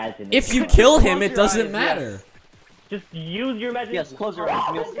just man. imagine. If you kill him, Close it your doesn't eyes, matter. Just use your imagination. Yes, close your eyes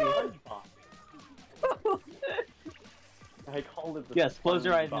and you'll see. I called it the Yes, close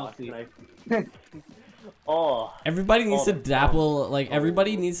your eyes and box, you'll and Oh. Everybody needs to dapple, like,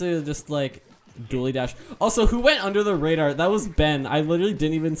 everybody needs to just, like, dually dash. Also, who went under the radar? That was Ben. I literally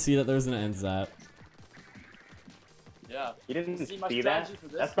didn't even see that there was an end zap. Yeah. You didn't See my see that? strategy for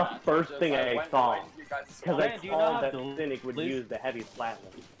this That's the match, first just, thing I went saw. right into your guys' Because Man, I do you called not that have Cynic would lose? use the heavy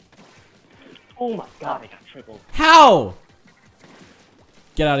platinum. Oh my god, I got tripled. How?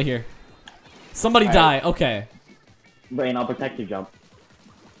 Get out of here. Somebody die. Okay. Brain, I'll protect you, jump.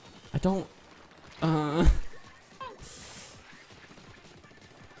 I don't...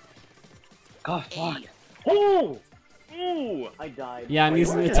 God, fuck. Oh! Ooh! I died. Yeah, I'm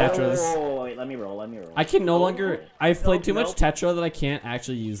using the Tetras. Oh, wait, let me roll, let me roll. I can no longer... I've played too much Nope. Tetra that I can't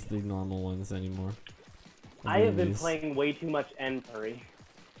actually use the normal ones anymore. I have been These. playing way too much N-Purry.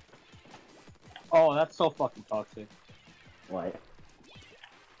 Oh, that's so fucking toxic. What?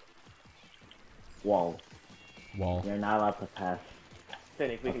 Whoa, Wall. you're not allowed to pass.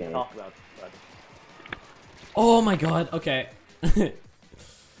 Cynic, we Okay. can talk about this, bud. Oh my god, okay. I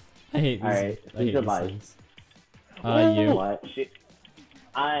hate these. Alright, I who's hate alive? these things. You. What? Shit.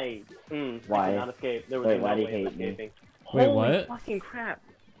 I Why? did not escape. There was Wait, no why do you way of hate me? escaping. Wait, Holy what? fucking crap.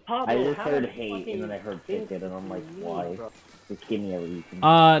 I Pablo, just how heard are you hate, fucking and then I heard think ticket, and I'm like, me, why? bro? Just give me a reason.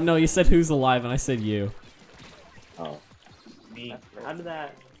 No, you said who's alive, and I said you. Oh. Me. How did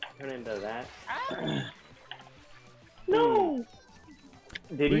that turn into that? No!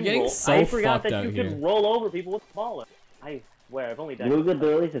 Did We're you getting roll? so I forgot fucked that out you here. could roll over people with the baller. I swear, I've only done Luga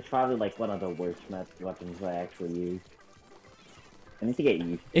Doilies is probably like one of the worst weapons I actually use. I need to get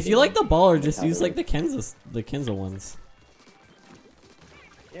used to If you like the baller, just how use they like the Kenza ones.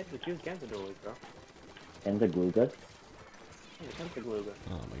 Yeah, just use Genzadoli, bro. And the Gluga. Yeah, Genzagluga.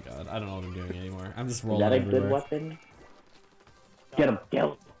 Oh my god, I don't know what I'm doing anymore. I'm just Is rolling that a everywhere. good weapon? Get him!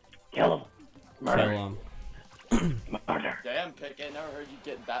 Kill him! Kill him! Kill 'em. Murder! Damn, Pick, I never heard you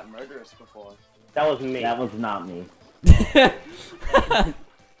get that murderous before. That was me. That was not me.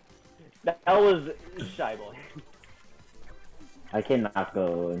 That was Shy Boy. I cannot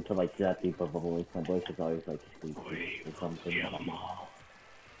go into like that deep of a voice. My voice is always like squeaky or something.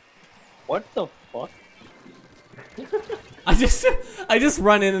 What the fuck? I just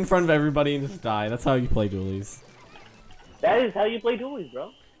run in front of everybody and just die. That's how you play dualies. That is how you play dualies,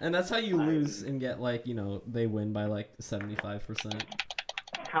 bro. And that's how you lose and get like, you know, they win by like 75%.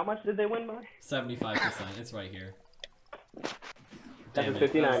 How much did they win by? 75%. It's right here. That's Damn a it.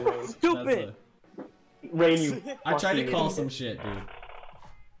 59. Rain. That's Stupid! Rain, you. I tried to fucking call idiot. some shit, dude.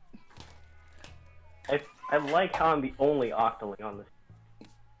 I like how I'm the only Octoling on this.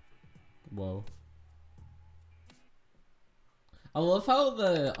 Whoa. I love how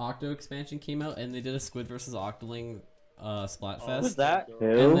the Octo expansion came out and they did a Squid versus Octoling Splatfest. Who's that? Who?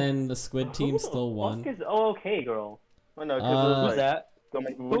 And then the Squid team Who still the won. fuck is okay, girl? Oh no, Uh, because Who's that?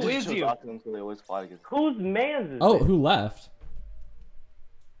 Who is you? So they always fly against. Whose man's is Oh, it? who left?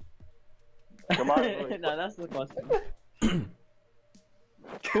 Come on. No, that's the question.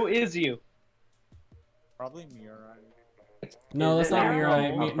 Who is you? Probably Mirai. No, Is that's it not Arrow?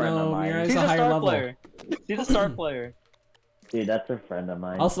 Mirai. A friend of No, mine. Mirai's She's a a higher star level. player. She's a star player. Dude, that's a friend of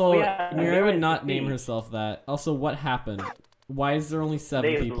mine. Also, Oh, yeah, Mirai would Mirai's not the name thief. herself that. Also, what happened? Why is there only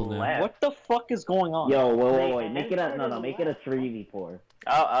 7 They people now? left. What the fuck is going on? Yo, wait, They wait, make it a entered make it a 3v4.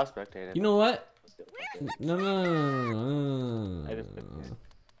 I'll spectate it. You know what? No. I just-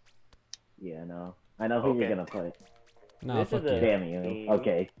 Yeah, no. I know who Okay. you're gonna put. No, This fuck is a- you. Damn you. team.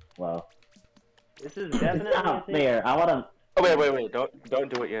 Okay, well. This is It's definitely not fair. I wanna. Oh wait,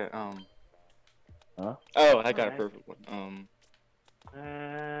 don't do it yet. Huh? Oh, I got a Alright. perfect one.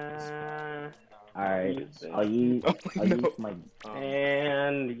 Alright, use this. I'll use No. my.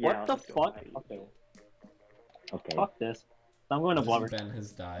 And yeah. What the let's go fuck? ahead. Okay. Okay. Fuck this. I'm going to Blizzy Blubber. Ben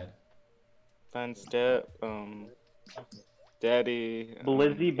has died. Fine step. Daddy.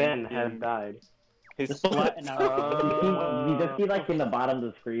 Blizzy Ben has Indian- died. His The splat and You just see like in the bottom of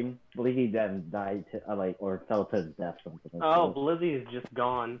the screen, Blizzy then died to, or fell to his death something. like Oh, that. Blizzy's just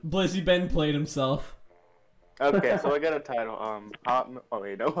gone. Blizzy Ben played himself. Okay, so I got a title. Oh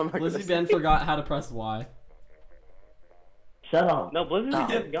wait, no, I'm not gonna Blizzy say Ben it. forgot how to press Y. Shut up. No, Blizzy's Stop.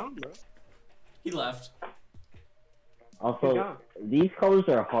 just gone, bro. He left. He's Also, gone. these colors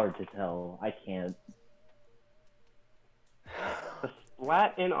are hard to tell. I can't. The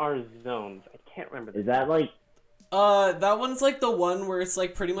splat in our zones. I can't remember. Is that like? That one's like the one where it's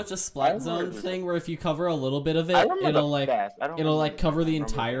like pretty much a splat zone thing where if you cover a little bit of it, it'll like cover the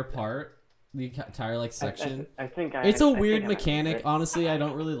entire part, the entire like section. I think it's a weird mechanic. Honestly, I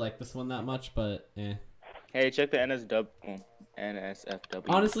don't really like this one that much, but eh. Hey, check the NSFW.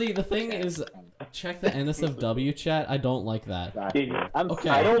 Honestly, the thing is, check the NSFW chat. I don't like that. Okay.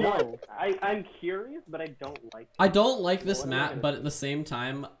 I don't know. I'm curious, but I don't like it. I don't like this map, but at the same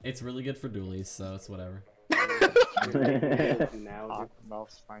time, it's really good for dualies, so it's whatever.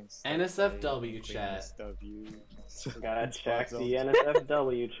 NSFW chat. Gotta check the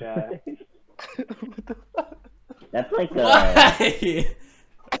NSFW chat. That's like Why?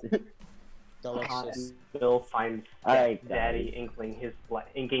 Bill finds Daddy inking his. Oh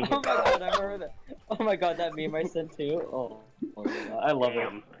my god, I remember that. Oh my god, that meme I sent too. Oh my god, I love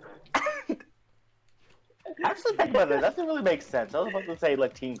it. Actually, think about it. That doesn't really make sense. I was about to say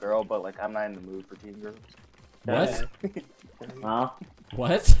like teen girl, but like I'm not in the mood for teen girl. What? Huh?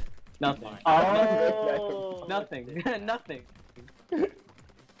 What? Nothing. Oh, Nothing. Nothing.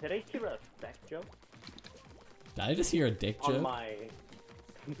 Did I hear a sex joke? Did I just hear a dick On joke? my.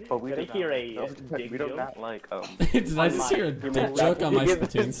 But we Did I hear a dick we do joke? not like Did I just hear a dick joke on my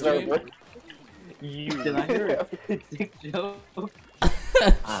Splatoon stream? Did I hear a dick joke?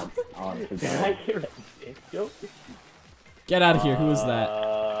 Did I hear a dick joke? Get out of here. Who is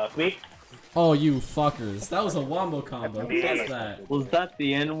that? Quick. Oh, you fuckers. That was a wombo combo. Who was that? Was that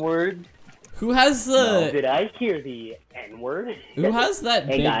the N-word? Who has the... Did I hear the N-word? Who has that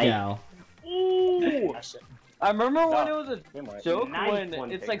Hey, big guys. gal? Ooh. I remember when it was a joke Nice when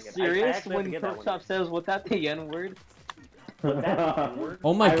one, it's Pig. like I serious actually when forget that Perk one. Shop says, was that the N-word?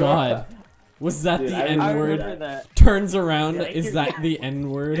 Oh my god. Was that the I N-word? remember that. Turns around, is that the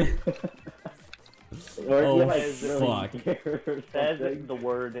N-word? Oh, fuck. Says the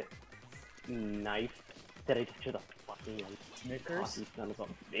word knife. Did I just hear the fucking Snickers? You son of a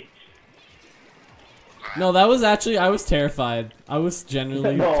bitch. No, that was actually, I was terrified. I was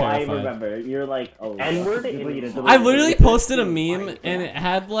genuinely No, terrified. I remember. You're like, oh. N-word? I literally posted a meme and it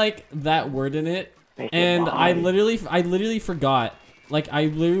had like that word in it, and I literally forgot. Like I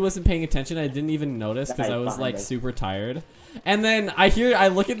literally wasn't paying attention. I didn't even notice because I was like super tired. And then I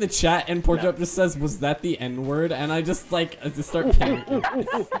look at the chat and Porkup just says, "Was that the N-word?" And I just like start panicking.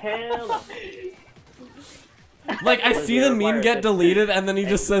 Hell. Like I see the meme get deleted and then he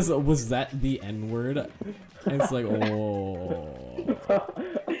just says, "Was that the N-word?" And it's like, oh.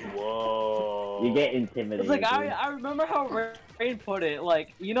 Whoa. You get intimidated. It's like, I remember how Rain put it,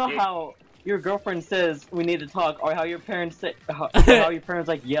 like, you know how your girlfriend says we need to talk, or how your parents say, how your parents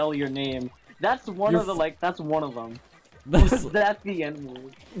like yell your name. That's one of the, like, that's one of them. That's That's the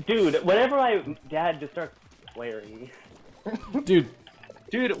N-word. Dude, whenever Dad just starts swearing. dude.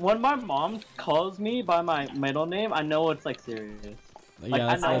 Dude, when my mom calls me by my middle name, I know it's like serious.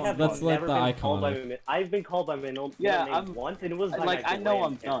 Yeah, that's like the iconic. I've been called by my middle name once, and it was like I know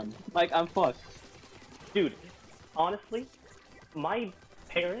I'm done. Like I'm fucked. Dude, honestly, my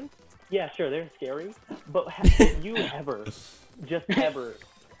parents, yeah, sure, they're scary, but if you ever, just ever,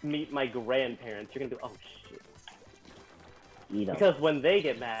 meet my grandparents, you're gonna be, oh shit. Because when they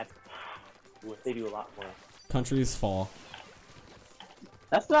get mad, they do a lot more. Countries fall.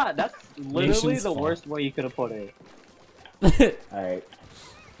 That's literally Nations the fall. worst way you could have put it. Alright.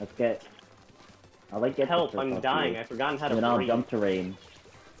 Let's get... I like get Help, I'm dying, I've forgotten how to And then I'll breathe. jump to rain.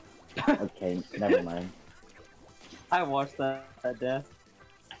 Okay, never mind. I watched that death.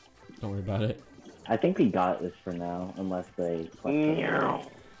 Don't worry about it. I think we got this for now, unless they...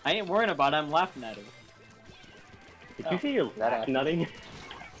 I ain't worrying about it, I'm laughing at it. Did you say you're nutting?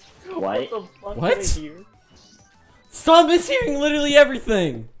 What? the fuck What? did I hear? Stop mishearing literally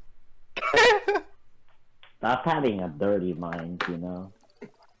everything! Stop having a dirty mind, you know?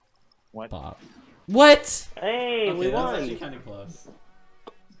 Bob. What? Hey, Okay, we that's won! actually kind of close.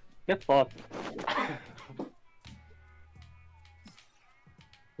 Get fucked.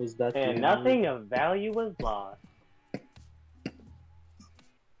 Was that And nothing of value was lost.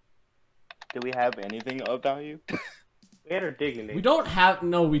 Do we have anything of value? We had our dignity. We don't have.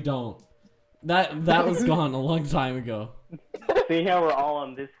 No, we don't. That was gone a long time ago. See how we're all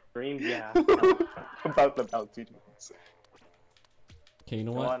on this stream? Yeah. About the bounty. Okay, you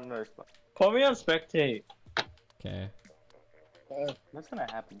know Go what? on nurse. Put me on spectate. Okay. What's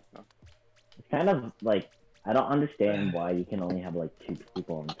gonna happen? No. It's kind of like... I don't understand why you can only have like 2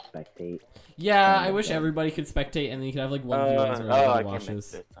 people on spectate. Yeah, I wish everybody could spectate and then you could have like one view as I everybody can't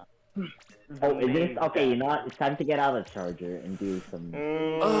watches. make Oh, is this... Okay, you know what? It's time to get out of the charger and do some...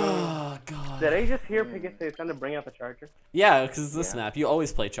 Oh god. Did I just hear Pickett say it's time to bring up a charger? Yeah, because it's this map. You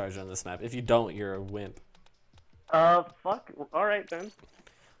always play charger on this map. If you don't, you're a wimp. Fuck. Alright then.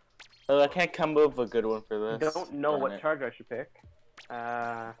 Oh, I can't come up with a good one for this. Don't know Darn what it. charger I should pick.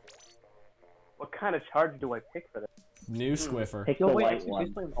 What kind of charger do I pick for this? New Squiffer. Pick the Yo, wait, white actually, one.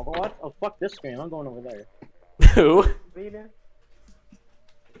 she's playing Overwatch? Oh, fuck this screen. I'm going over there. Who? What are you doing?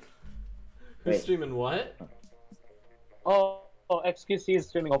 Who's Wait. streaming what? Oh, XQC is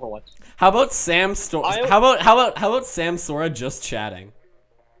streaming Overwatch. How about Sam Sora? I- How about Sam Sora just chatting?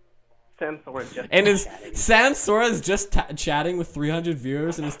 Sam Sora just And his chatting. Sam Sora is just chatting with 300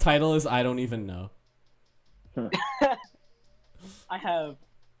 viewers, and his title is I don't even know. I have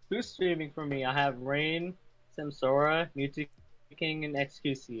who's streaming for me? I have Rain, Samsora, Mewtwo King, and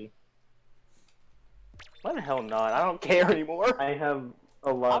XQC. Why the hell not? I don't care anymore. I have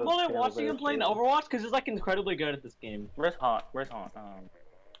a lot I'm of only channels watching that him are playing streaming. Overwatch because he's like incredibly good at this game. Where's Haunt? Where's Haunt?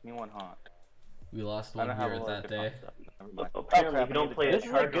 Me one Haunt. We lost I one don't have viewer a that day. Apparently, crap, if you don't play This a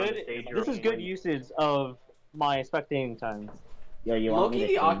is a charger on the good. stage, you're This is a good wimp. usage of my spectating time. Yo, you want me Loki to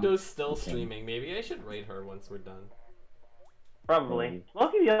the change? Octo's still Okay. streaming. Maybe I should raid her once we're done. Probably.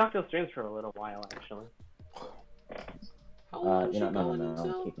 Loki the Octo streams for a little while, actually. How long is You she know, no, going no, I'm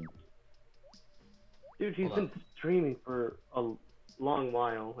until? kidding. Dude, she's Hold been streaming for a long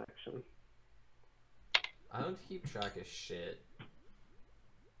while, actually. I don't keep track of shit.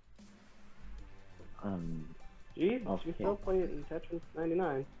 Jeez, Okay. she's still playing Tetris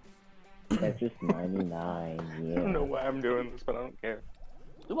 99. Tetris 99, yeah. I don't know why I'm doing this, but I don't care.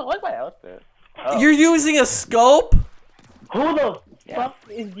 Dude, I like my outfit. Oh. You're using a scope? Who the Yeah. fuck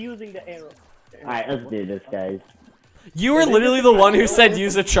is using the arrow? Alright, let's do this, guys. You were literally the one who said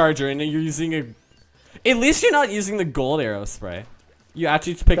use a charger, and you're using a. At least you're not using the gold arrow spray. You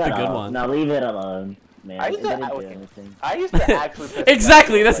actually picked the Shut good up. one. Now leave it alone, man. I It used to- didn't I do was- anything. I used to actually. pick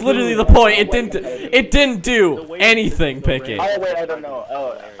Exactly, that's like, literally the point. It didn't do anything, Pickett. Oh wait, I don't know.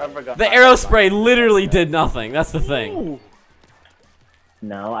 Oh, I forgot. The arrow spray literally did nothing. That's the thing.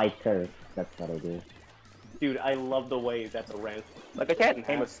 No, I surf. That's what I do. Dude, I love the way that the rank. Like I can't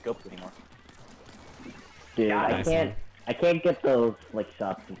aim a scope anymore. Dude, Yeah, I can't get those like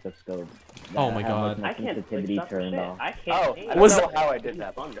shots with the scope. Oh that my have, God. like, I can't sensitivity stop the turned shit. off. I can't. Oh, aim. I don't Was- know how I did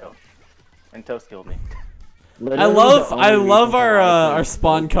that Fun, though. And Toast killed me. I Literally love the only reason our why I our play-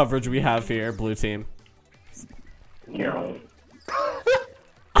 spawn coverage we have here, blue team. This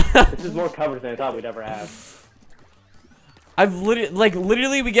is more coverage than I thought we'd ever have. I've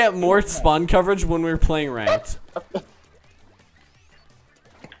literally we get more spawn coverage when we're playing ranked.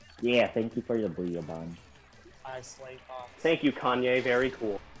 Yeah, thank you for your booyah bomb. Thank you, Kanye. Very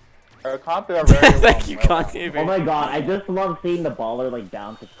cool. Our comp are very Thank you, well. Kanye. Oh my god, I just love seeing the baller like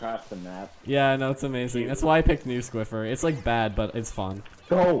bounce across the map. Yeah, no, it's amazing. That's why I picked New Squiffer. It's like bad, but it's fun.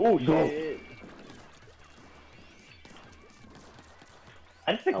 Go, go.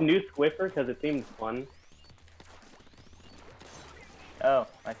 I just picked New Squiffer because it seems fun. Oh,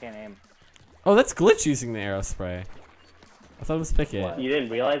 I can't aim. Oh, that's Glitch using the arrow spray. I thought it was Pickett. You didn't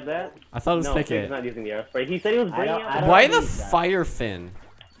realize that? I thought it was No, he's Pickett. not using the arrow spray. He said he was bringing don't- out. I don't Why the need that. fire fin?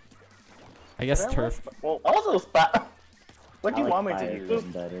 I guess turf. Well, also Splat. What do I you like want me fire to use?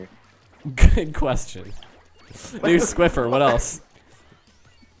 fin better. Good question. New Squiffer. What else?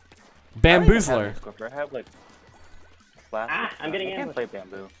 Bamboozler. I have like. Splat. Ah, I'm getting I can't ambushed. play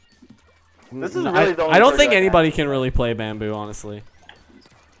bamboo. This is No, really the only I don't character think I anybody have. can really play bamboo, honestly.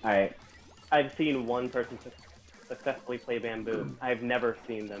 Alright, I've seen one person successfully play bamboo. I've never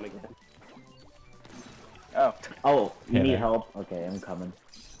seen them again. Oh, oh, you Yeah, need man. help? Okay, I'm coming.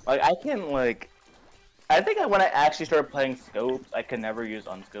 like I can like. I think when I actually started playing scopes, I could never use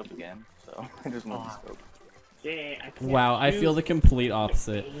unscope again. So I just went to scope. Yeah, I can't Wow, I feel the complete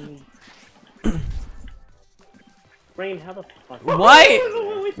opposite. Brain, how the fuck?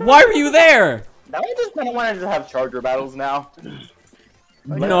 Why? Why were you there? Now I just kind of wanted to have charger battles now.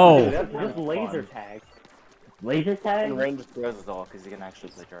 No. Dude, that's just laser tag. Laser tag? And Rain just throws us all because he can actually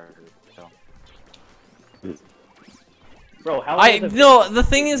play charger. So. Bro, how I does it- no. The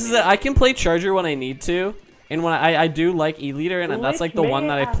thing is that I can play charger when I need to, and when I do like E leader, and that's like the one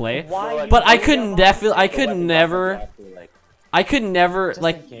that I play. But I couldn't I could never. I could never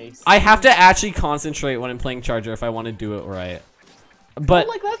like. I have to actually concentrate when I'm playing charger if I want to do it right. But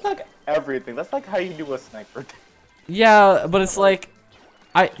like that's like everything. That's like how you do a sniper. yeah, but it's like,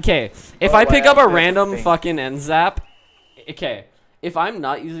 okay. If Oh, I pick wow, up a that's random the thing. fucking end zap, okay. If I'm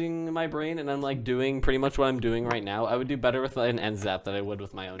not using my brain and I'm like doing pretty much what I'm doing right now, I would do better with an end zap than I would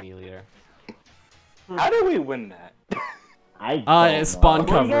with my own E leader. How do we win that? I don't spawn know.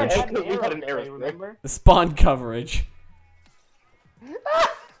 coverage. We had an arrow spray. remember? The spawn coverage.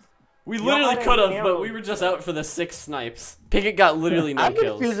 We literally could have, but we were just out for the 6 snipes. Pickett got literally no I'm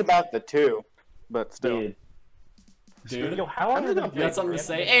kills. confused about the 2, but still. Dude, Dude, Yo, how long I'm is just it? you got something to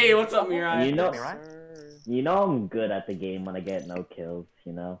say? Hey, what's up, Mirai? you know I'm good at the game when I get no kills,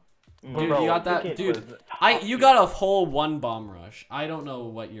 you know? Dude, you got that, dude. You got a whole 1 bomb rush. I don't know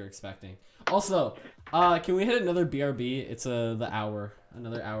what you're expecting. Also, can we hit another BRB? It's the hour.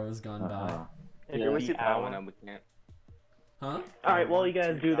 Another hour has gone by. Yeah, we see that one, we can't. Huh? Alright, well, you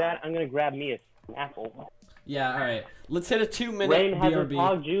guys do that. I'm gonna grab me an apple. Yeah, alright. Let's hit a 2-minute Rain has his BRB.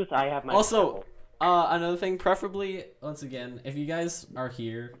 hog juice, I have my Also, apple. another thing, preferably, once again, if you guys are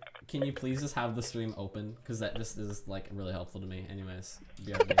here, can you please just have the stream open? Because that just is, like, really helpful to me. Anyways,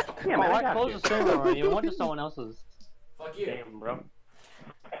 BRB. Yeah, man, I I got closed you. the server already. You went to someone else's. Fuck you. Damn, bro.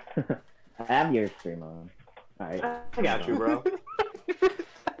 I have your stream on. Alright. I got you, bro.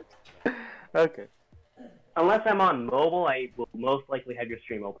 Okay. Unless I'm on mobile, I will most likely have your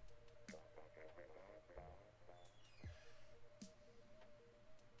stream open.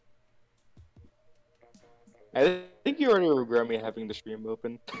 I think you already regret me having the stream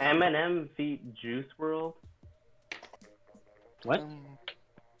open. M&M feat Juice World. What?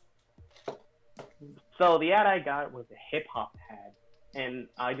 So the ad I got was a hip hop ad, and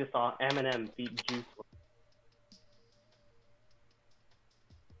I just saw M&M feat Juice World.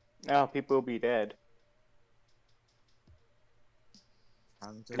 Now people will be dead.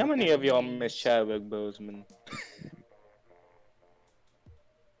 How many of y'all miss Chadwick Boseman?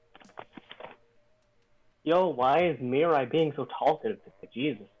 Yo, why is Mirai being so talkative?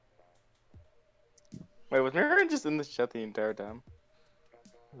 Jesus. Wait, was Mirror just in the chat the entire time?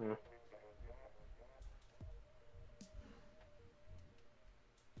 Hmm.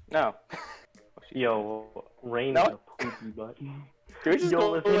 No. Yo, Rain No. is a poopy butt. Can we just Yo, go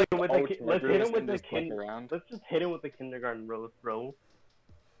let's hit like, him with all the let's hit him characters with and the just click kin. around? Let's just hit him with the kindergarten roast, bro.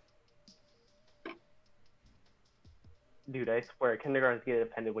 Dude, I swear, kindergartens get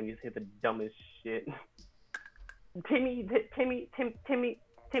offended when you say the dumbest shit. Timmy,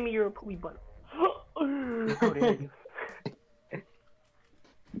 you're a poopy butt. How dare you?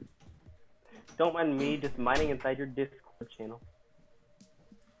 Don't mind me just mining inside your Discord channel.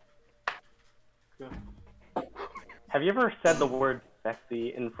 Have you ever said the word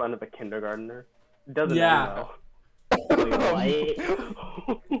sexy in front of a kindergartner? Doesn't Yeah. Wait,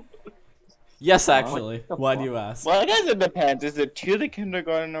 what? Yes, actually. Why do you ask? Well, I guess it depends. Is it to the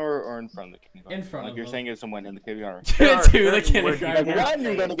kindergarten or in front of the kindergarten? In front like of you're them. saying it's someone in the kindergarten. to the Like kindergarten. one,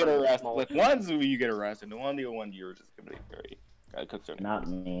 you're gonna get arrested. Like one's you get arrested. The one you're just gonna be very concerned. Not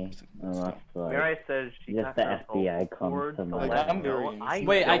me. Unless, like, Mirai says she just got the herself FBI comes forward to to mind. let I'm know. very-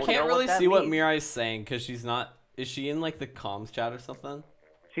 Wait, I don't can't know really that see what means. Mirai's saying because she's not. Is she in like the comms chat or something?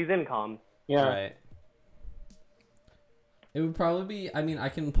 She's in comms. Yeah. Right. It would probably be. I mean, I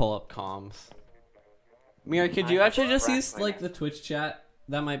can pull up comms. Mirai, could you actually just use like the Twitch chat?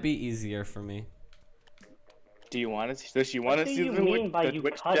 That might be easier for me. Do you want to? Does she want What to do see you the mean by the you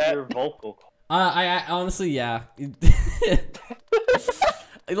Twitch cut chat? your vocal cords? I honestly, yeah.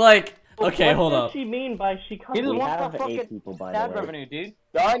 Like, okay, What hold does up. she mean by she cut? He just We wants have the 8 fucking people, by the ad way. revenue, dude.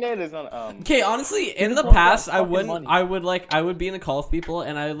 Darn it, is on. Okay, honestly, in the just want past, that I fucking wouldn't. money. I would be in a call with people,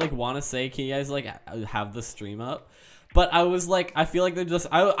 and I like want to say, can you guys like have the stream up? But I was like, I feel like they're just.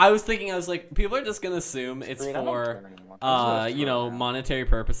 I was thinking, I was like, people are just gonna assume it's Screen, I don't for, turn anymore. you know, monetary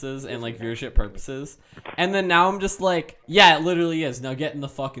purposes and like viewership purposes. And then now I'm just like, yeah, it literally is. Now get in the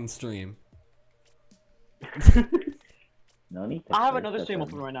fucking stream. No need to I have curse another at stream them.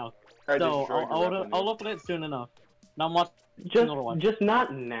 open right now, I so destroyed your revenue. I'll open it soon enough. Now I'm watching another one. Just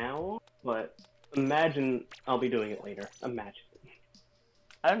not now, but imagine I'll be doing it later. Imagine.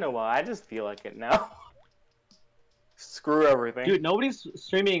 I don't know why. I just feel like it now. Screw everything. Dude, nobody's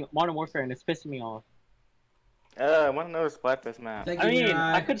streaming Modern Warfare and it's pissing me off. I want to know the Splatfest map. Thank I you, mean,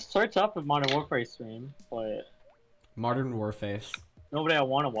 Mirai. I could search up a Modern Warfare stream, but Modern Warface. nobody I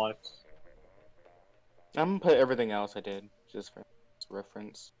want to watch. I'm gonna put everything else I did just for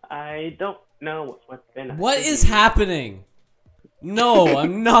reference. I don't know what's been. What is happening? No,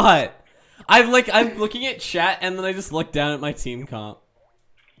 I'm not. I'm looking at chat and then I just look down at my team comp.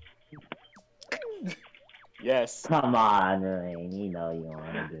 Yes. Come on, Rain. You know you want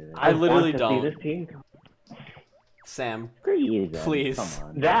to do this. I literally want to don't. See this team. Sam, Screw you, then. Please. Come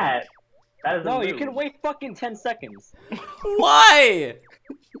on. That is. No, a you move. can wait fucking 10 seconds. why?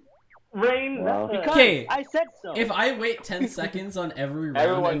 Rain. Well- That's Because Okay, I said so. if I wait 10 seconds on every round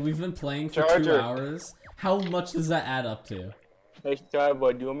Everyone- and we've been playing for 2 Charger. hours, how much does that add up to? Hey,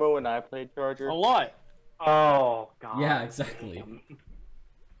 Starboy, do you remember when I played Charger? a lot. Oh god. Yeah, exactly.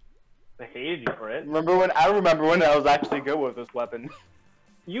 I hated you for it. I remember when I was actually good with this weapon.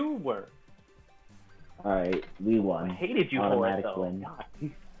 You were. Alright, we won. I hated you for it, Automatic though. win. God.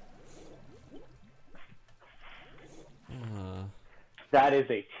 Uh, That is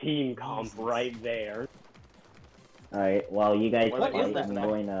a team comp right there. Alright, well, you guys What fight. is that I'm now?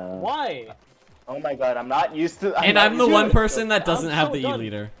 going to... Why? Oh my god, I'm not used to. and not I'm the used to one it. person that doesn't I'm have so the done.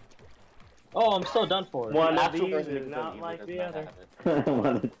 E-leader. Oh, I'm so done for. One of Actual these person is who not does like does the not other.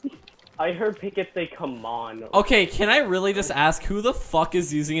 have it. I heard Pickett say, "Come on." Okay, can I really just ask who the fuck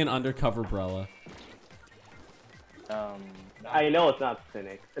is using an undercover umbrella? I know it's not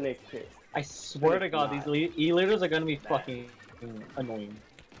Cynic. Cynic. I swear to It's God, not. these e-leaders are gonna be fucking annoying.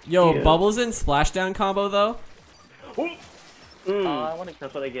 Yo, Yeah. Bubbles in splashdown combo though? I want to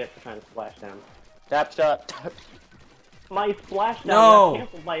That's what I get for trying to splash down. tap shot. My splash down No. got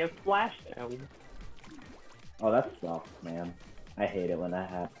canceled by a splash down. Oh, that sucks, man. I hate it when that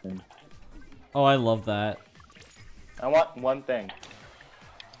happens. Oh, I love that. I want one thing.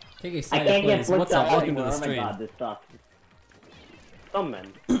 KK I Snyder can't get plays. flipped What's up? out Welcome to anymore. the Oh my stream. god, this sucks. Some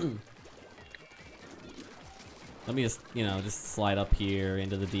men. Let me just, just slide up here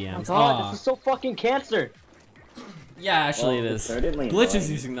into the Oh DMs. God, Aw. this is so fucking cancer. Yeah, actually Well, it it's is. certainly Glitch is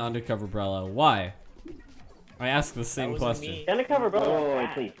annoying. using the undercover umbrella. Why? I ask the same wasn't question. me. Undercover bro. Oh,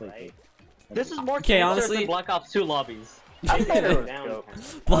 bad, please. right? This is more Okay, cancer honestly- than Black Ops 2 lobbies. I said it was Let's down. go.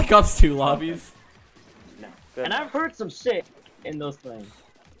 Black Ops 2 lobbies. Good. And I've heard some shit in those things.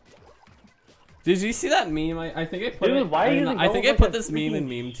 Did you see that meme? I think I put Dude, it. why are you I think I going put like a this meme in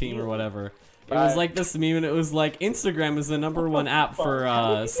freaking meme team or shield? whatever. It was like this meme, and it was like Instagram is the number one app for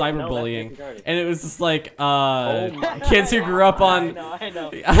cyberbullying, and it was just like my kids who grew up on I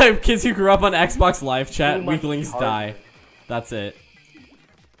know. kids who grew up on Xbox Live Chat. Too much Weaklings charger. die. That's it.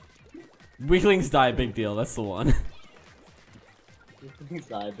 Weaklings die. Big deal. That's the one. It's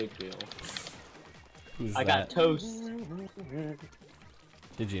not a big deal. Who's I that? got toast.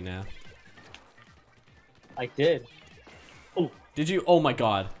 Did you now? I did. Did you? Oh my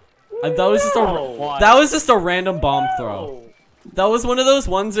god. That was just a Why? that was just a random bomb throw. That was one of those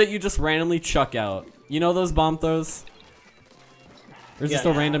ones that you just randomly chuck out. You know those bomb throws? There's just a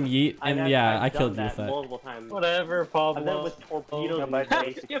Yeah. random yeet, and yeah, I killed you that with that. multiple times. Whatever, Pablo. I've done it with torpedoes No, and but-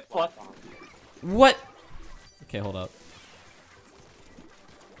 basic Get splash fucked. bombs. What? Okay, hold up.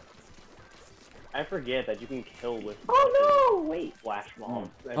 I forget that you can kill with. Oh no! Wait. Flash bombs.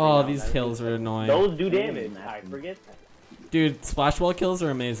 every Oh, now these and then. kills are annoying. Those do damage. I forget that. Dude, splash wall kills are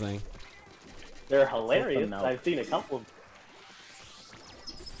amazing. They're hilarious. melt. I've seen a couple of.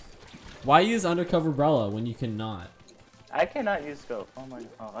 Why use undercover umbrella when you cannot? I cannot use scope. Oh my.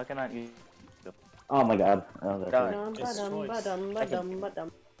 Oh, I cannot use. Oh my god. Oh, that's God. right. It's choice.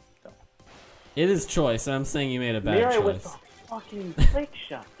 It is choice, and I'm saying you made a bad Mirror with choice. the fucking flick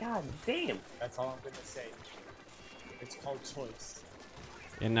shot. God damn. That's all I'm gonna say. It's called choice.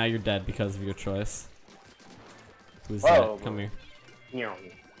 And now you're dead because of your choice. Who's Whoa, that? Come here. Meow.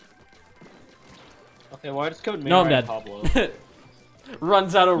 Okay, why does code No, I'm Mirai dead. Pablo?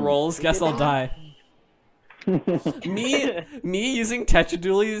 Runs out of rolls. Guess I'll die. me using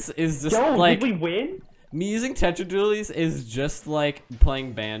tetradualies is just Yo, like did we win? me using tetradualies is just like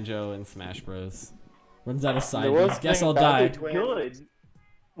playing banjo in Smash Bros. Runs out of side The worst moves. Guess thing I'll about die. the twins Good.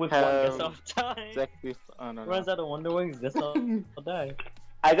 With have- one Guess I'll die. exactly- oh, no, no. Runs out of Wonder Wings. Guess I'll die.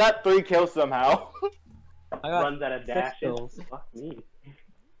 I got 3 kills somehow. I got runs out of dashes. kills. Fuck me.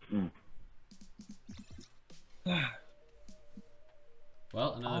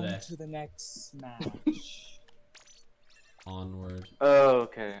 Well, another day. On to the next smash. Onward. Oh,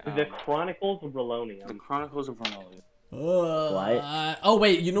 okay. The Chronicles of the Relonium. Chronicles of Ronaldo. Oh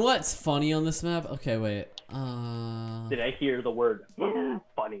wait, you know what's funny on this map? Okay, wait. Did I hear the word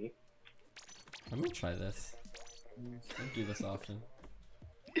funny? I'm gonna try this. I don't do this often.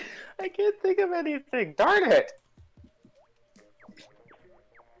 I can't think of anything. Darn it!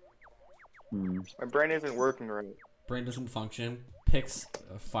 My brain isn't working right. Brain doesn't function. Picks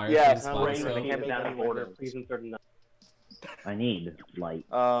fire Yeah, things, it's not spot Brain so- scope. hands down Make of order. any Please insert another. I need light.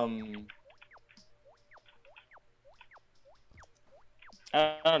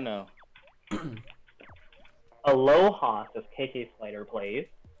 I don't know. Aloha says KK Slider plays,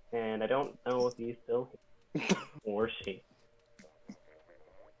 and I don't know if he's still here or she.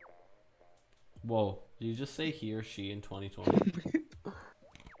 Whoa, did you just say he or she in 2020?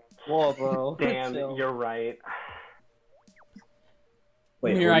 Whoa, bro. Damn, Chill. you're right.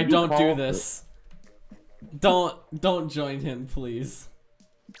 Wait, Here, what I did you don't do call this. Don't join him, please.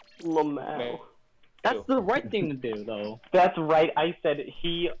 Lamau. That's the right thing to do, though. That's right. I said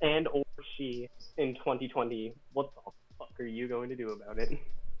he and or she in 2020. What the fuck are you going to do about it?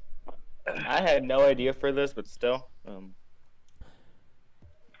 I had no idea for this, but still.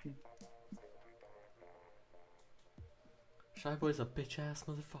 Shy Boy's a bitch ass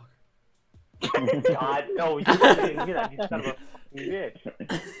motherfucker. God, no, you didn't hear that. You son of a fucking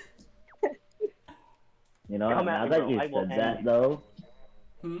bitch. You know, Come at now me, that bro. you I will said end that you. though,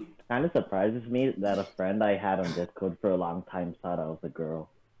 Hmm? kind of surprises me that a friend I had on Discord for a long time thought I was a girl.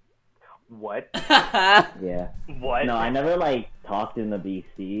 What? Yeah. What? No, I never like talked in the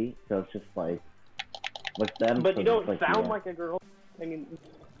BC, so it's just like with them. But so you don't it's like, sound yeah. like a girl. I mean,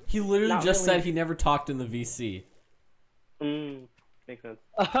 He literally Not just really. said he never talked in the VC. makes sense.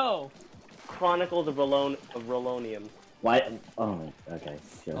 Oh. Chronicles of Rolonium. Why? Oh, okay.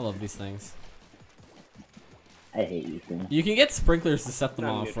 Sure. I love these things. I hate you, Ethan. You can get sprinklers to set them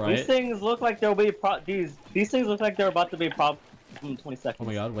Not off, good. right? These things look like they'll be these things look like they're about to be in 20 seconds. Oh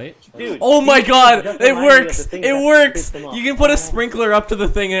my god, wait. Dude. Oh my these god, just it remind me of works! the things It that works! piss them off. You can put a sprinkler up to the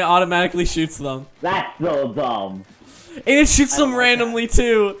thing and it automatically shoots them. That's so dumb. And it shoots I don't them like randomly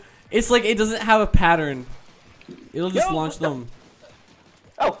too. It's like it doesn't have a pattern. It'll just Yo, launch them.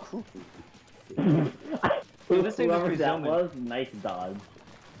 Oh, cool. Dude, this thing is Whoever that presuming. was, nice dodge.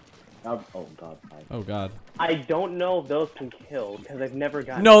 That was, oh god. Fine. Oh god. I don't know if those can kill because I've never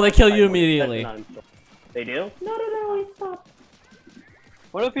gotten. No, they kill you That's immediately. not installed. They do? No, stop.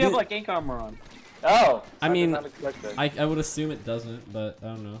 What if you have like ink armor on? Oh. I mean, not expected. I would assume it doesn't, but I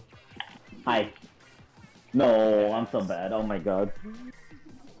don't know. Hi. No, I'm so bad. Oh my god.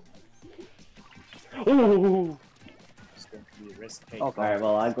 Ooh. It's going to be a risk take. Okay. Alright,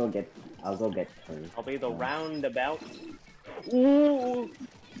 well I'll go get her. I'll be the roundabout. Ooh.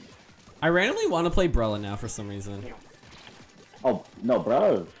 I randomly want to play Brella now for some reason. Oh no,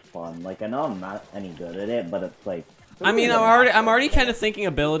 bro, is fun. Like I know I'm not any good at it, but it's like. I mean, I'm already kind of thinking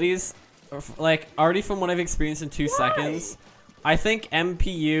abilities, like already from what I've experienced in 2 seconds. I think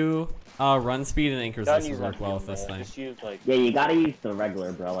MPU, run speed, and ink Don't resist use would work that well with shit, this man. thing. Just use like. Yeah, you gotta use the regular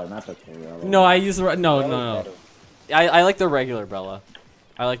umbrella, not the umbrella. No, I use the no. better. I like the regular Brella.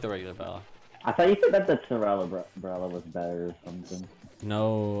 I like the regular Brella. I thought you said that the Sorella umbrella was better or something.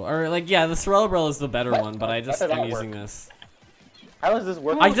 No, or like yeah, the Sorella Brella is the better What? one, but I How just did that am using work? this. How does this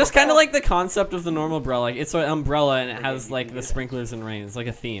work? I just kind of like the concept of the normal umbrella. Like, it's an umbrella and it has like the sprinklers and rain. It's like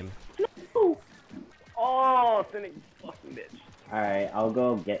a theme. Oh, Cynic, fucking bitch. Alright, I'll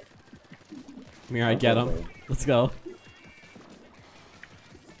go get. Mirai, get him. Let's go.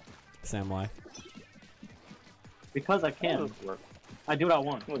 Sam, why? Because I How can. does this work? I do what I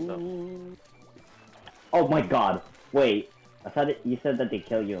want. What's up? Oh my god. Wait. I thought you said that they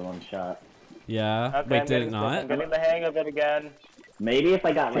kill you in one shot. Yeah. Okay, Wait, I'm did it I'm not? getting the hang of it again. Maybe if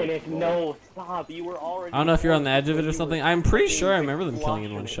I got like. Cynic, no, stop. You were already. I don't know if you're on the edge of it or You something. were I'm pretty fucking sure I remember them killing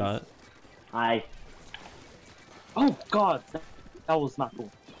in one squashing shot. I. Oh god, that was not cool.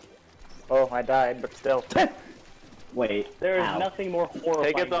 Oh, I died, but still. Wait. There is Ow. nothing more horrifying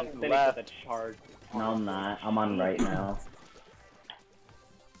Take it than on the Cynic left. with a charge. No, I'm not. I'm on right now.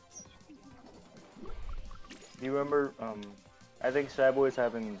 Do you remember? I think Shy Boy's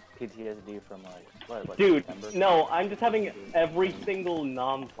having PTSD from like Dude, September. no, I'm just having every single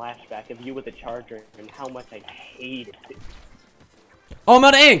flashback of you with a charger and how much I hated it. Oh, I'm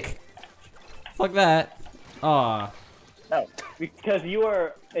out of ink! Fuck that. Aw. No. Because you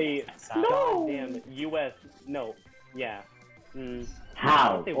are a goddamn US. No, yeah.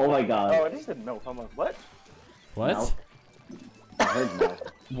 How? Oh my god. Oh, I just didn't know. I'm like, what? What? No. I heard no.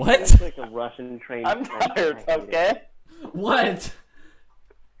 What? It's like a Russian train. I'm tired. I hate it. Okay. What?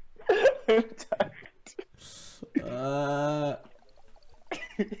 I'm tired.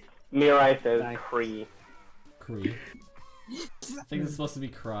 Mirai says Nice. Cree. Cree. I think it's supposed to be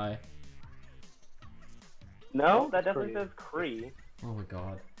cry. No, that definitely Cree. says Cree. Oh my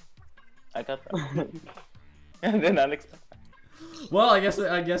god. I got that. And then unexpected. Well, I guess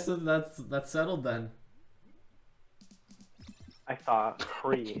that's settled then. I saw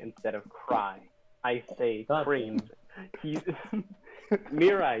Cree instead of cry. I say God Cree. damn.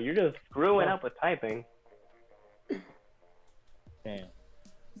 Mirai, you're just screwing up with typing. Damn.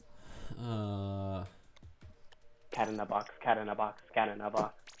 Cat in a box, cat in a box, cat in a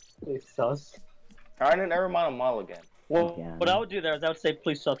box. It's sus. Alright, never mind a model again. Well, Yeah. what I would do there is I would say,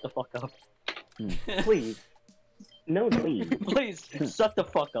 please shut the fuck up. Please. No, Please. Please, shut the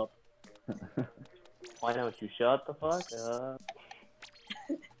fuck up. why don't you shut the fuck up?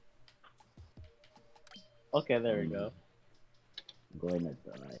 Okay, there we go. I'm going to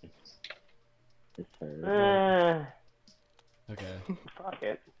die. This hurt. Okay. Fuck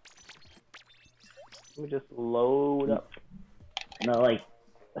it. Let me just load up. No, like.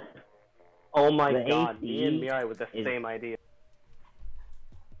 Oh my The god, me and AC Mirai with the is- same idea.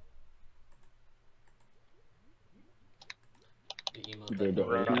 The emote Dude, that the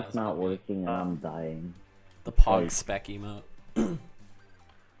nobody AIM's has not maybe. working and I'm dying. The Pog spec emote.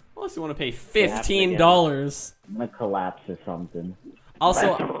 Unless you want to pay $15. I'm gonna collapse or something.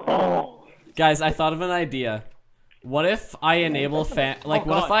 Also, guys, I thought of an idea. What if I enable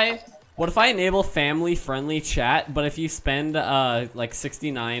what if I enable family-friendly chat, but if you spend like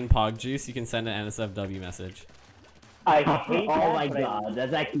 69 Pog Juice, you can send an NSFW message. I hate that. Oh my god,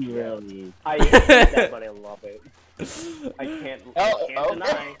 that's actually really. I hate that, but I love it. I can't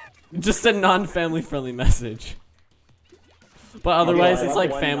deny. Just a non-family-friendly message. But otherwise, it's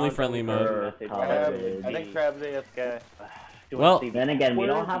like family-friendly mode. I think Crab's AFK. Well, then again, we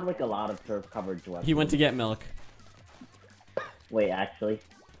don't have like a lot of turf coverage left. he went to get milk. Wait, actually.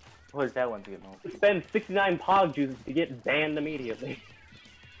 What is that one to get milk? Spend 69 Pog juices to get banned immediately.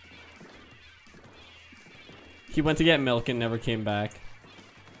 He went to get milk and never came back.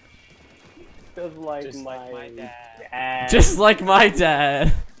 Just like my dad. Just like my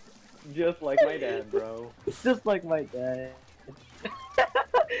dad. Just like my dad, bro. Just like my dad.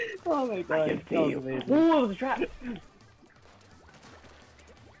 Oh my god, that was amazing. Ooh, it was a trap.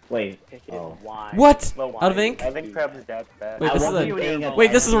 Wait. Oh. Why? What? Well, Out of ink? I think Crab's dad's bad. Wait, this is wasn't saying a-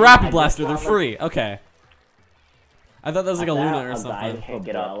 wait, this is a rapid blaster. They're free. Okay. I thought that was like a Luna or A something. guy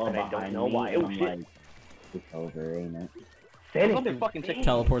get up, and I don't know why. Oh, I'm shit. like, it's over, ain't it? I thought they fucking took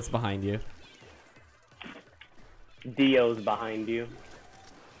Teleports behind you. Dio's behind you.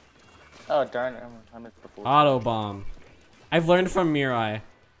 Oh darn it! I missed the full. Auto bomb. I've learned from Mirai.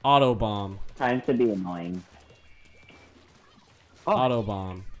 Auto bomb. Time to be annoying. Auto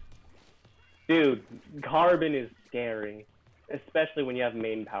bomb. Dude, Carbon is scary. Especially when you have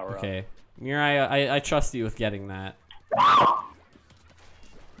main power up. Okay. Mirai, I trust you with getting that.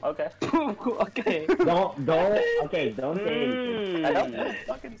 Okay. Okay. Don't say anything. I don't have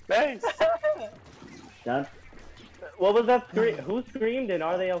fucking space. Don't, What was that scream? Who screamed and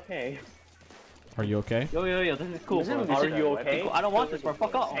are they okay? Are you okay? Yo, this is cool, bro. Are you okay? I don't want this, bro.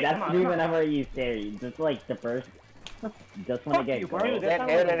 Fuck off. that's me whenever you say, just like the first, just when I Fuck get you, bro. going. Dude, that Can't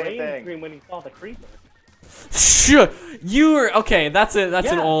sounded like hit a Rain anything. scream when he saw the creeper. Sure. You were okay. That's it. That's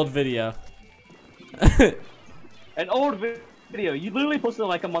an Yeah. old video. An old video. You literally posted it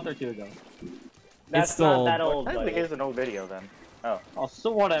like a month or two ago. That's still not old. that old, I think buddy. it is an old video then. Oh. Oh,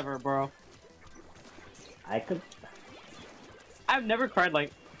 so whatever, bro. I could. I've never cried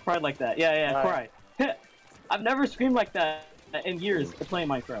like that. Yeah, cry. I've never screamed like that in years playing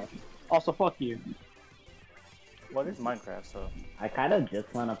Minecraft. Also, fuck you. What is Minecraft? So. I kind of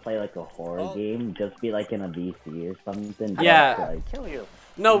just want to play like a horror game, just be like in a VC or something. Yeah. just, like, Kill you.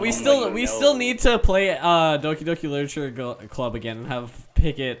 No, we still need to play Doki Doki Literature Club again and have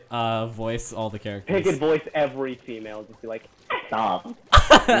Pickett voice all the characters. Pick and voice every female. Just be like, Stop.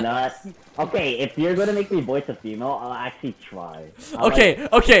 Not. Okay, if you're gonna make me voice a female, I'll actually try. Okay.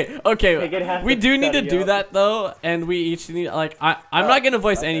 Pickett has We to do need to study do up. that though, and we each need like I'm not gonna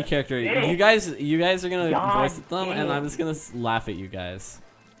voice any character. You guys are gonna God voice them, damn. and I'm just gonna laugh at you guys.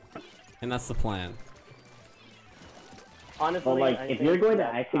 And that's the plan. honestly, But like, I if think you're going to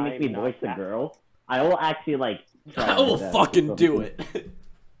that actually make me time voice not a girl, I will actually like. Try I will that. fucking do it.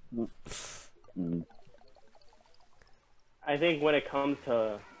 Mm. I think when it comes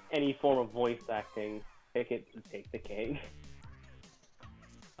to any form of voice acting, Pickett would take the king.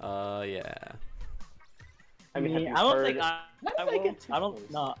 Yeah. I mean, have you I don't heard... think I will. I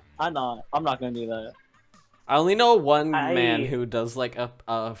don't. No, I'm not gonna do that. I only know one I- man who does like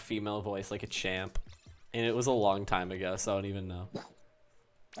a female voice, like a champ, and it was a long time ago, so I don't even know.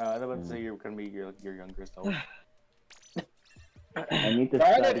 I would say you're gonna be your younger self. I need to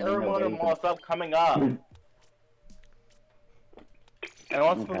Why start did doing Irma away with- stop coming up? I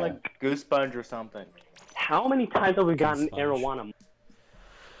want something Okay. like Goose Sponge or something. How many times have we gotten Sponge. Arowana?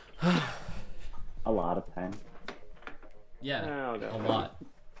 a lot of time. Yeah, Oh, no. a lot.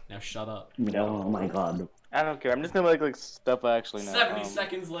 Now shut up. Oh my god. I don't care. I'm just gonna like stuff I actually know. 70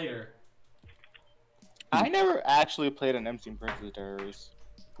 seconds later. I never actually played an MC Princess Diaries.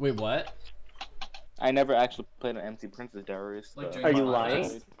 Wait, what? I never actually played an MC Princess Diaries. Like, so- during Are you Splatfest?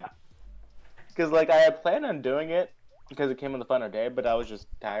 lying? Because like I had planned on doing it because it came on the final day, but I was just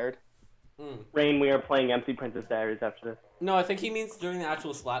tired. Rain, we are playing MC Princess Diaries after this. No, I think he means during the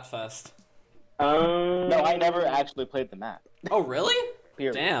actual Splatfest. No, I never actually played the map. Oh, really?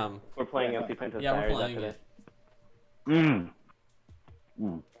 Period. Damn. We're playing Yeah. MC Princess Yeah, we're Diaries playing after it.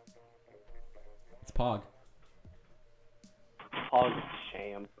 this. It's Pog. Hog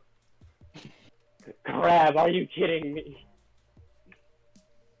champ. Crab, are you kidding me?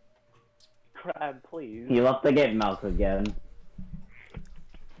 Crab, please. He left to get milk again.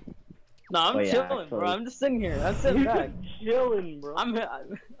 No, I'm Oh, yeah, chilling, bro. actually. I'm just sitting here. I'm sitting back. Chilling, bro.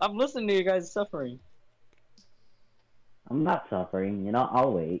 I'm listening to you guys suffering. I'm not suffering. You know,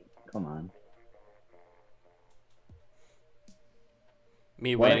 I'll wait. Come on.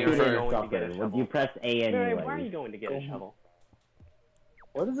 Me What waiting if you for. didn't for- suffer? Get a Would you press A Mary, anyway? why are you going to get a shovel?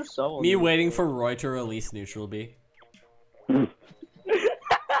 What is the shovel? Me waiting for Roy to release neutral B.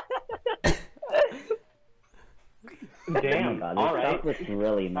 Damn. Oh my god, All this right. chocolate's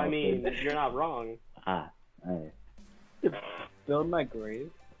really melted. I mean, you're not wrong. Alright. Build my grave?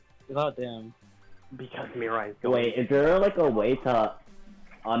 God damn. Because Mirai is going. Wait, is there like a way to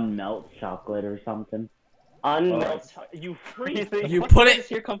unmelt chocolate or something? Unmelt. You freeze it. You put Just it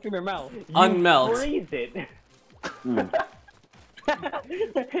here come from your mouth. You unmelt. freeze it. Mm.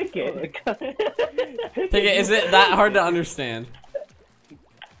 Pick it. Pick it. Is it that hard to understand?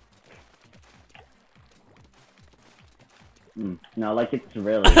 No, like it's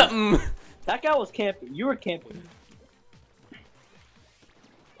really. That guy was camping. You were camping.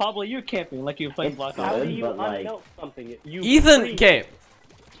 Pablo, you're camping like you were playing It's Black How Ops. do you but, like- unmelt something? You Ethan, freeze okay.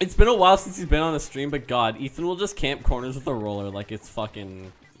 It's been a while since he's been on the stream, but God, Ethan will just camp corners with a roller like it's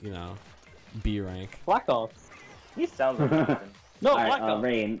fucking, you know, B rank. Black Ops. He sounds like Ethan. No, Alright, Black Ops.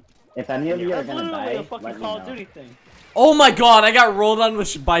 Rain. If any of you are That's gonna literally die, a fucking let me Call know. of Duty thing. Oh my God, I got rolled on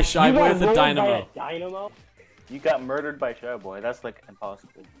with, by Shy You Boy got with a rolled by dynamo. a dynamo? You got murdered by Shy Boy. That's like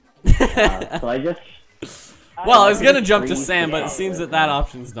impossible. So I just. Well, I was gonna just jump to freeze Sam, the but it seems that that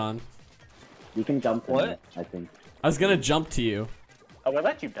option's done. You can jump to What? me, I think. I was gonna jump to you. Oh, I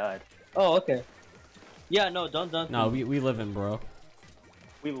thought you died. Oh, okay. Yeah, no, don't. No, we live in, bro.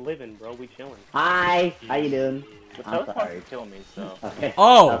 We living, bro. We chilling. Hi, how you doing? The I'm toast wants sorry. to kill me, so. Okay.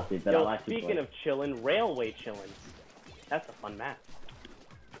 Oh! That's stupid, I'll Yo, actually speaking play. of chilling, railway chilling. That's a fun map.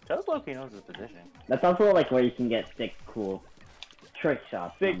 Toast Loki knows his position. That's also like where you can get sick, cool trick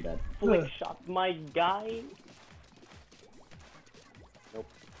shots Sick from that. flick shots, my guy. Nope.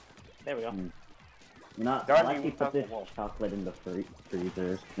 There we go. You know, Darby, I'll actually we put found the this wall. chocolate in the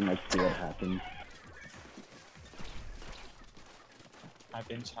freezer and like see what happens. I've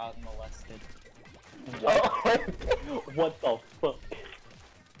been child molested. What the fuck?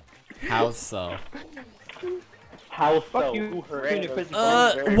 How so? How Fuck so? you. Who hurt You're in you? your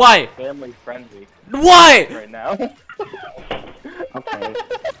prison. Why? Family friendly Why? right now. Okay.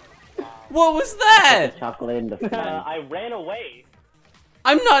 What was that? Chocolate in the freezer. I ran away.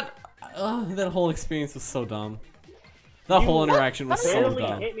 I'm not. That whole experience was so dumb. That whole interaction was so Barely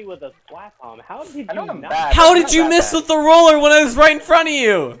dumb. hit me with a splat bomb. How did I know you I'm not? bad. How It's did not you that miss bad. with the roller when I was right in front of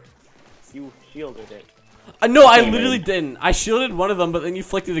you? You shielded it. No, I Okay, literally man. didn't. I shielded one of them, but then you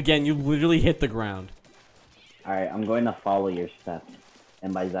flicked it again. You literally hit the ground. Alright, I'm going to follow your steps.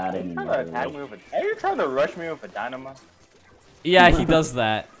 And by that I mean Are you trying to attack me with a- Are you trying to rush me with a dynamo? Yeah, he does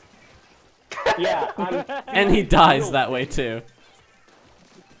that. Yeah, I'm. And he dies that way too.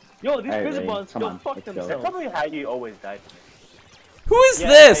 Yo, these Alright, prison Ray, bonds come go on, fuck let's go. That's themselves. probably how you always die to me. Who is Yeah,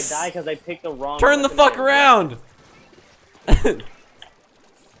 this? I die because I picked the wrong. Turn the weapon fuck to- around.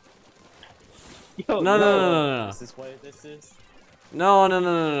 Yo, No, no, no, no, Is this what this is? no, no,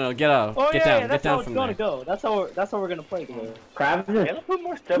 no, no, no, no. Get out. Oh Get yeah, down. that's Get how down it's from gonna there. go. That's how we're gonna play together. Crabs Yeah, just let's put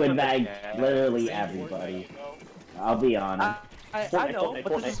more stuff in squid the bagged chat. literally Same everybody. Fortnite, I'll be honest. I know,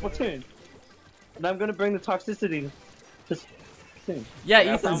 but this is Splatoon. And I'm gonna bring the toxicity to Splatoon. Yeah,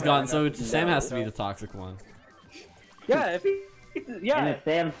 Yeah, Ethan's I'm gone, gonna- so Sam has to be no. the toxic one. Yeah, if he, And yeah, if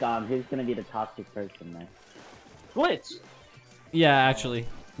Sam's gone, who's gonna be the toxic person then? glitch. Yeah, actually.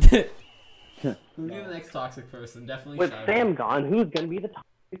 Who'd be the next toxic person? Definitely With Shy Sam gone, who's gonna be the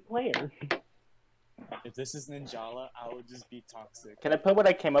toxic player? If this is Ninjala, I would just be toxic. Can I put what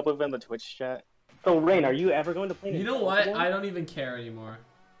I came up with in the Twitch chat? So Rain, are you ever going to play? You know Ninja what? again? I don't even care anymore.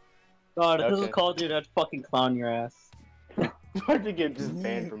 God, if this is Okay. Call of Duty, I'd fucking clown your ass. Why'd you get just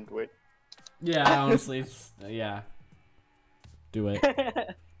banned from Twitch? Yeah, honestly, it's, yeah. Do it.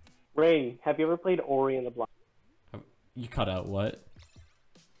 Rain, have you ever played Ori and the Blind? You cut out what?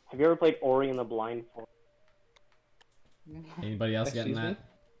 Have you ever played Ori and the Blind Forest? Anybody else getting Excuse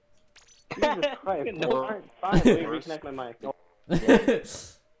that? Jesus Christ! No. Alright, fine. Let me reconnect my mic. No.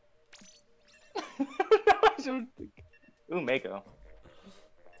 Ooh, Mako.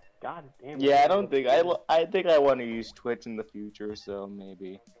 God damn. Yeah, I don't think I think I want to use Twitch in the future, so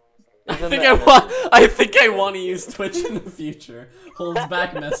maybe. I Isn't think that- I think I want to use Twitch in the future. Holds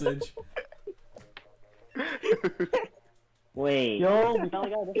back message. Wait, Yo, we finally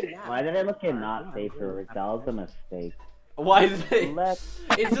got a different map. why did I look at not safe for work? That was a mistake. Why did they? Let's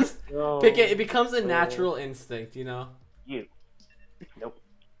It's just go. pick it. It becomes a natural instinct, you know. You.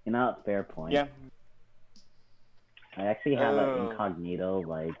 You know, fair point. Yeah. I actually have Oh. an incognito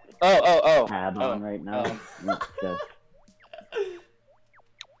like Oh. tab Oh. on right now. Oh.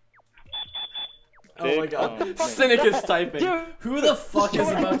 It's just Oh my god. man. Cynic is typing. Dude. Who the fuck is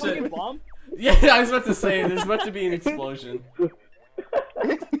about Fucking to... bomb? Yeah, I was about to say, there's about to be an explosion.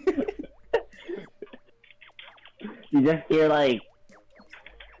 You just hear like,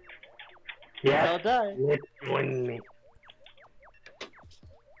 I'll die. Let's win me.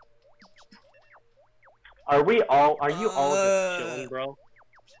 Are you all just chilling, bro?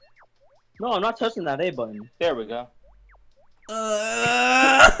 No, I'm not touching that A button. There we go.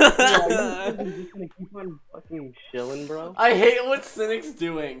 Are you just gonna keep on fucking chilling, bro? I hate what Cynic's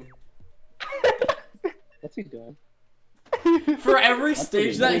doing. What's he doing? For every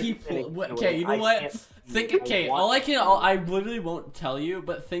stage that pretty he okay, you know I what? can't- Think I okay, want- I literally won't tell you,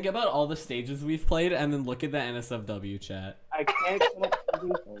 but think about all the stages we've played and then look at the NSFW chat. I can't come up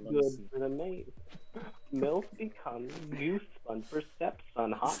with something good for the mate. Milk becomes juice fun for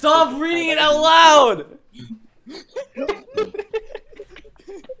stepson. Hot Stop chicken reading it fried out loud!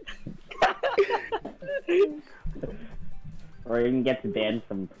 or you can get banned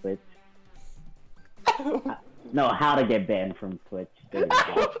from Twitch. No, how to get banned from Twitch. There you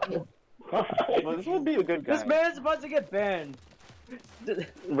go. Well, this would be a good guy. This man is about to get banned.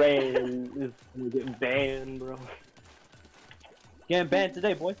 Rain is gonna get banned, bro. Getting banned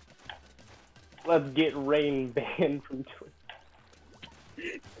today, boy. Let's get Rain banned from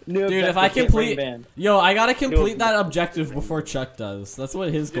Twitch. New Dude, if objective, I get complete, rain banned. yo, I gotta complete that objective before Chuck does. That's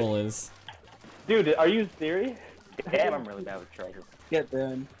what his goal is. Dude, are you serious? Damn, I'm really bad with treasure. Get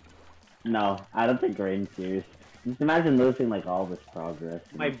banned. No, I don't think Rain's serious. Just imagine losing like all this progress.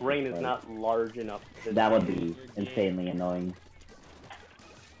 My brain is Like, not large enough. For That would be insanely annoying.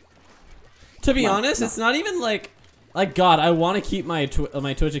 To be No, honest, no. it's not even like God, I want to keep my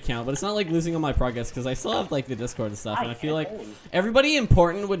my Twitch account, but it's not like losing all my progress because I still have like the Discord and stuff, and I feel like everybody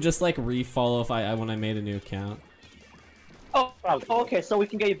important would just like refollow if I when I made a new account. Oh, okay, so we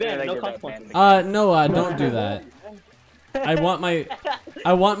can get you banned. Yeah, No they get that consequences. banned. No, don't do that. I want my That's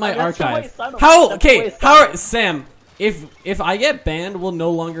the way archive. it's done. How? That's the way Okay, it's how? done. Sam, if I get banned, we'll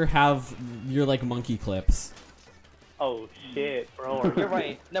no longer have your like monkey clips. Oh shit, bro. You're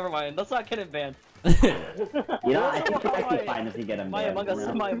right. Never mind. Let's not get it banned. You know, I think it's actually fine if you get him My banned, Among Us, you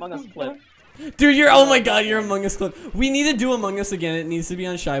know? my Among Us clip. Dude, oh my god, you're Among Us clip. We need to do Among Us again. It needs to be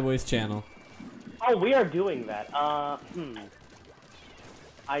on Shy Boy's channel. Oh, we are doing that.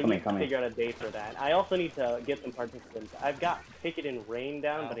 I Come need here, come to here. figure out a date for that. I also need to get some participants. I've got Picket and Rain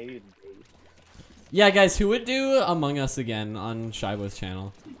down, but I need a date. Yeah, guys, who would do Among Us again on Shy Boy's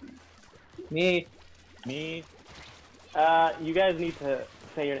channel? Me. Me. You guys need to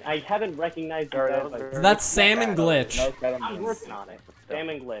say your. I haven't recognized Sorry, your that was guys. very- That's Sam and Glitch. I'm working on it. Sam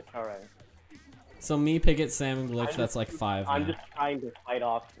and Glitch. All right. So me, Pickett, Sam, and Glitch. That's like 5. I'm now. just trying to fight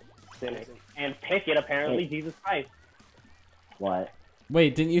off Cynic and Picket. Apparently, Hey. Jesus Christ. What?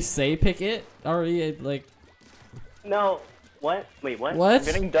 Wait, didn't you say Pickett already? Like No. What? Wait. What? I'm what?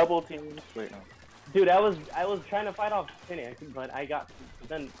 getting double teamed. Wait, no. Dude, I was trying to fight off Cynic, but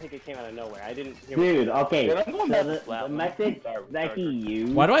then Picket came out of nowhere. I didn't hear. Dude, okay. Dude, I'm going So back the, to Splat, the man. method Sorry, that he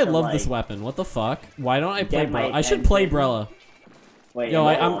used. Why do I to, love this like- weapon? What the fuck? Why don't I play Get my Brella? I should play attention. Brella. Wait, Yo, am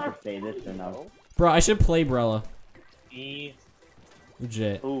I I'm- allowed to say this or no? Bro, I should play Brella. E.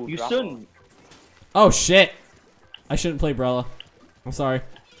 Legit. Ooh, You drop shouldn't. Oh shit! I shouldn't play Brella. I'm sorry.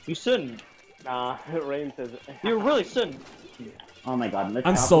 You shouldn't. Nah, Rain says. You really shouldn't. Oh my god, this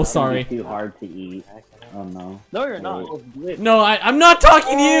I'm chocolate so is sorry. too hard to eat. Oh no. No, you're not. Wait. No, I'm not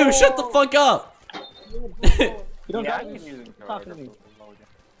talking to you. Shut the fuck up. You don't Yeah, got I'm me. using Talking to me.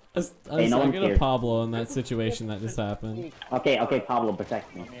 I was Hey, no talking one to cares. Pablo in that situation that just happened. Okay, Pablo,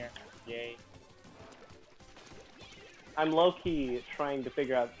 protect me. Come here. Yay. I'm low key trying to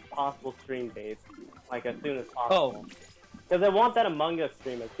figure out possible stream dates, like as soon as Oh. possible. Because I want that Among Us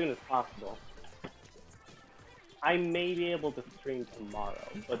stream as soon as possible. I may be able to stream tomorrow,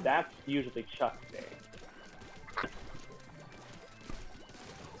 but that's usually Chuck's day.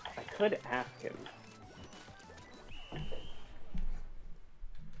 I could ask him.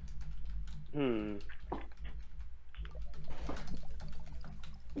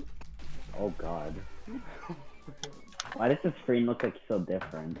 Oh god. Why does the screen look like so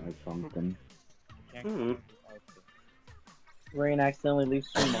different or something? Rain accidentally leaves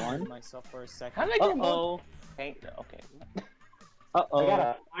stream on. Myself for a second. How did I get more? Uh-oh. Paint. Okay. I Uh-oh.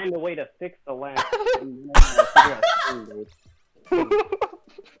 gotta find a way to fix the lag. and then I gotta figure out stream dates.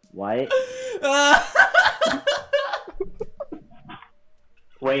 What?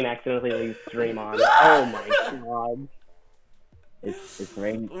 Rain accidentally leaves stream on. Oh my god. It's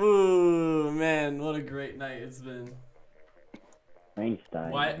rain. Ooh, man, what a great night it's been. Rain's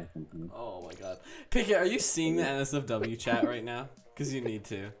dying. What? or something. Oh my god. Pickett, are you seeing the NSFW chat right now? Because you need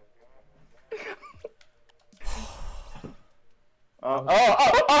to. Okay.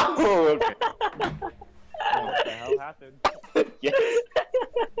 What the hell happened? Yes.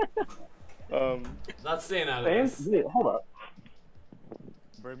 Not staying out of Fancy, this. wait, hold up.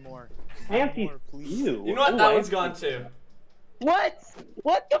 Bring more. Fancy More, please. you. You know what? Ooh, That I one's gone too. What?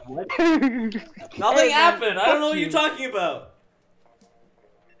 What the? What? Nothing Hey, man, happened. I don't know fuck what you're you. talking about.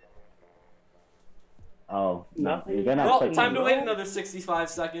 Oh, no, Nothing. you're gonna Well, put time to me- wait another 65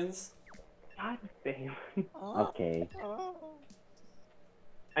 seconds. God damn. Okay.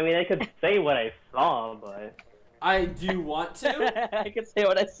 I mean, I could say what I saw, but Do you want to? I can say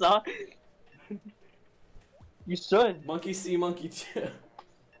what I saw. You should. Monkey see, monkey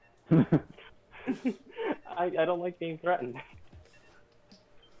do. I don't like being threatened.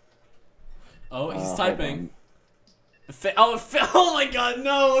 Oh, he's hold typing. on. Oh my god,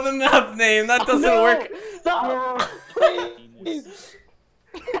 no, the map name. That doesn't No! work. Stop! Penis.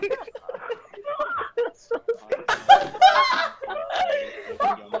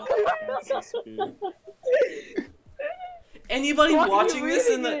 Anybody Why are you watching this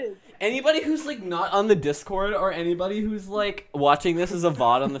in reading the it? anybody who's like not on the Discord or anybody who's like watching this as a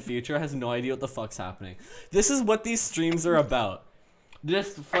VOD on the future has no idea what the fuck's happening. This is what these streams are about.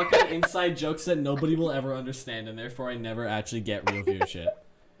 Just fucking inside jokes that nobody will ever understand, and therefore I never actually get real viewership.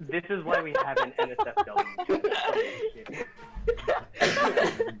 This is why we have an NSFW.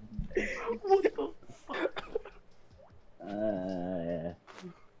 What the fuck?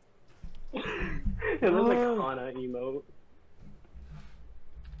 It looks like Kana emote.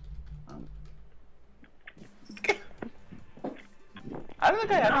 I don't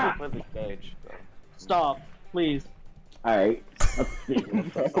think I actually played the stage. So. Stop, please. Alright. Let's see.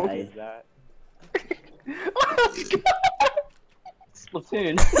 What's What up, is guys? that?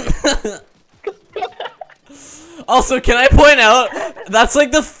 Splatoon. Also, can I point out that's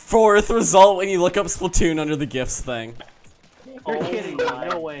like the 4th result when you look up Splatoon under the gifts thing. You're Oh kidding me. my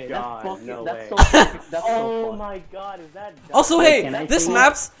No way. God, That's fucking, no that's way. so fucking, that's so Oh fun. my god, is that dumb? Also, Wait, can hey, I this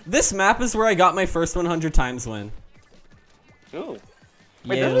see map is where I got my first 100 times win. Ooh.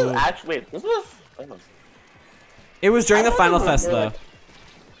 Wait, Yo. this is actually. Wait, this was. It was during the I Final remember Fest though. like-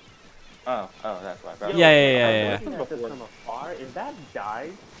 Oh, that's why. Yo, Yeah, I yeah, was yeah, looking at this from afar. Is that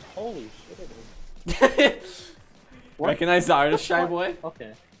Dive? Holy shit, it is. Recognize the artist, Shy Boy?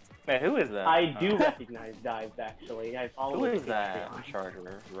 Okay. Wait, who is that? I do recognize Dives, actually. I follow Who his is that? Patreon.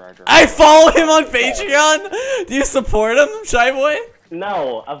 Charger, Roger. I follow him on Patreon! Do you support him, Shy Boy?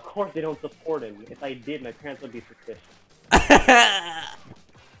 No, of course they don't support him. If I did, my parents would be suspicious.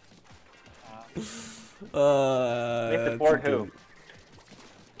 They support who?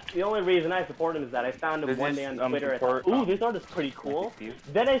 The only reason I support him is that I found him Does one this, day on um, Twitter. I support- thought, ooh, this artist is pretty cool.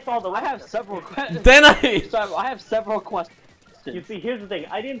 Confused. Then I saw the. I have several questions. Then I... I have several questions. You see, here's the thing.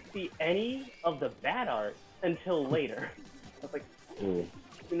 I didn't see any of the bad art until later. I was like, Ooh.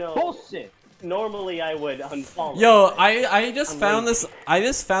 you know, Bullshit. normally I would unfollow. Yo, I just I'm found lazy.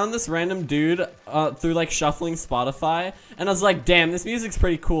 this random dude through like shuffling Spotify, and I was like, damn, this music's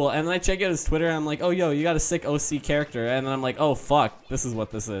pretty cool. And then I check out his Twitter, and I'm like, oh yo, you got a sick OC character. And then I'm like, oh fuck, this is what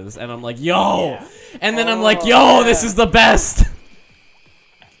this is. And I'm like, yo. Yeah. And then I'm like, yo, this is the best.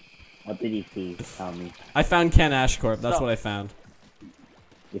 What did you see? Tell me. I found Ken Ashcorp. That's So- what I found.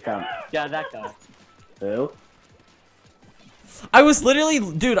 You found Yeah, that guy. who? I was literally,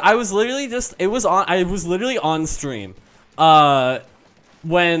 dude, I was literally on stream.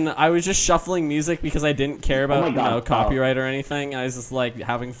 When I was just shuffling music because I didn't care about, my you God, know, wow. copyright or anything. I was just like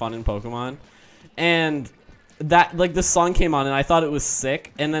having fun in Pokemon. And that, like, the song came on and I thought it was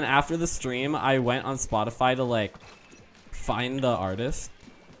sick. And then after the stream, I went on Spotify to, like, find the artist.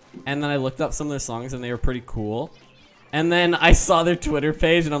 And then I looked up some of their songs and they were pretty cool. And then I saw their Twitter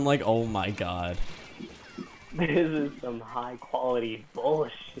page and I'm like, oh my god. This is some high quality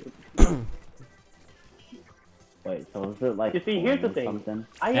bullshit. Wait, so is it like? You see, here's the thing. Something?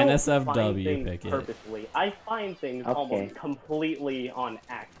 I don't NSFW, find things pick it. purposely. I find things almost completely on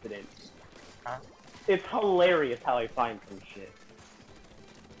accident. It's hilarious how I find some shit.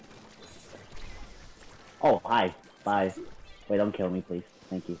 Oh, hi. Bye. Wait, don't kill me, please.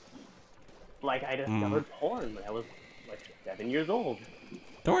 Thank you. Like, I discovered porn when I was, like, 7 years old.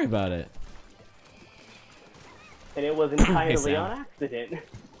 Don't worry about it. And it was entirely Sam. on accident.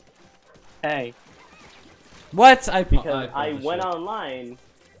 Hey. What? Because I went online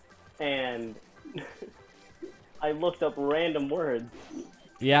and I looked up random words.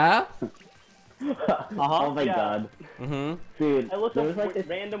 Yeah? Oh my Yeah. god. Mm-hmm. Dude, I looked there up was like this.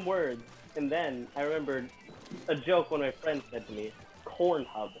 random words, and then I remembered a joke one of my friends said to me, corn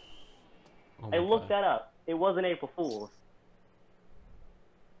hub. Oh I looked that up. It wasn't April Fool's.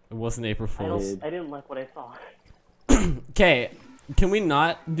 It wasn't April I Fool's. Dude. didn't like what I saw. Okay, Can we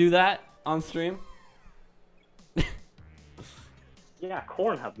not do that on stream? Yeah,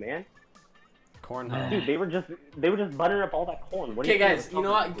 corn hub, man. Corn Dude, they were just buttering up all that corn. What do Okay, think guys, was you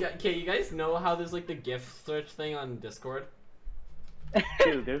know what? talking Okay, you guys know how there's like the GIF search thing on Discord? about?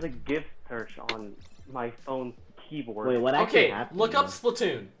 Dude, there's a GIF search on my phone's keyboard. Wait, what actually Okay, happened? look up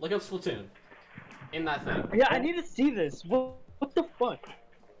Splatoon. Look up Splatoon. In that thing. Yeah, I need to see this. What the fuck?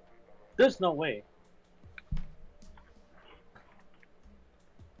 There's no way.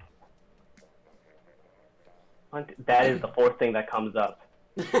 That is the fourth thing that comes up.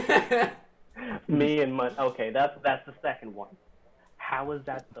 Me and Mun. Okay, that's the second one. How is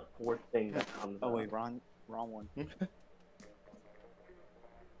that the fourth thing that comes up? Oh wait, wrong one.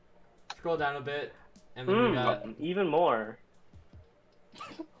 Scroll down a bit, and then we got. Even more.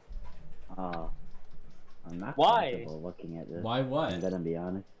 I'm not Why? comfortable looking at this. Why what? I'm gonna be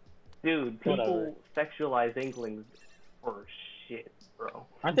honest. Dude, Whatever. people sexualize Inklings for shit, bro.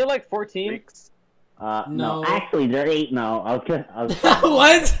 Aren't they like 14? No. No, actually, they're 8 now.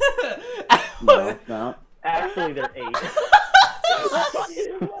 What? No. Actually, they're 8.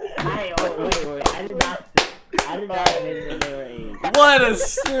 Wait. I did not admit that they were 8. What a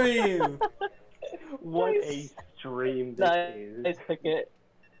stream! What a stream this is. Nice ticket.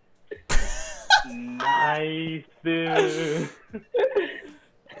 Nice, dude.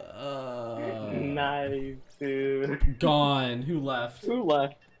 Uh, Nice, dude. Gone. Who left? Who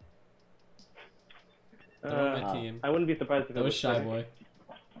left? Throw my team. I wouldn't be surprised if That it was Shy Frank. Boy.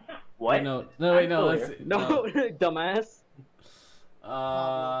 What? Wait, no, wait, no. I'm Let's, No, dumbass.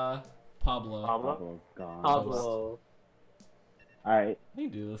 Pablo. Pablo? Pablo's gone. Pablo. Alright, I can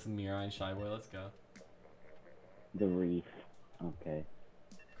do this with Mirai and Shy Boy. Let's go. the reef. Okay.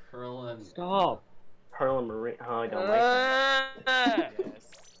 Curl and. Stop. Pearl and Marie. Oh, I don't like that.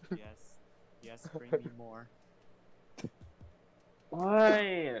 Yes, bring me more.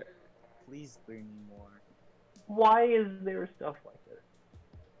 Why? Please bring me more. Why is there stuff like this?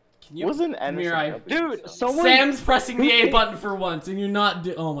 Can you? Wasn't Mirai. Dude, someone. Sam's pressing the A button for once, and you're not.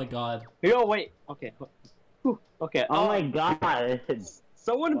 Oh my god. Yo, wait. Okay. Whew. Okay. Oh my god!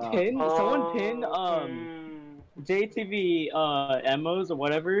 Someone Wow. pin JTV Emmos or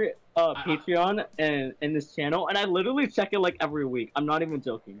whatever Patreon and in this channel, and I literally check it like every week. I'm not even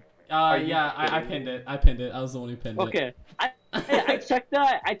joking. Yeah, I pinned it. I pinned it. I was the one who pinned it. Okay. I check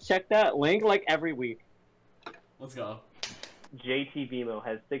that. I check that link like every week. Let's go. JTVMO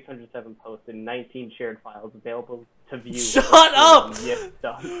has 607 posts and 19 shared files available to view. Shut up! Yes,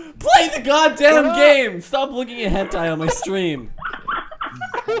 stuff. Play the goddamn game! Stop looking at hentai on my stream.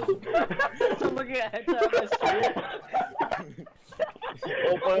 I'm looking at hentai on my stream.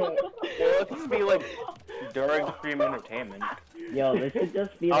 Well, let's be like during stream entertainment. Yo, this should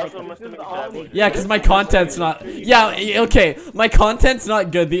just be like. Also, must have been that. Yeah, because my content's not. Yeah, okay. My content's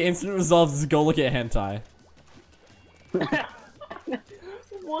not good. The instant resolve is go look at hentai.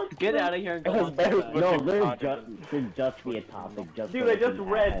 Get out of here and go on. No, there should just be a topic. Just Dude, for I just looking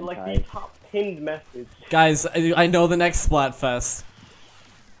at read like hentai. the top pinned message. Guys, I know the next Splatfest.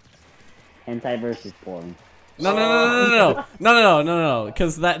 Hentai versus porn. No,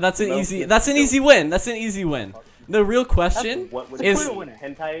 because that's an easy win. That's an easy win. The real question What would is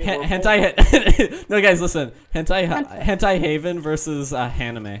hentai? hentai. No, guys, listen. Hentai Haven versus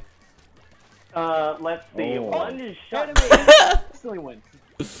Haname. Let's see. Oh. One is shut. Instantly win.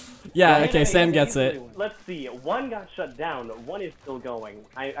 Yeah, okay, Sam gets it. Let's see. One got shut down. One is still going.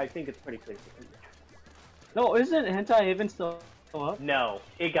 I think it's pretty clear. No, isn't Hentai Haven still up? No,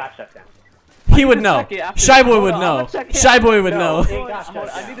 it got shut down. He would know. check it after- Shy Boy hold would on, I'm know. gonna check it. Shy Boy would No, know. it got shut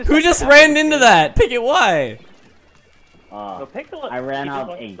I need down. to Who check just it ran into that? Pick it why? So I ran out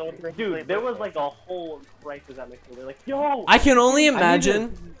of ink. Dude, there was like a whole crisis at McDonald's. They're like, yo! I can only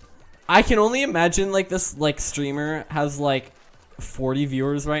imagine. I can only imagine like this like streamer has like 40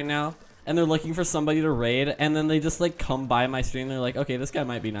 viewers right now, and they're looking for somebody to raid, and then they just like come by my stream. They're like, okay, this guy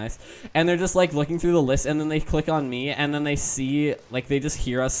might be nice, and they're just like looking through the list, and then they click on me, and then they see like they just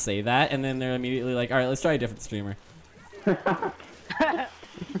hear us say that, and then they're immediately like, all right, let's try a different streamer.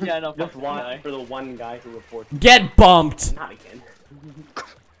 Yeah, no, Just fuck watch that. for the one guy who reports. Get bumped. Not again.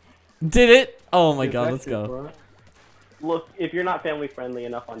 Did it? Oh my Dude, god, that's let's it, go. bro. Look, if you're not family friendly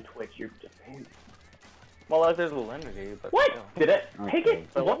enough on Twitch, you're just. Well, like there's Lenity, but What? still. Did it? Take Okay. it.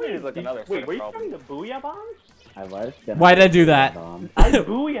 But What Lenity was is like the- another set Wait, of were you problems. trying to booyah bomb? I was gonna. Why'd I do that? I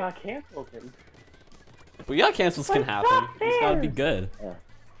booyah canceled him. Well, yeah, cancels can happen. It's gotta be good.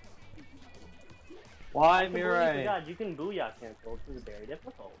 Why, I believe to Mirai? God, you can booyah cancel. This is very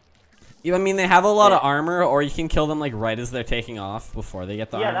difficult. I mean, they have a lot of armor, or you can kill them like right as they're taking off before they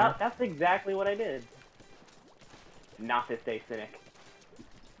get the Yeah, armor. that's exactly what I did. Not this day, Cynic.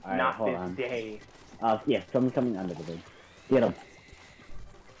 Alright, Not hold this on. day. Yeah, someone's coming under the ring. Get him.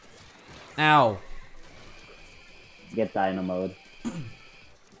 Ow. Get Dynamode.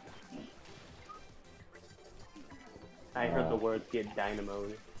 I heard the words get dynamo.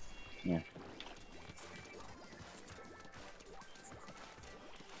 Yeah.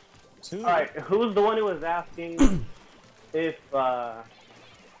 Two. Alright, who's the one who was asking if the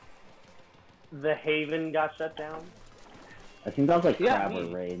Haven got shut down? I think that was like Yeah, Crab or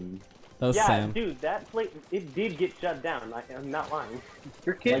me. Rain. That was Yeah, Sam. dude, that place, it did get shut down. I'm not lying.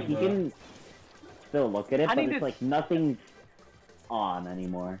 You're Like, kidding. you can still look at it, I but need it's to- like nothing's on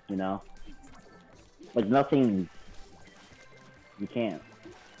anymore, you know? Like nothing... You can't.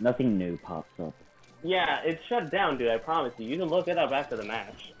 Nothing new pops up. Yeah, it's shut down, dude, I promise you. You can look it up after the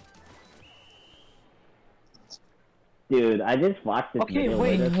match. Dude, I just watched this Okay, video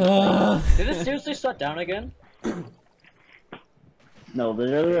wait. where this- Did it seriously shut down again? No,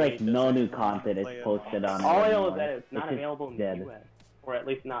 literally, like, It no doesn't new even content is play it. posted on it All I know anymore. is that it's not just available in dead. the US. Or at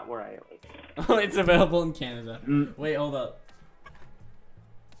least not where I live. Oh, it's available in Canada. Mm. Wait, hold up.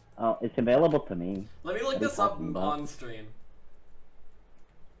 Oh, it's available to me. Let me look What are you this up talking about? on stream.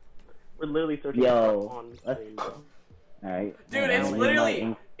 We're literally searching Yo, on let's- screen, bro. Alright. Dude, hold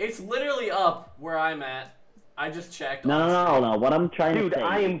it's on, literally up where I'm at. I just checked. No, on no, stream. no, no. What I'm trying Dude, to say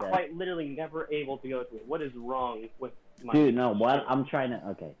I is am that- quite literally never able to go to it. What is wrong with my... Dude, no, what I'm trying to...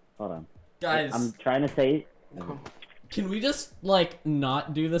 Okay, hold on. Guys, I'm trying to say... can we just, like,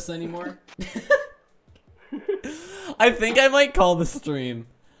 not do this anymore? I think I might call the stream.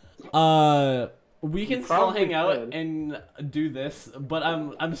 We can still probably hang out should. and do this, but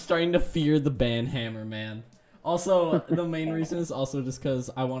I'm starting to fear the ban hammer, man. Also, the main reason is also just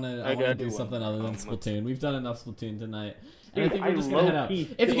because I want to gotta do do something one. other than Splatoon. We've done enough Splatoon tonight. And I Dude, think we're just gonna head out.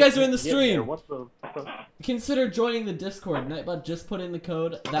 low-key If you still guys are in the can't get there. stream, What the... consider joining the Discord. Nightbot just put in the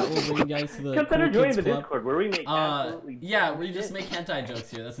code. That will bring you guys to the Consider Cool joining Kids the Club. Discord where we make absolutely... Yeah, where you just make hentai jokes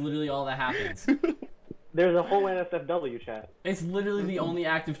here. That's literally all that happens. There's a whole NSFW chat. It's literally the only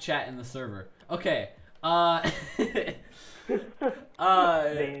active chat in the server. Okay. Damn.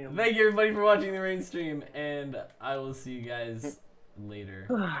 Thank you everybody for watching the Rain stream, and I will see you guys later.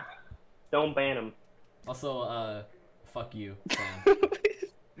 Don't ban him. Also, fuck you, Sam.